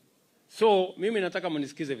 So mimi nataka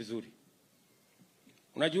mnisikize vizuri.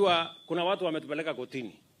 Unajua kuna watu wametupeleka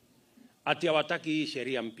kotini ati hawataki hii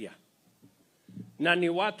sheria mpya. Na ni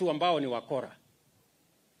watu ambao ni wakora.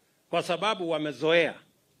 Kwa sababu wamezoea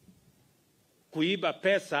kuiba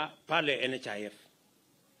pesa pale NHIF.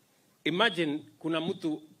 Imagine kuna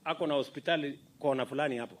mtu ako na hospitali kona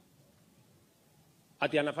fulani hapo.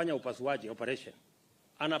 Ati anafanya upasuaji, operation.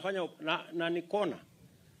 Anafanya na ni kona.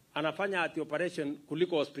 Anafanya ati operation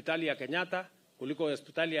kuliko hospitali ya Kenyatta, kuliko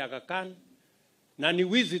hospitali ya Aga Khan. Na ni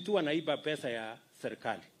wizi tu anaiba pesa ya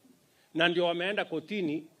serikali. Na ndio wameenda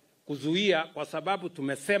kotini kuzuia, kwa sababu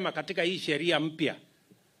tumesema katika hii sheria mpya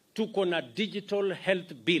tuko na digital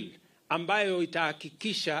health bill ambayo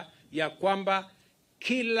itahakikisha ya kwamba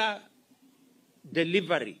kila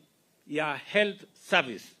delivery ya health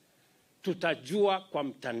service tutajua kwa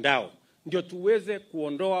mtandao, ndio tuweze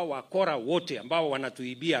kuondoa wakora wote ambao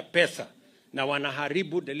wanatuibia pesa na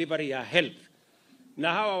wanaharibu delivery ya health.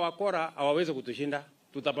 Na hawa wakora hawawezi kutushinda,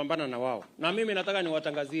 tutapambana na wao. Na mimi nataka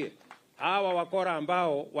niwatangazie hawa wakora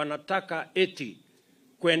ambao wanataka eti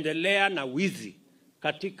kuendelea na wizi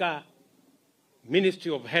katika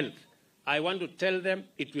Ministry of Health. I want to tell them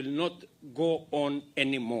it will not go on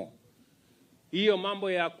anymore. Hiyo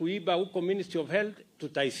mambo ya kuiba huko Ministry of Health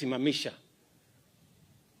tutaisimamisha.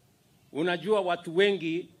 Unajua watu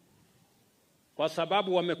wengi kwa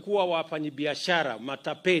sababu wamekuwa wafanyabiashara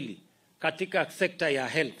matapeli katika sekta ya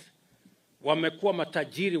health, wamekuwa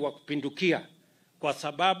matajiri wa kupindukia kwa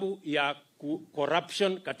sababu ya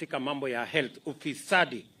corruption katika mambo ya health,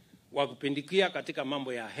 ufisadi wa kupindukia katika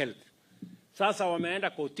mambo ya health. Sasa wameenda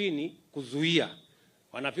kotini kuzuia.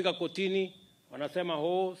 Wanafika kotini, wanasema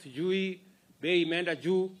sijui bei imeenda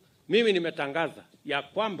juu. Mimi nimetangaza ya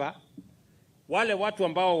kwamba wale watu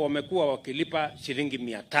ambao wamekuwa wakilipa shilingi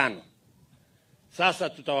 500 sasa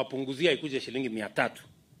tutawapunguzia ikuje shilingi 300.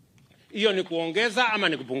 Hiyo ni kuongeza ama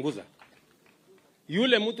ni kupunguza?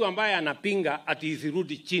 Yule mtu ambaye anapinga ati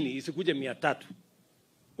isirudi chini, isikuje 300,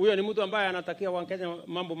 huyo ni mtu ambaye anatakia Wakenya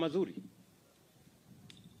mambo mazuri.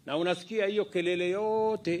 Na unasikia hiyo kelele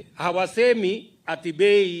yote, hawasemi ati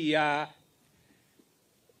bei ya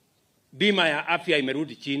bima ya afya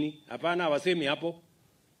imerudi chini. Hapana, hawasemi hapo.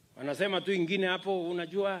 Wanasema tu ingine hapo,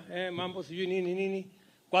 unajua mambo sijui nini,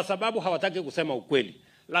 kwa sababu hawataki kusema ukweli.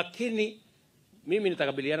 Lakini mimi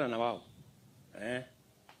nitakabiliana na wao.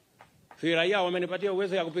 Si raia wamenipatia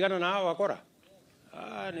uwezo ya kupigana na hao wakora.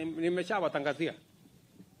 Nimeshawatangazia.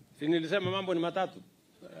 Si nilisema mambo ni matatu.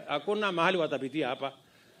 Hakuna mahali watapitia hapa.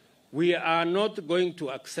 We are not going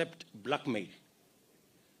to accept blackmail,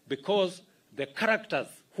 because the characters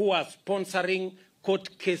who are sponsoring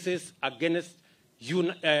court cases against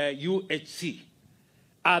UHC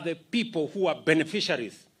are the people who are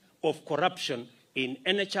beneficiaries of corruption in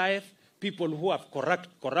NHIF, people who have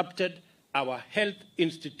corrupted our health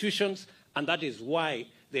institutions, and that is why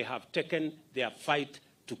they have taken their fight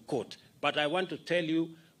to court. But I want to tell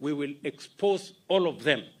you, we will expose all of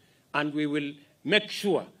them, and we will make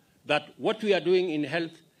sure that what we are doing in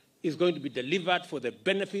health is going to be delivered for the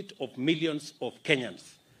benefit of millions of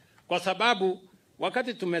Kenyans. Kwa sababu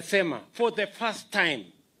wakati tumesema for the first time,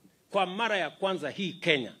 kwa mara ya kwanza hii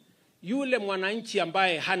Kenya, yule mwananchi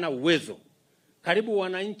ambaye hana uwezo, karibu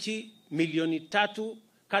wananchi 3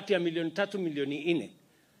 kati ya 3 milioni 4,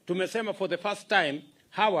 tumesema for the first time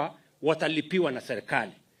hawa watalipiwa na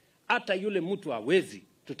serikali. Hata yule mtu hawezi,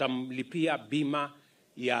 tutamlipia bima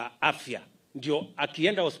ya afya. Ndio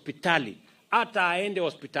akienda hospitali, hata aende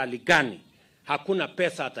hospitali gani, hakuna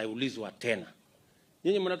pesa ataulizwa tena.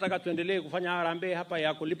 Nyinyi mnataka tuendelee kufanya harambee hapa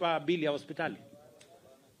ya kulipa bili ya hospitali?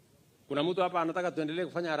 Kuna mtu hapa anataka tuendelee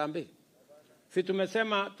kufanya harambee? Si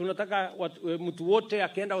tumesema tunataka mtu wote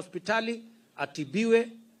akienda hospitali atibiwe,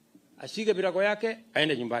 ashike birako yake,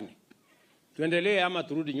 aende nyumbani. Tuendelee ama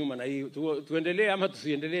turudi nyuma na hii? Tuendelee ama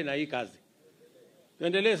tusiendelee na hii kazi?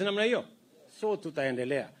 Tuendelee si namna hiyo? So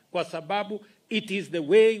tutaendelea kwa sababu it is the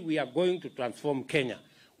way we are going to transform Kenya.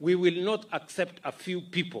 We will not accept a few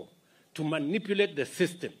people to manipulate the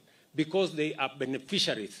system because they are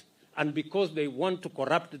beneficiaries and because they want to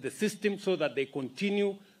corrupt the system so that they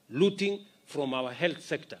continue looting from our health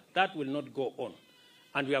sector. That will not go on.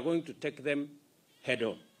 And we are going to take them head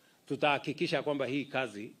on. Tutahakikisha kwamba hii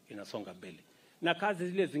kazi inasonga mbele. Na kazi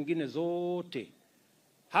zile zingine zote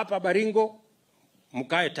hapa Baringo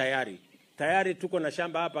mkae tayari. Tayari tuko na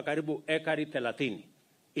shamba hapa karibu ekari 30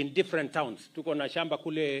 in different towns. Tuko na shamba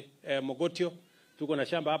kule Mogotio, tuko na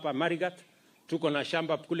shamba hapa Marigat, tuko na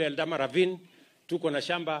shamba kule Eldama Ravine, tuko na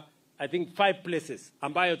shamba I think 5 places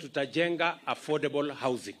ambayo tutajenga affordable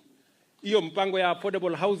housing. Hiyo mpango ya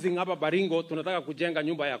affordable housing hapa Baringo tunataka kujenga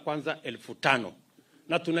nyumba ya kwanza 5,000.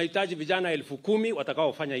 Na tunahitaji vijana 10,000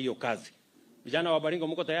 watakaofanya hiyo kazi. Vijana wa Baringo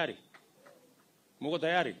mko tayari? Mko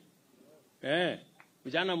tayari?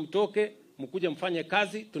 Vijana mtoke, mkuje mfanye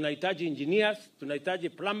kazi. Tunahitaji engineers, tunahitaji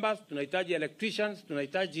plumbers, tunahitaji electricians,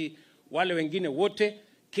 tunahitaji wale wengine wote.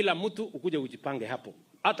 Kila mtu ukuje ujipange hapo.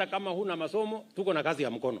 Hata kama huna masomo, tuko na kazi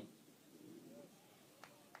ya mkono.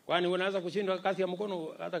 Kwani unaweza kushindwa kazi ya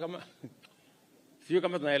mkono hata kama sio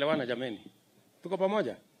kama tunaelewana jameni? Tuko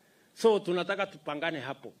pamoja? So tunataka tupangane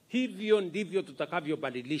hapo. Hivyo ndivyo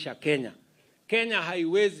tutakavyobadilisha Kenya. Kenya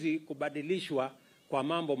haiwezi kubadilishwa kwa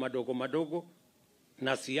mambo madogo madogo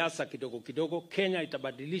na siasa kidogo kidogo. Kenya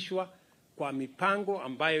itabadilishwa kwa mipango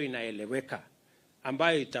ambayo inaeleweka,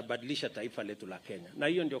 ambayo itabadilisha taifa letu la Kenya. Na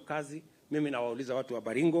hiyo ndio kazi mimi nawauliza watu wa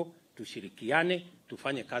Baringo, tushirikiane,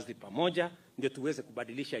 tufanye kazi pamoja, ndio tuweze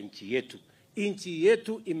kubadilisha nchi yetu. Nchi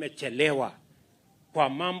yetu imechelewa kwa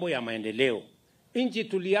mambo ya maendeleo. Nchi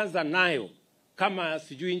tulianza nayo kama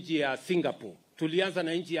sijui nchi ya Singapore, tulianza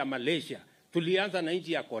na nchi ya Malaysia, tulianza na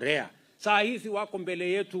nchi ya Korea. Saa hizi wako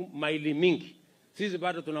mbele yetu maili mingi. Sisi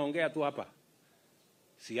bado tunaongea tu hapa.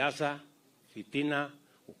 Siasa, fitina,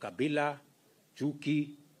 ukabila, chuki,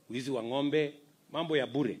 wizi wa ng'ombe, mambo ya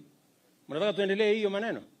bure. Mnataka tuendelee hiyo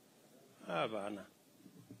maneno? Bana.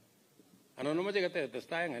 Anono moja kata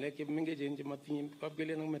testa ngale kimingi jinji matinyi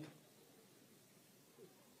kapgele na meto.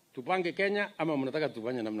 Tupange Kenya ama mnataka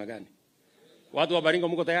tufanye namna gani? Watu wa Baringo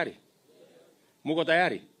mko tayari? Mko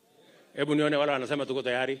tayari? Hebu nione wale wanasema tuko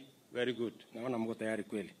tayari. Very good. Naona mko tayari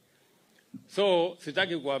kweli. So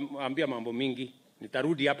sitaki kuambia mambo mingi,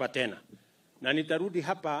 nitarudi hapa tena. Na nitarudi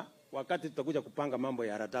hapa wakati tutakuja kupanga mambo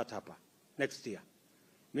ya Radat hapa next year.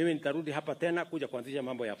 Mimi nitarudi hapa tena kuja kuanzisha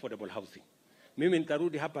mambo ya affordable housing. Mimi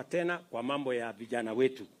nitarudi hapa tena kwa mambo ya vijana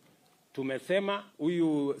wetu. Tumesema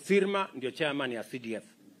huyu Sirma ndio chairman ya CDF.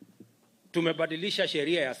 Tumebadilisha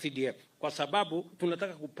sheria ya CDF kwa sababu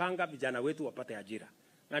tunataka kupanga vijana wetu wapate ajira.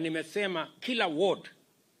 Na nimesema kila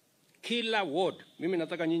ward, mimi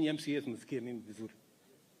nataka nyinyi MCS msikie mimi vizuri.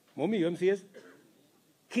 Mimi MCS,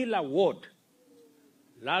 kila ward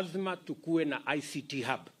lazima tukue na ICT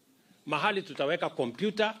hub. Mahali tutaweka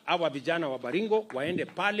kompyuta, hawa vijana wa Baringo waende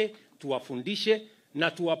pale, tuwafundishe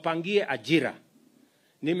na tuwapangie ajira.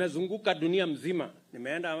 Nimezunguka dunia mzima,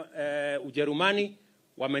 nimeenda Ujerumani,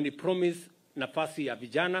 wamenipromise nafasi ya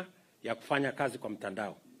vijana ya kufanya kazi kwa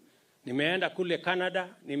mtandao. Nimeenda kule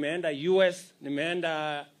Canada, nimeenda US,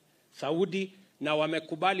 nimeenda Saudi, na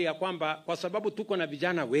wamekubali ya kwamba kwa sababu tuko na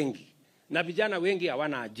vijana wengi na vijana wengi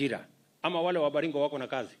hawana ajira. Ama wale wa Baringo wako na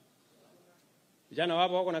kazi? Vijana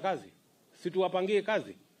wapo wako na kazi? Si tuwapangie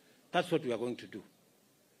kazi? That's what we are going to do.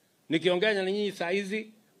 Nikiongea na nyinyi saa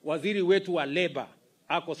hizi, waziri wetu wa labor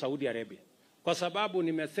ako Saudi Arabia. Kwa sababu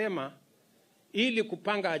nimesema ili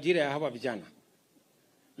kupanga ajira ya hawa vijana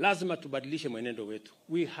lazima tubadilishe mwenendo wetu.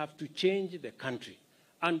 We have to change the country,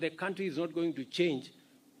 and the country is not going to change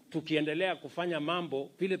tukiendelea kufanya mambo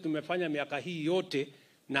vile tumefanya miaka hii yote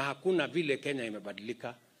na hakuna vile Kenya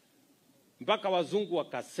imebadilika. Mpaka wazungu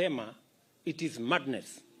wakasema it is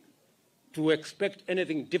madness to expect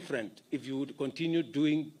anything different if you would continue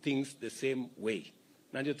doing things the same way.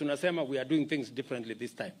 Na ndio tunasema we are doing things differently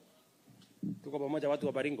this time. Tuko pamoja watu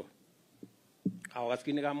wa Baringo?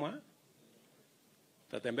 Hawasikini kama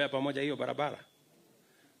tatembea pamoja hiyo barabara.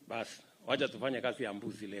 Bas, wacha tufanye kazi ya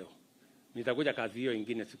mbuzi leo. Nitakuja kazi hiyo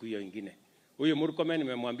ingine siku hiyo ingine. Huyu Murkomen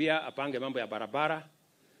nimemwambia apange mambo ya barabara.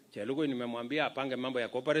 Chelugo nimemwambia apange mambo ya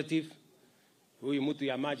cooperative. Huyu mtu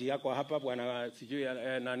ya maji yako hapa bwana sijui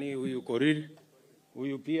nani huyu Korir.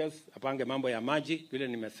 Huyu Piers apange mambo ya maji vile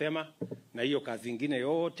nimesema, na hiyo kazi nyingine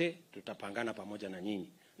yote tutapangana pamoja na nyinyi.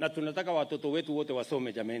 na tunataka watoto wetu wote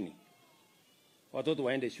wasome jameni, watoto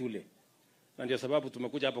waende shule, na ndio sababu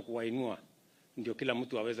tumekuja hapa kuwainua, ndio kila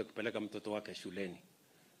mtu aweze kupeleka mtoto wake shuleni.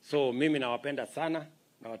 So mimi nawapenda sana,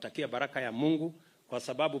 nawatakia baraka ya Mungu, kwa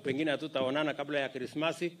sababu pengine hatutaonana kabla ya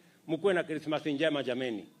Krismasi. Mkuwe na Krismasi njema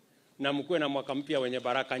jameni, na mkuwe na mwaka mpya wenye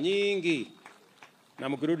baraka nyingi, na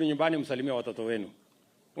mkirudi nyumbani msalimie watoto wenu.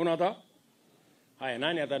 Unaona? Haya,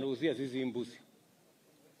 nani atanuhusia sisi mbuzi?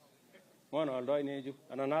 Mwana waldoi neju.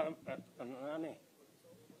 Nani?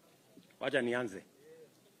 Wacha nianze.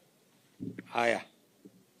 Haya.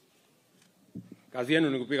 Kazi yenu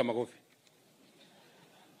ni kupiga makofi.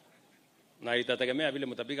 Na itategemea vile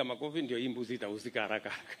mtapiga makofi ndio hii mbuzi itahusika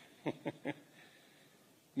haraka.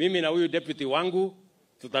 Mimi na huyu deputy wangu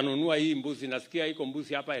tutanunua hii mbuzi. Nasikia iko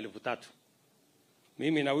mbuzi hapa 3,000.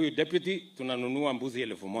 Mimi na huyu deputy tunanunua mbuzi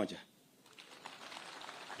 1,000.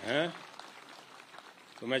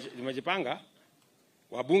 Tumejipanga.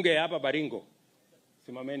 Wabunge hapa Baringo,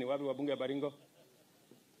 simameni. Wapi wabunge wa Baringo?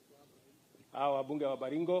 Hao wabunge wa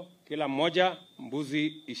Baringo, kila mmoja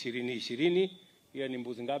mbuzi 20. Hiyo ni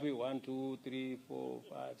mbuzi ngapi? 1 2 3 4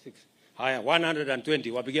 5 6. Haya,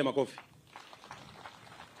 120. Wapigie makofi.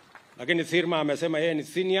 Lakini Sirma amesema yeye ni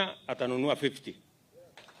senior, atanunua 50.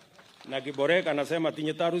 Na Kiborek anasema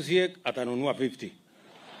tinye tarusiek, atanunua 50.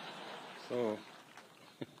 So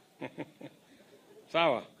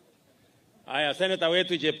sawa. Haya, seneta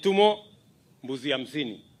wetu Jeptumo mbuzi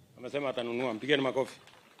 50 amesema atanunua. Mpigeni makofi.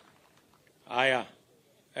 Haya.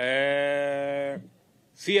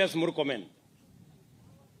 CS Murkomen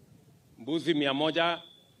mbuzi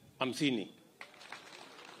 150.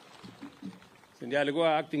 Sindia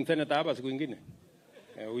alikuwa acting senator hapa siku nyingine.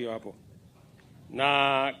 Huyo hapo.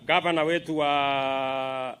 Na gavana wetu wa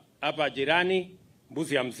hapa jirani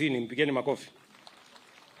mbuzi 50. Mpigeni makofi.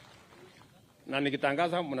 Na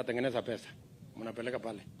nikitangaza mnatengeneza pesa, mnapeleka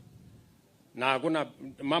pale. Na hakuna,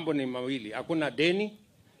 mambo ni mawili, hakuna deni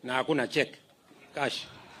na hakuna check cash.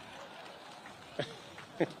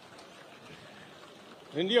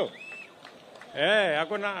 Ndio?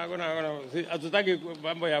 Hakuna hatutaki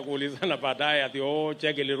mambo ya kuulizana baadaye ati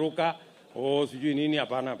check iliruka, sijui nini.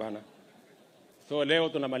 Hapana. So leo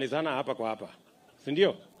tunamalizana hapa kwa hapa. Si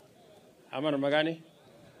ndio? Ama namna gani?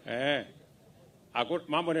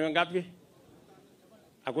 Mambo ni ngapi?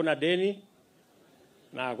 Hakuna deni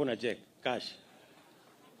na hakuna check cash.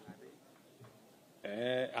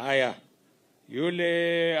 Haya.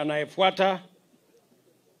 Yule anayefuata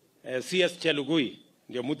CS Chelugui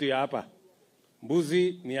ndio mtu ya hapa.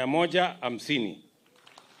 Mbuzi 150.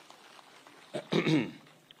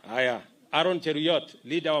 Haya, Aaron Cheruyot,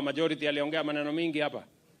 leader wa majority, aliongea maneno mingi hapa.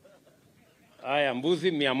 Haya,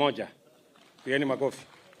 mbuzi 100. Pieni makofi.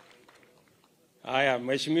 Haya,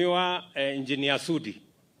 Mheshimiwa Engineer Sudi,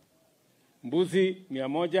 mbuzi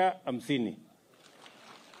 150.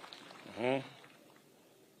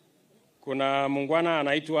 Kuna mungwana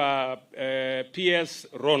anaitwa PS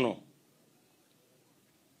Rono.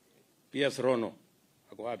 PS Rono.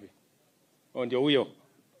 Ako wapi? Ndio huyo.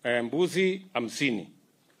 Mbuzi 50.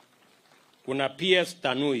 Kuna PS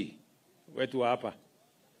Tanui wetu wa hapa.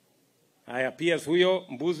 Haya, PS huyo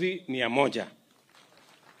mbuzi 100.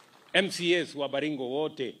 MCS wa Baringo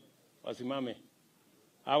wote wasimame.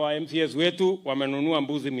 Hawa MCS wetu wamenunua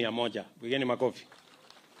mbuzi 100. Pigeni makofi.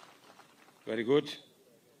 Very good.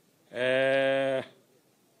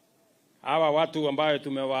 Hawa watu ambao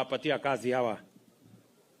tumewapatia kazi hawa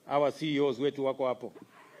CEOs wetu wako hapo.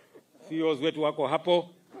 CEOs wetu wako hapo.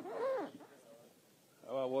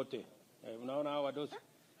 Hawa wote. Unaona hawa wadosi.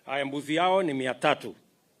 Haya, mbuzi yao ni 300.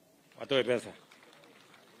 Watoe pesa.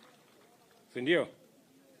 Si ndio?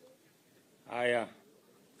 Haya.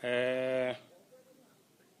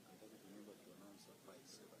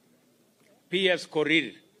 PS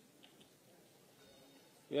Korir.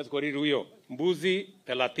 PS Korir huyo. Mbuzi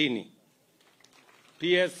 30.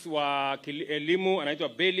 PS wa elimu anaitwa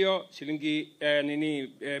Belio, shilingi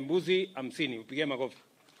mbuzi 50. Upige makofi.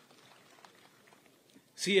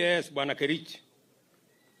 CS Bwana Kerich.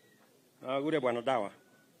 Gure Bwana Dawa.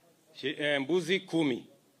 Mbuzi 10.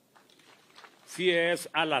 CS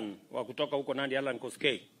Alan wa kutoka huko Nandi, Alan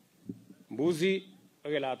Koskei. Mbuzi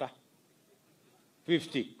ogelata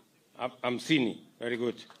 50. 50. Very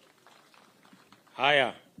good.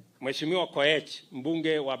 Haya, Mheshimiwa Koech,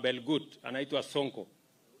 mbunge wa Belgut, anaitwa Sonko.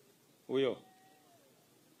 Huyo.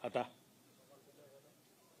 Hata.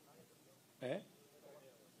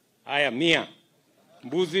 Haya, 100.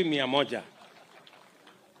 Mbuzi 100.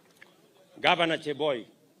 Gavana Cheboy,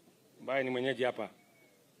 ambaye ni mwenyeji hapa.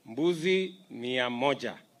 Mbuzi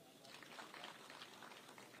 100.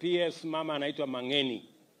 PS mama anaitwa Mangeni.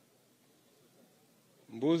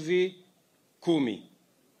 mbuzi 10.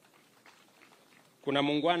 Kuna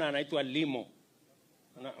muungwana anaitwa Limo.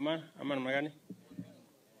 Ama namna gani?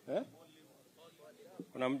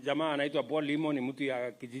 Kuna jamaa anaitwa Paul Limo, ni mtu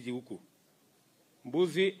ya kijiji huku.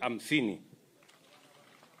 Mbuzi 50.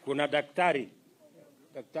 Kuna daktari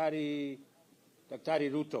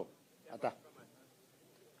Ruto. Hata.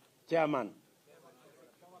 Chairman.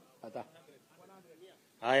 Hata.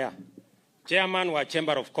 Haya. Chairman wa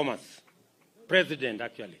Chamber of Commerce. President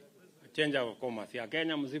actually. Chamber of Commerce ya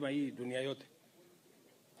Kenya mzima, hii dunia yote.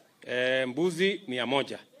 Mbuzi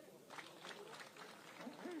 100.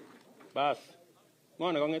 Bas.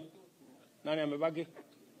 Mbona konget? Nani amebaki?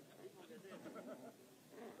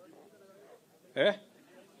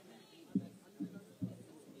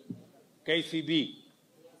 KCB.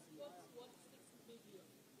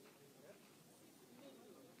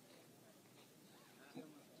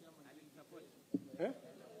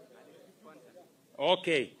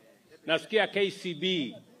 Okay. Nasikia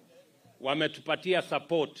KCB wametupatia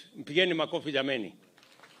support. Mpigeni makofi jameni.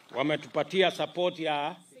 Wametupatia support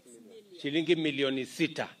ya shilingi milioni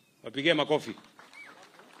 6. Wapige makofi.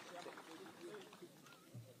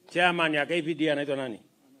 Chairman ya KPDA anaitwa nani?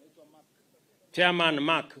 Chairman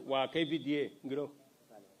Mark wa KPDA ngiro.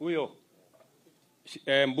 Huyo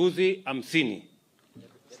mbuzi 50.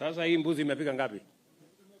 Sasa hii mbuzi imefika ngapi?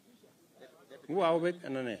 Huwa au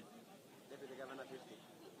nani?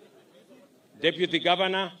 Deputy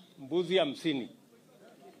Governor mbuzi 50.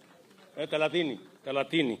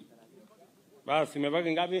 30. Basi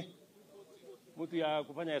imebaki ngapi? Mtu ya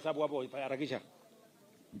kufanya hesabu hapo harakisha.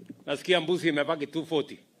 Nasikia mbuzi imebaki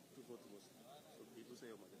 240.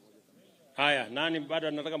 Haya, nani bado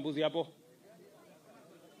anataka mbuzi hapo?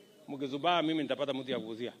 Mkizubaa mimi nitapata mtu ya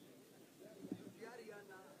kuuzia.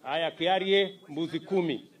 Haya, Kiarie mbuzi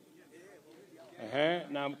 10.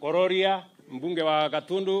 Na Kororia mbunge wa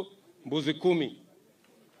Gatundu mbuzi 10.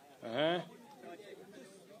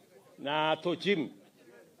 Na Tojim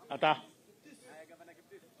hata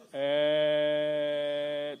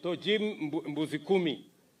Tojim mbuzi 10.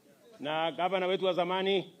 Na gavana wetu wa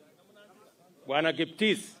zamani Bwana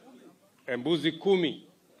Kiptis mbuzi 10.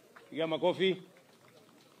 Piga makofi.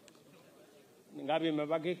 Ngapi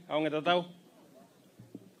imebaki? Au ngetatau?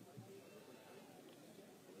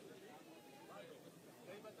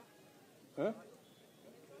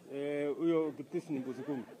 Huyo Kiptis ni mbuzi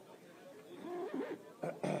 10.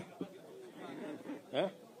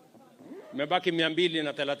 Mebaki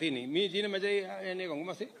 230. Mimi jina majai ene kwa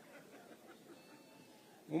ngumasi.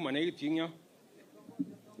 Nguma ne tinyo.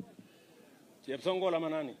 Chepsongol ama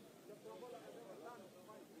nani?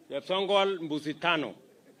 Chepsongol mbuzi 5.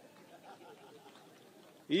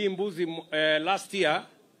 Hii mbuzi last year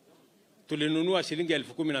tulinunua shilingi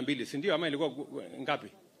 12,000, si ndio? Ama ilikuwa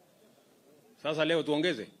ngapi? Sasa leo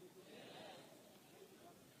tuongeze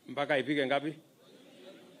mpaka ipige ngapi?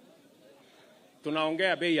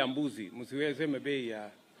 Tunaongea bei ya mbuzi, msiweseme bei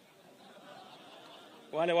ya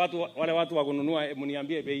wale watu wa kununua.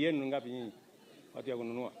 Mniambie bei yenu ngapi nyinyi watu ya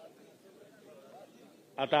kununua?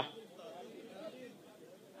 Hata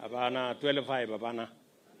hapana 12.5.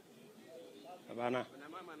 Hapana. Kuna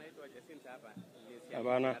mama anaitwa Jacinta hapa.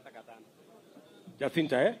 Hapana.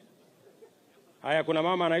 Jacinta Haya, kuna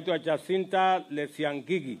mama anaitwa Jacinta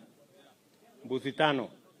Lesiangigi mbuzi 5.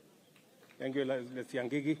 Thank you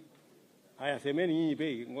Lesiangigi. Haya, semeni nyinyi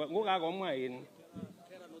bei. Ngoka kwa mwa.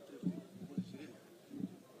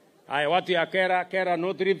 Haya, watu ya Kera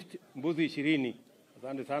no drift mbuzi 20.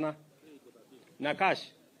 Asante sana. Na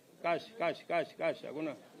cash.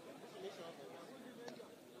 Hakuna.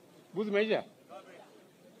 Mbuzi meja.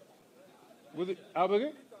 Mbuzi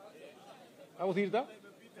abege? Au sirta?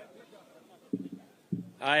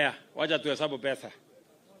 Haya, wacha tuhesabu pesa.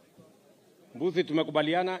 Mbuzi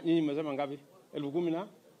tumekubaliana, nyinyi mmesema ngapi? 10,000 na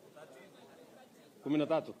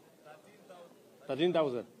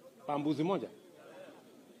 13,000 pa mbuzi moja.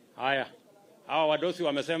 Haya, hawa wadosi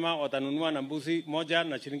wamesema watanunua na mbuzi moja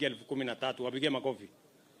na shilingi 13,000. Wapige makofi.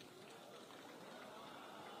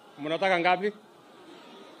 Mnataka ngapi?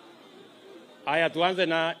 Haya, tuanze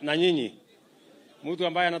na nyinyi. Mtu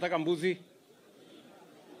ambaye anataka mbuzi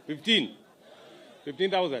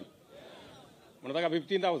 15,000. Mnataka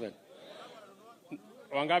 15,000?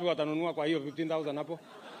 Wangapi watanunua kwa hiyo 15,000 hapo?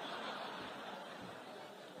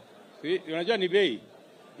 Unajua ni bei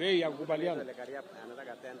ya kukubaliana.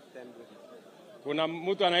 Kuna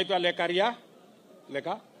mtu anaitwa Lekariap,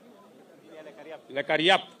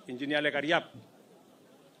 Engineer Lekariap.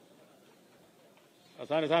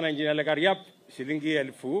 Asante sana Engineer Lekariap, shilingi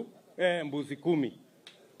 1,000, mbuzi 10.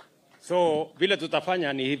 So vile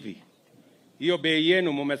tutafanya ni hivi. Hiyo bei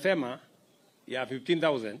yenu mmesema ya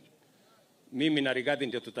 15,000, mimi na Rigathi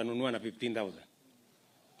ndio tutanunua na 15,000.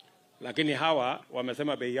 Lakini hawa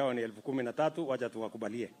wamesema bei yao ni 13,000, wacha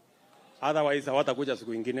tuwakubalie. Otherwise hawatakuja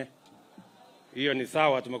siku nyingine. Hiyo ni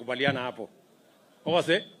sawa, tumekubaliana hapo.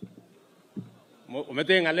 Ose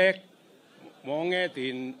umetengale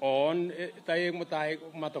mongetin on tayi mutai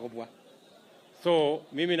matokobwa. So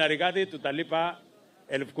mimi na Rigathi tutalipa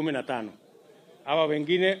 15,000. Hawa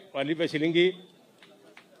wengine walipe shilingi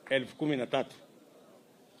 13,000.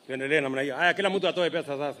 Tuendelee namna hiyo. Haya, kila mtu atoe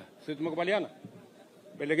pesa sasa. Sisi tumekubaliana.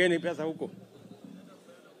 Pelekeni pesa huko.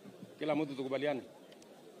 Kila mtu tukubaliane.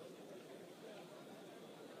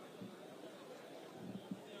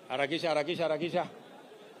 Harakisha.